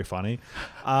Manhattan. It's very funny.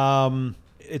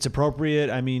 It's appropriate.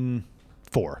 I mean,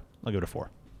 4. I'll go to 4.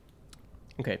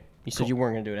 Okay. You said you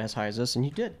weren't going to do it as high as this, and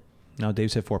you did. No,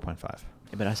 Dave said 4.5. Yeah,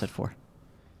 but I said 4.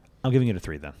 I'm giving it a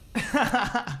 3 then.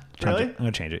 Really? I'm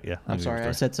gonna change it. Yeah. I'm sorry,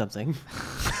 I said something.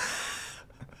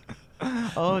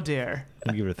 Oh dear.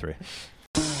 I'm gonna give it a 3.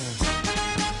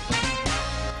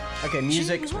 Okay,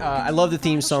 music. I love the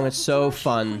theme song. It's so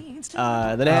fun.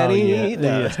 The nanny.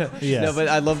 Yeah. No, but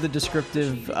I love the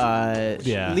descriptive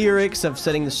lyrics of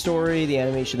setting the story, the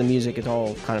animation, the music. It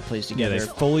all kind of plays Yeah, together. they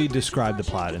fully describe the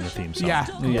plot in the theme song. Yeah,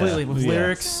 completely with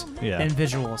lyrics Yeah. and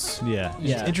visuals. Yeah.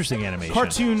 Yeah. It's interesting animation.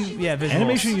 Cartoon, visuals.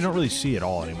 Animation you don't really see at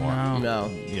all anymore. No. No.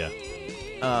 Yeah.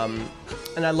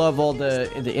 And I love all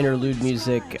the interlude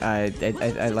music. I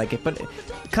like it, but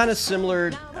kind of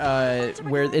similar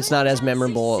where it's not as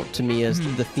memorable to me as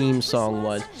the theme song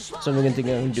was. So I'm going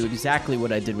to do exactly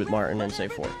what I did with Martin and say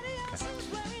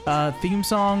 4. Theme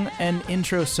song and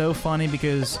intro so funny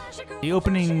because the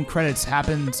opening credits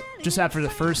happened just after the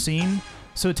first scene,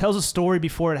 so it tells a story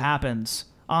before it happens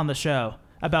on the show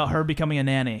about her becoming a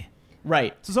nanny.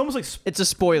 Right. So it's almost like It's a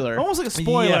spoiler. a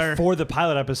spoiler. Yeah, for the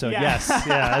pilot episode. Yeah. Yes.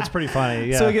 Yeah, that's pretty funny.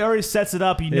 Yeah. So it already sets it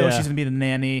up. You know Yeah. she's gonna be the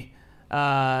nanny,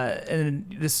 and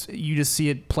you just see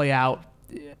it play out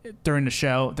during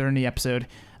the episode.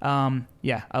 I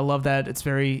love that. It's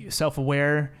very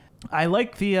self-aware. I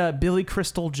like the Billy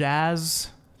Crystal jazz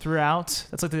throughout.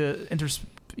 That's like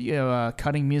the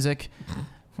cutting music.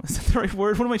 Is that the right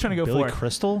word? What am I trying to go Billy for?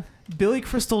 Crystal? Billy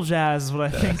Crystal jazz is what I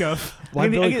think of. Why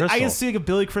Billy I can Crystal? see like a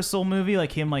Billy Crystal movie,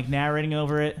 like him like narrating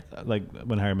over it. Like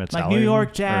When Harry Met Like Sally? New York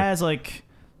or- jazz, like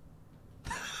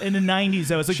in the 90s,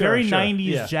 though. It's like Sure, very sure, 90s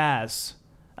yeah. jazz.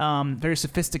 Very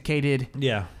sophisticated,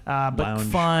 Yeah. but Lounge.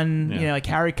 fun. Yeah. Like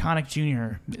Harry Connick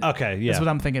Jr. Okay, yeah. That's what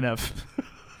I'm thinking of.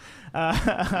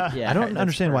 Yeah, I don't that's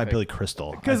understand why perfect. Billy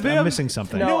Crystal. Because I'm missing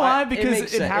something. You No, know why? it Because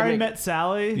makes in sense. Harry Met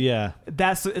Sally, Yeah.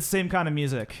 that's the same kind of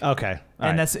music. Okay.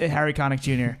 And that's Harry Connick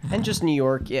Jr. And just New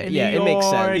York. Yeah, In yeah, New it makes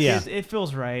York, sense. Yeah. It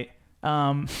feels right.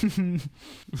 And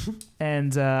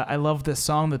I love the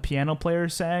song the piano player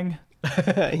sang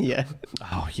Yeah.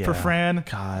 Oh yeah. for Fran.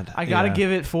 God. I gotta yeah.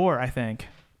 give it 4, I think.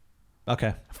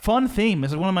 Okay. Fun theme.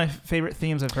 It's one of my favorite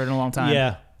themes I've heard in a long time.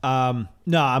 Yeah. No,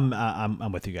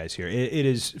 I'm with you guys here. It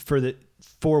is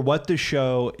for what the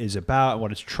show is about,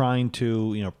 what it's trying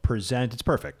to present. It's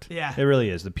perfect. Yeah. It really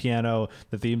is. The piano,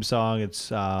 the theme song.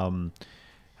 It's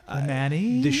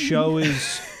Nanny. the show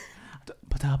is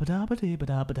Nanny.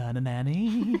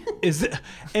 is it,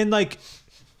 and like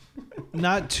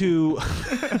not to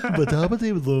I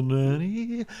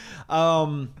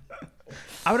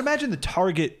would imagine the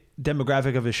target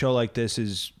demographic of a show like this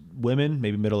is women,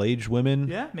 maybe middle-aged women.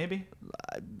 Yeah, maybe.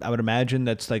 I would imagine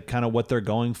that's like kind of what they're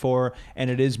going for, and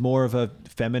it is more of a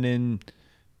feminine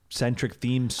centric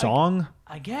theme song.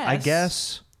 I guess. I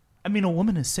guess. I mean, a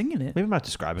woman is singing it. Maybe I'm not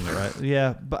describing it right.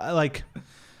 Yeah, but like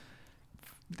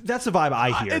that's the vibe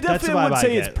I hear. I That's the definitely vibe would I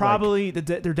say get. it's probably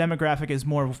their demographic is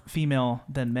more female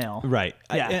than male. Right.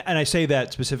 Yeah. And I say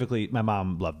that specifically, my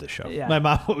mom loved this show. Yeah. My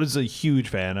mom was a huge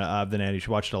fan of The Nanny.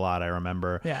 She watched it a lot, I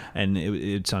remember. Yeah. And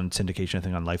it's on syndication, I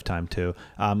think, on Lifetime, too.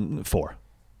 4.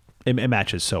 It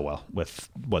matches so well with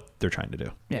what they're trying to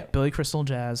do. Yeah, Billy Crystal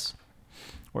jazz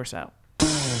works out.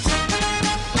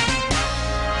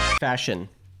 Fashion.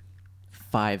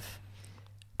 5.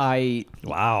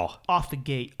 Wow. Off the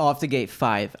gate. Off the gate,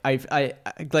 5. I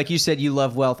like you said, you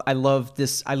love Wealth. I love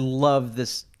this. I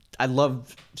I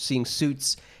love seeing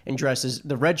suits and dresses.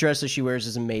 The red dress that she wears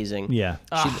is amazing. Yeah.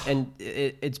 And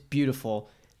it's beautiful.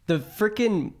 The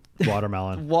freaking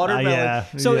Watermelon. watermelon.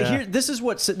 So yeah. here, this is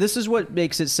what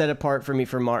makes it set apart for me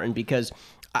from Martin, because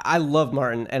I love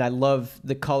Martin and I love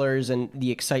the colors and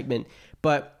the excitement,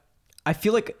 but I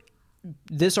feel like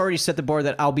this already set the bar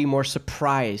that I'll be more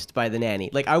surprised by the nanny.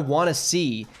 Like, I want to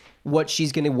see what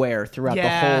she's going to wear throughout the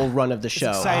whole run of the show.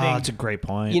 exciting. Oh, that's a great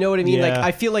point. You know what I mean? Yeah. Like,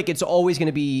 I feel like it's always going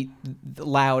to be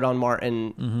loud on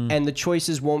Martin, and the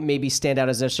choices won't maybe stand out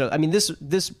as necessarily. I mean,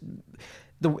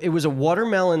 it was a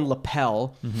watermelon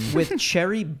lapel with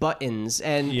cherry buttons,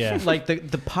 and Yeah. like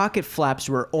the pocket flaps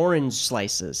were orange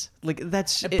slices. Like,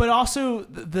 that's. But also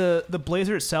the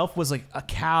blazer itself was like a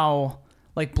cow,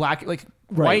 like black, like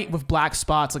white with black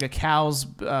spots, like a cow's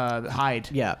hide.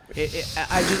 Yeah,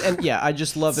 I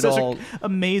just love it Such all. an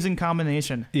amazing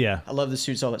combination. Yeah. I love the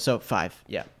suits, all that. So 5,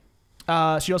 yeah,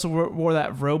 She also wore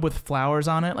that robe with flowers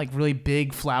on it, like really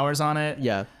big flowers on it.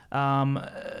 yeah.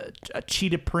 A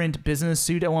cheetah print business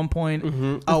suit at one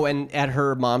point. Oh, and at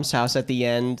her mom's house at the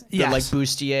end, the Yes. like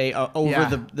bustier over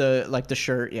Yeah. the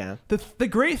shirt. Yeah, The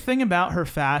great thing about her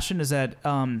fashion is that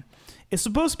it's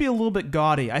supposed to be a little bit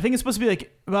gaudy. I think it's supposed to be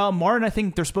like, well, Martin, I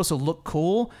think they're supposed to look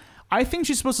cool. I think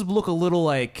she's supposed to look a little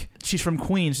like she's from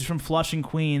Queens. She's from Flushing,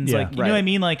 Queens. Yeah. Like, you know what I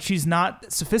mean? Like, she's not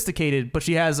sophisticated, but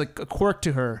she has like a quirk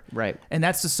to her. Right. And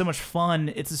that's just so much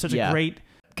fun. It's such a great,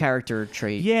 character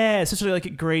trait. yeah, it's such like a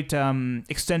great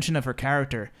extension of her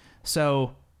character.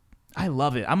 So I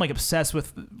love it. I'm like obsessed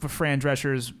with Fran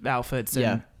Drescher's outfits and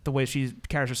Yeah. the way she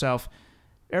carries herself.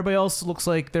 Everybody else looks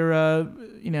like they're,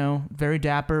 very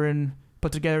dapper and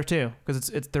put together too, because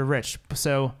they're rich.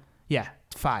 So yeah,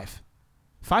 5.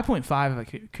 5.5 if I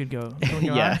could go.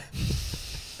 Yeah.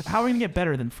 How are we gonna get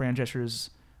better than Fran Drescher's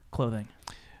clothing?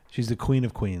 She's the queen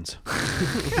of queens.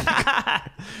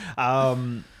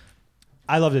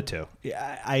 I loved it too.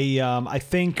 I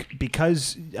think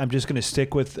because I'm just going to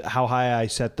stick with how high I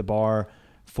set the bar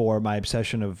for my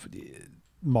obsession of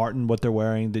Martin, what they're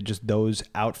wearing, just those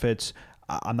outfits.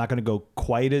 I'm not going to go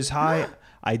quite as high.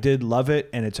 I did love it,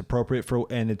 and it's appropriate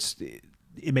and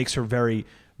it makes her very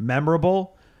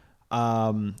memorable. I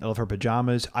love her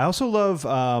pajamas. I also love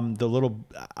I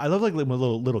love like when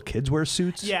little kids wear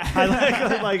suits. Yeah. I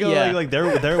like Yeah. like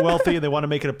they're wealthy and they want to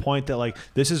make it a point that like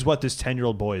this is what this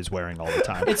 10-year-old boy is wearing all the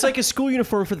time. It's like a school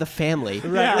uniform for the family.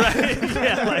 right.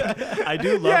 Yeah, like I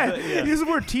do love Yeah, that. Yeah. he doesn't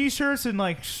wear t-shirts and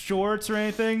like shorts or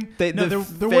anything. The they're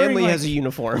family wearing, has a like,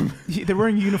 uniform. they're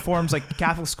wearing uniforms like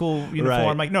Catholic school uniform,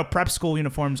 Right. like no prep school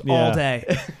uniforms Yeah. all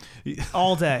day,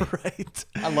 all day. Right.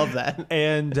 I love that.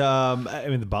 And I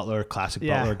mean the butler, classic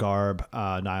Yeah. butler garb,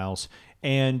 Niles,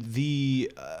 and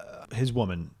his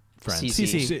woman friend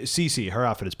Cece. Cece, her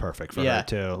outfit is perfect for Yeah. her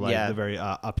too. Like Yeah. the very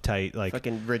uptight, like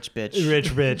Fucking rich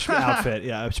bitch. rich outfit.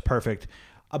 Yeah, it's perfect.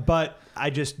 But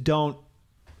I just don't.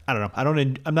 I don't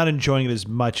know. I'm not enjoying it as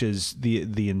much as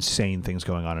the insane things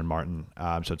going on in Martin.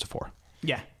 So it's a 4.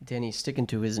 Yeah, Danny's sticking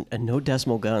to his no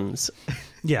decimal guns.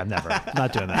 Yeah, I'm never.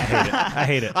 Not doing that. I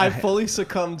hate it. I fully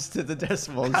succumbed to the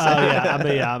decimals.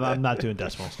 I'm not doing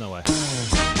decimals. No way.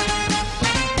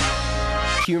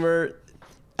 Humor.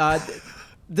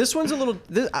 This one's a little.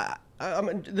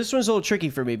 This one's a little tricky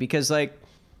for me because like,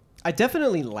 I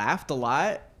definitely laughed a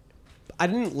lot. I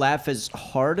didn't laugh as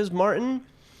hard as Martin.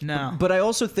 no, But I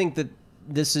also think that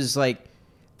this is like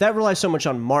that relies so much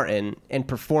on Martin and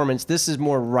performance. This is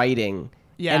more writing.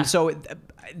 Yeah. And so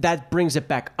that brings it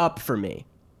back up for me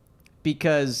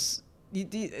because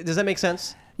does that make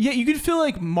sense? yeah, you can feel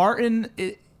like Martin.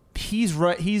 He's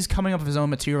right. He's coming up with his own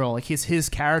material. Like his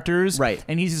characters, Right.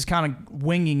 And he's just kind of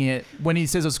winging it when he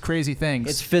says those crazy things.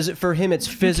 It's for him. It's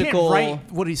physical. You can't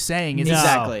write what he's saying. It's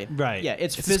Exactly. right. Yeah,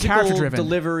 it's It's physical character-driven.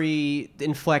 delivery,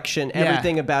 inflection,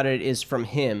 everything about it is from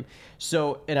him.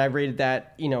 So, and I rated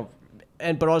that,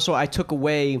 but also I took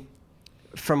away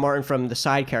from Martin from the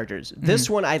side characters. This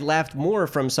one I laughed more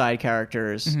from side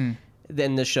characters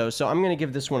than this show. So I'm going to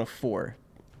give this one a 4.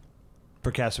 For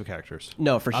cast of characters.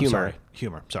 No, for I'm humor. sorry.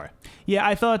 Humor. Sorry. Yeah,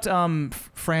 I thought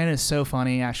Fran is so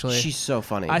funny. Actually, She's so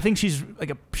funny. I think she's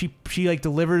like she like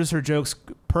delivers her jokes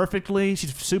perfectly.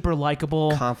 She's super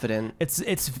likable. Confident.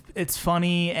 It's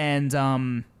funny, and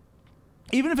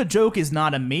even if a joke is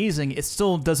not amazing, it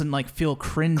still doesn't like feel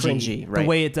cringy, right. the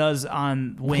way it does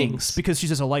on Wings, Wings. because she's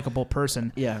just a likable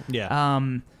person. Yeah. Yeah.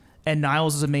 And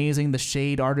Niles is amazing. The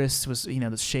shade artist was,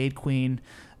 the shade queen,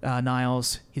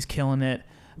 Niles. He's killing it.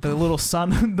 The little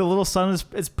son,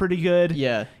 is pretty good.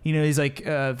 Yeah. He's like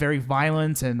very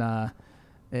violent and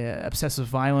obsessed with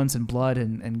violence and blood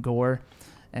and gore,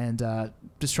 and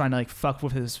just trying to like fuck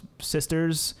with his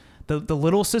sisters. The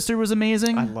little sister was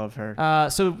amazing. I love her.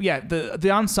 So yeah,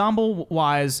 the ensemble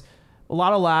wise, a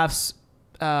lot of laughs.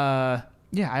 I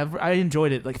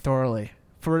enjoyed it like thoroughly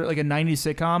for like a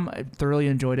 '90s sitcom. I thoroughly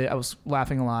enjoyed it. I was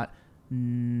laughing a lot.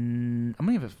 I'm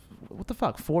gonna give it what the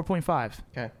fuck 4.5.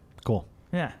 Okay. Cool.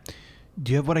 Yeah.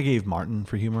 Do you have what I gave Martin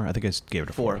for humor? I think I gave it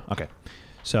a 4. 4. Okay.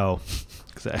 So,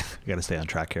 because I got to stay on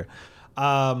track here.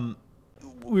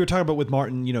 We were talking about with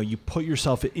Martin, you put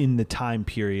yourself in the time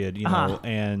period,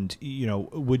 and,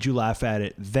 would you laugh at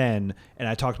it then? And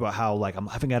I talked about how, like, I'm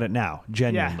laughing at it now,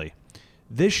 genuinely. Yeah.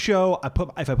 This show,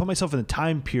 if I put myself in the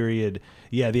time period,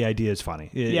 the idea is funny.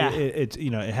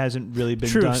 It hasn't really been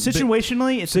true. done.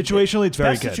 Situationally, it's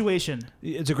very good. Situation.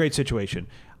 It's a great situation.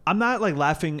 I'm not like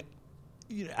laughing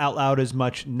out loud as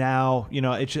much now.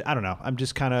 It's just, I don't know. I'm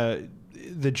just kind of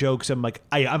the jokes. I'm like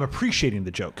I'm appreciating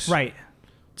the jokes. Right.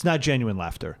 It's not genuine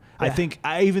laughter. Yeah. I think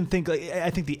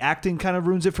the acting kind of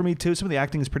ruins it for me too. Some of the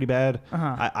acting is pretty bad.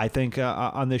 I think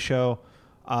on this show.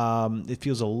 It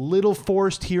feels a little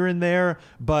forced here and there,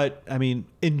 but I mean,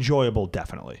 enjoyable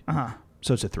definitely.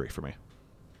 So it's a 3 for me.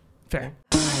 Fair.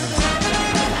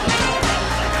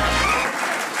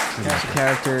 Cast of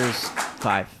characters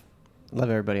 5. Love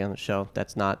everybody on the show.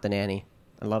 That's not the nanny.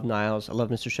 I love Niles. I love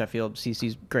Mr. Sheffield.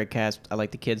 Cece's great cast. I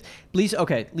like the kids. Least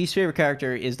favorite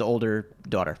character is the older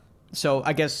daughter. So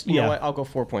I guess you know what? I'll go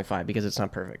 4.5 because it's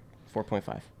not perfect.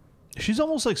 4.5. She's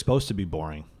almost like supposed to be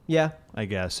boring. Yeah. I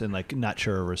guess, and like not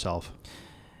sure of herself.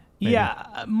 Maybe.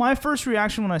 Yeah, my first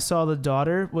reaction when I saw the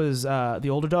daughter was the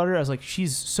older daughter. I was like,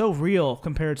 she's so real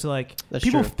compared to like That's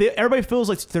people. true. Everybody feels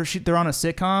like they're on a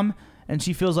sitcom, and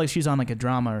she feels like she's on like a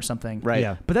drama or something. Right.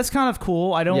 Yeah. But that's kind of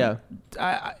cool. I don't. Yeah.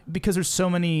 I because there's so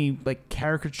many like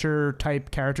caricature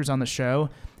type characters on the show,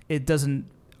 it doesn't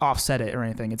offset it or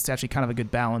anything. It's actually kind of a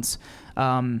good balance.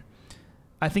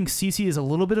 I think Cece is a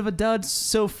little bit of a dud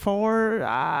so far.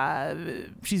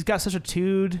 She's got such a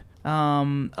tude.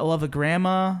 I love the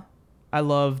grandma. I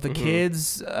love the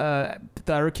kids, the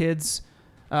other kids.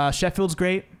 Sheffield's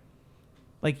great.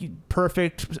 Like,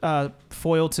 perfect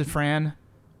foil to Fran.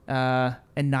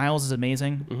 And Niles is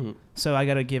amazing. So I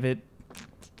got to give it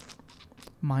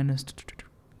minus...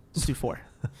 Let's do 4.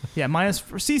 Yeah, minus...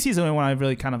 Cece is the only one I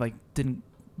really kind of like didn't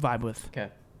vibe with. Okay.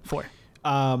 4.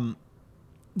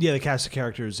 Yeah, the cast of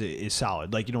characters is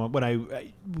solid. Like,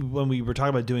 when we were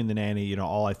talking about doing the nanny,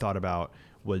 all I thought about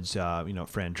was,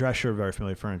 Fran Drescher, very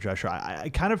familiar with Fran Drescher. I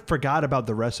kind of forgot about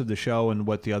the rest of the show and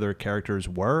what the other characters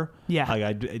were. Yeah. Like,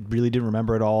 I really didn't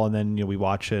remember it all. And then, we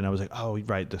watched it and I was like, oh,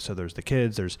 right. So there's the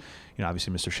kids. There's,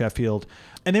 obviously Mr. Sheffield.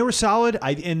 And they were solid.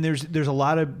 And there's a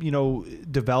lot of,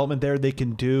 development there they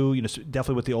can do.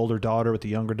 Definitely with the older daughter, with the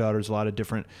younger daughter, there's a lot of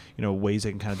different, ways they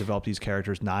can kind of develop these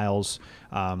characters. Niles,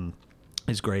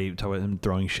 is great. Talk about him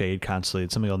throwing shade constantly.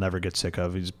 It's something I'll never get sick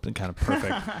of. He's been kind of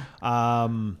perfect.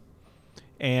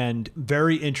 And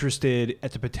very interested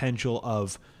at the potential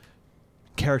of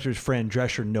characters Fran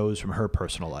Drescher knows from her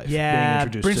personal life. Yeah, being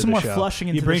introduced bring to some the more show. Flushing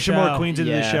into you bring the some show. more queens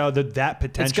into the Yeah. show. That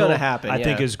potential, It's gonna happen, I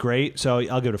think, yeah. is great. So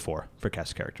I'll give it a 4 for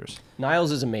cast characters.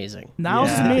 Niles is amazing. Niles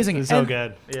is Yeah, amazing. it's so And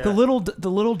good. Yeah. The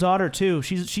little daughter too.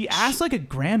 She acts like a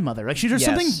grandmother. Like there's Yes.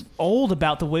 something old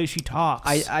about the way she talks.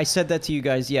 I said that to you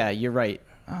guys. Yeah, you're right.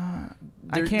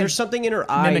 can't There's something in her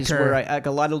mimic eyes her. where like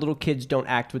a lot of little kids don't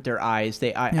act with their eyes.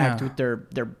 They act with their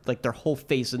like their whole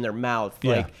face and their mouth,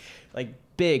 Yeah. like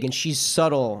big. And she's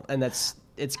subtle, and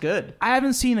it's good. I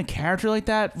haven't seen a character like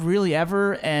that really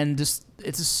ever, and it's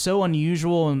just so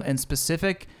unusual and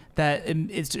specific that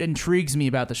it intrigues me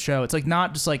about the show. It's like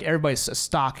not just like everybody's a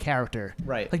stock character.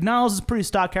 Right. Like Niles is a pretty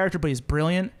stock character, but he's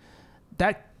brilliant.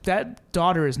 That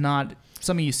daughter is not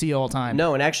something you see all the time.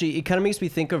 No, and actually, it kind of makes me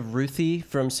think of Ruthie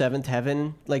from Seventh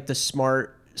Heaven, like the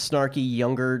smart,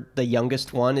 snarky, the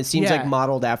youngest one. It seems Yeah. like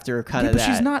modeled after kind Yeah, of but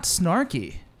that. she's not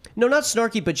snarky. No, not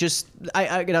snarky, but just not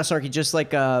snarky, just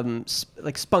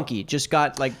like spunky. Just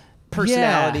got like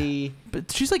personality. Yeah,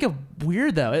 but she's like a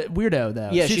weirdo though.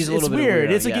 Yeah, she's a little it's bit of a weird.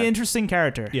 weirdo, It's like yeah. an interesting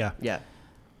character. Yeah. Yeah.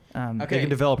 Okay. They can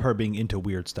develop her being into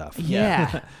weird stuff.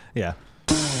 Yeah. Yeah.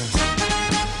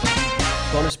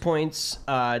 Bonus points.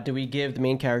 Do we give the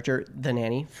main character, the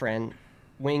nanny, Fran,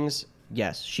 wings?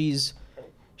 Yes, she's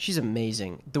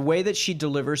amazing. The way that she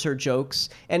delivers her jokes,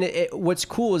 and what's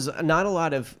cool is not a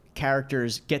lot of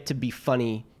characters get to be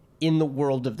funny in the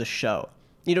world of the show.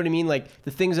 You know what I mean? Like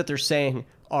the things that they're saying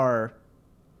are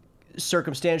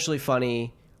circumstantially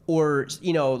funny, or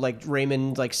like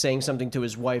Raymond like saying something to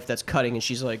his wife that's cutting, and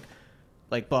she's like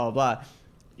blah blah blah.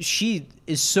 She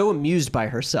is so amused by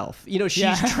herself. She's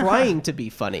Yeah. trying to be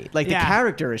funny. Like the Yeah.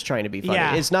 character is trying to be funny.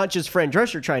 Yeah. It's not just Fran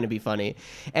Drescher trying to be funny.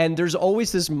 And there's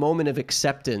always this moment of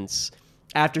acceptance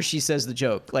after she says the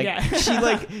joke. Like Yeah.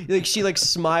 she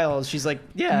smiles. She's like,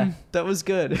 yeah, that was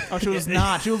good. Oh, she was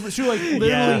not. She would like literally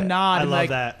Yeah, nod. I and, love like,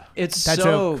 that. It's That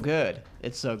so joke. good.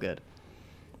 It's so good.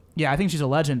 Yeah, I think she's a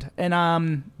legend.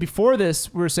 And before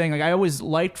this, we were saying like I always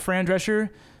liked Fran Drescher.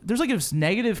 There's like this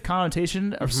negative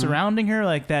connotation of surrounding her,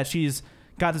 like that she's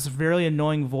got this very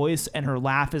annoying voice and her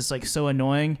laugh is like so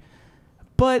annoying.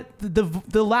 But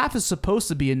the laugh is supposed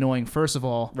to be annoying, first of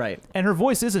all. Right. And her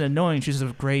voice isn't annoying. She's a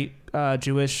great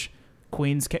Jewish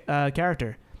queen's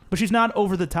character. But she's not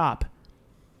over the top.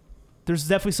 There's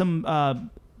definitely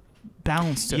some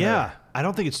balance to her. Yeah, I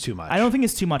don't think it's too much. I don't think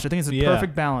it's too much. I think it's a Yeah.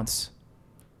 perfect balance.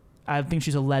 I think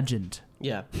she's a legend.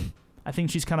 Yeah. I think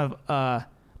she's kind of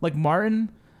like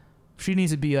Martin. She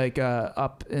needs to be like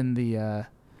up in the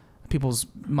people's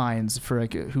minds for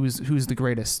like who's the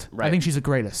greatest. Right. I think she's the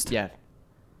greatest. Yeah.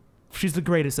 She's the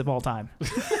greatest of all time.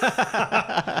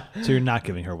 So you're not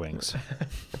giving her wings.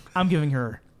 I'm giving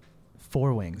her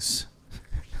 4 wings.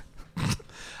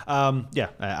 Yeah,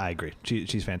 I agree.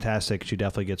 She's fantastic. She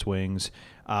definitely gets wings.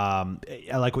 I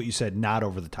like what you said. Not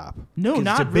over the top. No, 'Cause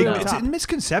not it's a big. really over the It's a top.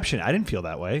 misconception. I didn't feel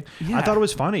that way. Yeah. I thought it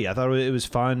was funny. I thought it was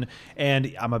fun,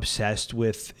 and I'm obsessed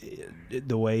with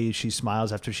the way she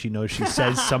smiles after she knows she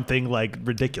says something like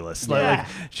ridiculous. Yeah.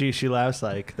 Like she laughs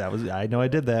like that was. I know I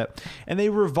did that, and they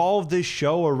revolved this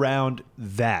show around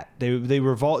that. They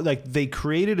revolved like they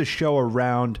created a show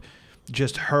around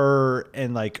just her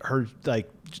and like her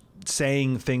like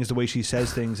saying things the way she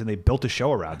says things, and they built a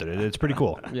show around it. It's pretty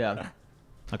cool. Yeah.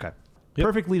 Okay. Yep.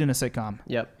 Perfect lead in a sitcom.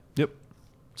 Yep. Yep.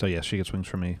 So yes, she gets wings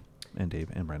from me and Dave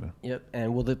and Brandon. Yep.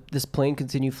 And will this plane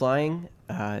continue flying?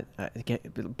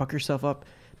 Buckle yourself up.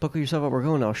 We're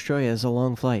going to Australia. It's a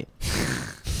long flight.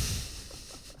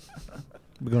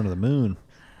 We're going to the moon.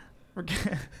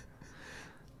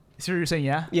 So you're saying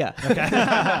yeah?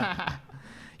 Yeah.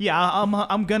 Yeah,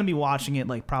 I'm gonna be watching it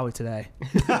like probably today.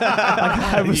 Like,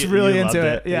 I was really You into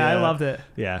loved it. Yeah, I loved it.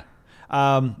 Yeah.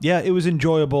 Yeah, it was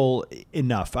enjoyable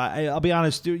enough. I'll be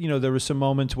honest. You know, there were some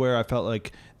moments where I felt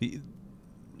like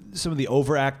some of the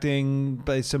overacting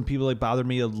by some people like bothered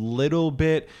me a little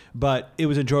bit, but it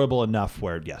was enjoyable enough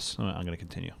where yes, I'm going to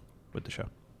continue with the show.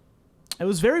 It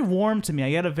was very warm to me.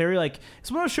 I got a very like it's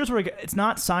one of those shows where like, it's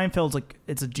not Seinfeld's like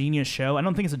it's a genius show. I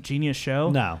don't think it's a genius show.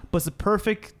 No. But it's the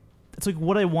perfect. It's like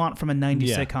what I want from a 90s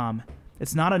Yeah. sitcom.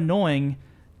 It's not annoying,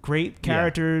 great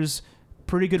characters,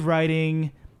 pretty good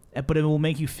writing, but it will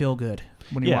make you feel good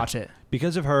when you watch it.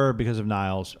 Because of her, because of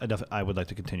Niles, I would like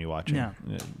to continue watching Yeah.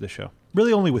 the show.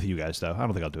 Really only with you guys, though. I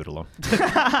don't think I'll do it alone.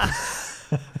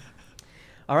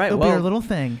 All right. It'll well, be our little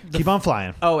thing. Keep on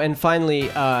flying. Oh, and finally,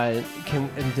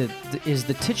 is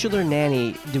the titular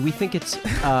nanny? Do we think it's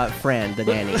Fran, the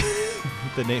nanny?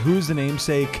 Who's the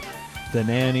namesake? The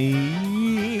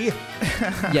nanny.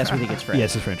 Yes, we think it's Fran.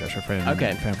 Yes, it's Fran Drescher. Fran.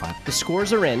 Okay. Fran Fine. The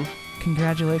scores are in.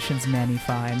 Congratulations, Nanny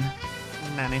Fine.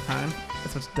 Nanny Fine.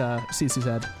 That's what Cece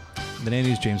said. The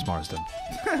nanny is James Marsden.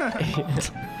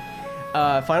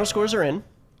 Final scores are in.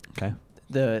 Okay.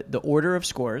 The order of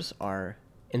scores are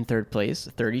in third place,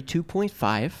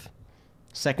 32.5.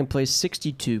 Second place,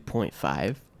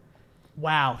 62.5.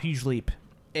 Wow, huge leap.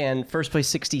 And first place,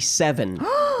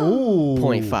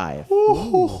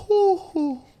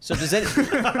 67.5. So does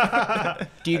that?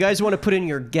 Do you guys want to put in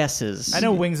your guesses? I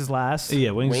know Wings is last.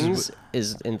 Yeah, Wings. Wings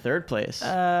is in third place.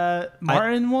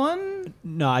 Martin won.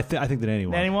 No, I think the nanny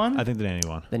won. Nanny won? I think the nanny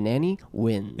won. The nanny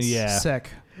wins. Yeah.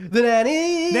 Sick. The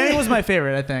nanny. Nanny was my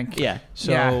favorite, I think. Yeah.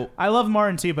 So yeah. I love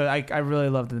Martin too, but I really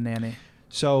loved the Nanny.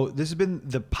 So this has been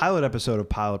the pilot episode of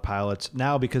Pilot Pilots.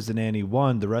 Now, because the nanny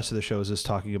won, the rest of the show is just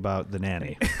talking about the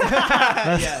nanny.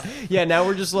 Yeah. Now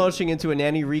we're just launching into a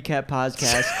nanny recap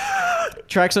podcast.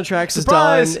 Tracks on Tracks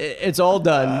Surprise! is done. It's all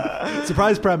done.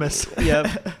 Surprise premise.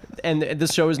 Yep. And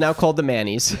this show is now called The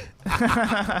Mannies.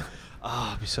 Oh,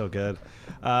 it'd be so good.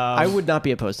 I would not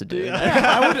be opposed to doing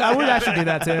that. I would actually do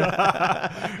that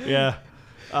too. Yeah.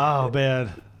 Oh man,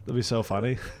 that'd be so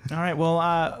funny. All right.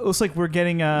 Well, looks like we're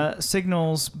getting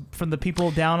signals from the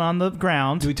people down on the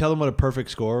ground. Do we tell them what a perfect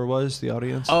score was? The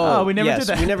audience. Oh, we never yes, did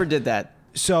that. We never did that.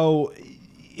 So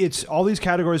it's all these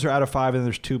categories are out of 5, and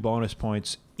there's 2 bonus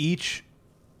points each.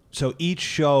 So each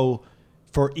show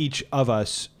for each of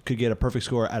us could get a perfect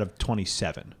score out of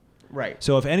 27. Right.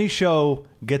 So if any show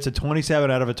gets a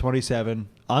 27 out of a 27,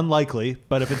 unlikely,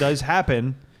 but if it does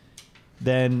happen,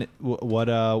 then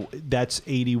that's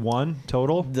 81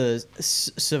 total. The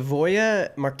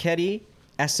Savoia Marchetti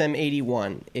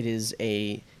SM-81. It is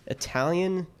a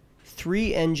Italian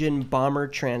 3-engine bomber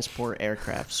transport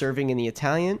aircraft serving in the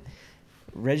Italian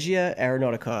Regia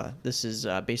Aeronautica. This is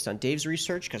based on Dave's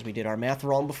research because we did our math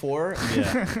wrong before.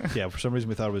 Yeah. For some reason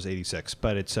we thought it was 86,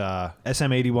 but it's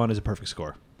SM81 is a perfect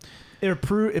score.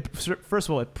 First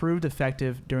of all, it proved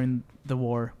effective during the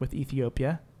war with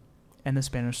Ethiopia and the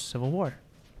Spanish Civil War.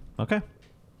 Okay.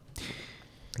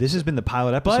 This has been the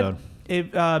pilot episode. But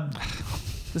it,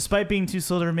 despite being too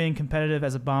slow to remain competitive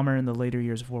as a bomber in the later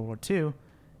years of World War II,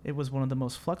 it was one of the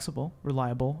most flexible,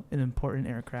 reliable, and important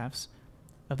aircrafts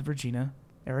of the Virginia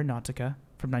Aeronautica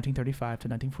from 1935 to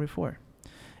 1944,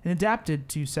 and adapted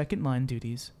to second-line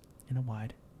duties in a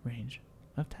wide range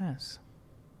of tasks.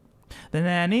 The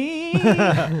nanny.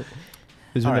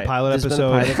 This has been All the right, pilot this has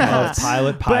been episode the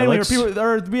pilot of Pilot But anyway,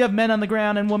 Pilots. we have men on the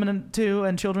ground and women too,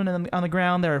 and children on the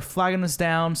ground. They're flagging us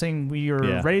down, saying we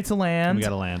are ready to land. We got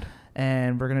to land.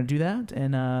 And we're gonna do that.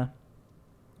 And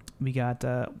we got.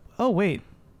 Oh wait,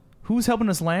 who's helping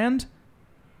us land?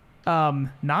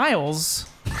 Niles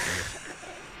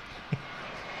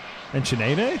And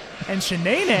Shanae? and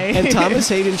Shanae And Thomas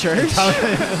Hayden Church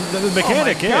The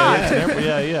mechanic, Oh my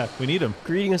yeah. We need him.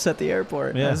 greeting us at the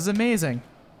airport. Yeah. This is amazing.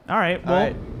 All right, well, All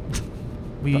right.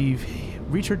 we've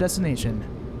reached our destination.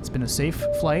 It's been a safe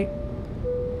flight,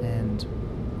 and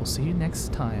we'll see you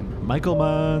next time. Michael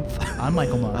Month. I'm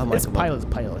Michael Month. I'm It's Michael Month.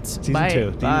 Pilots. Season Bye.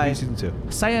 2. Bye. Season 2.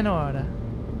 Sayonara.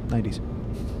 90s.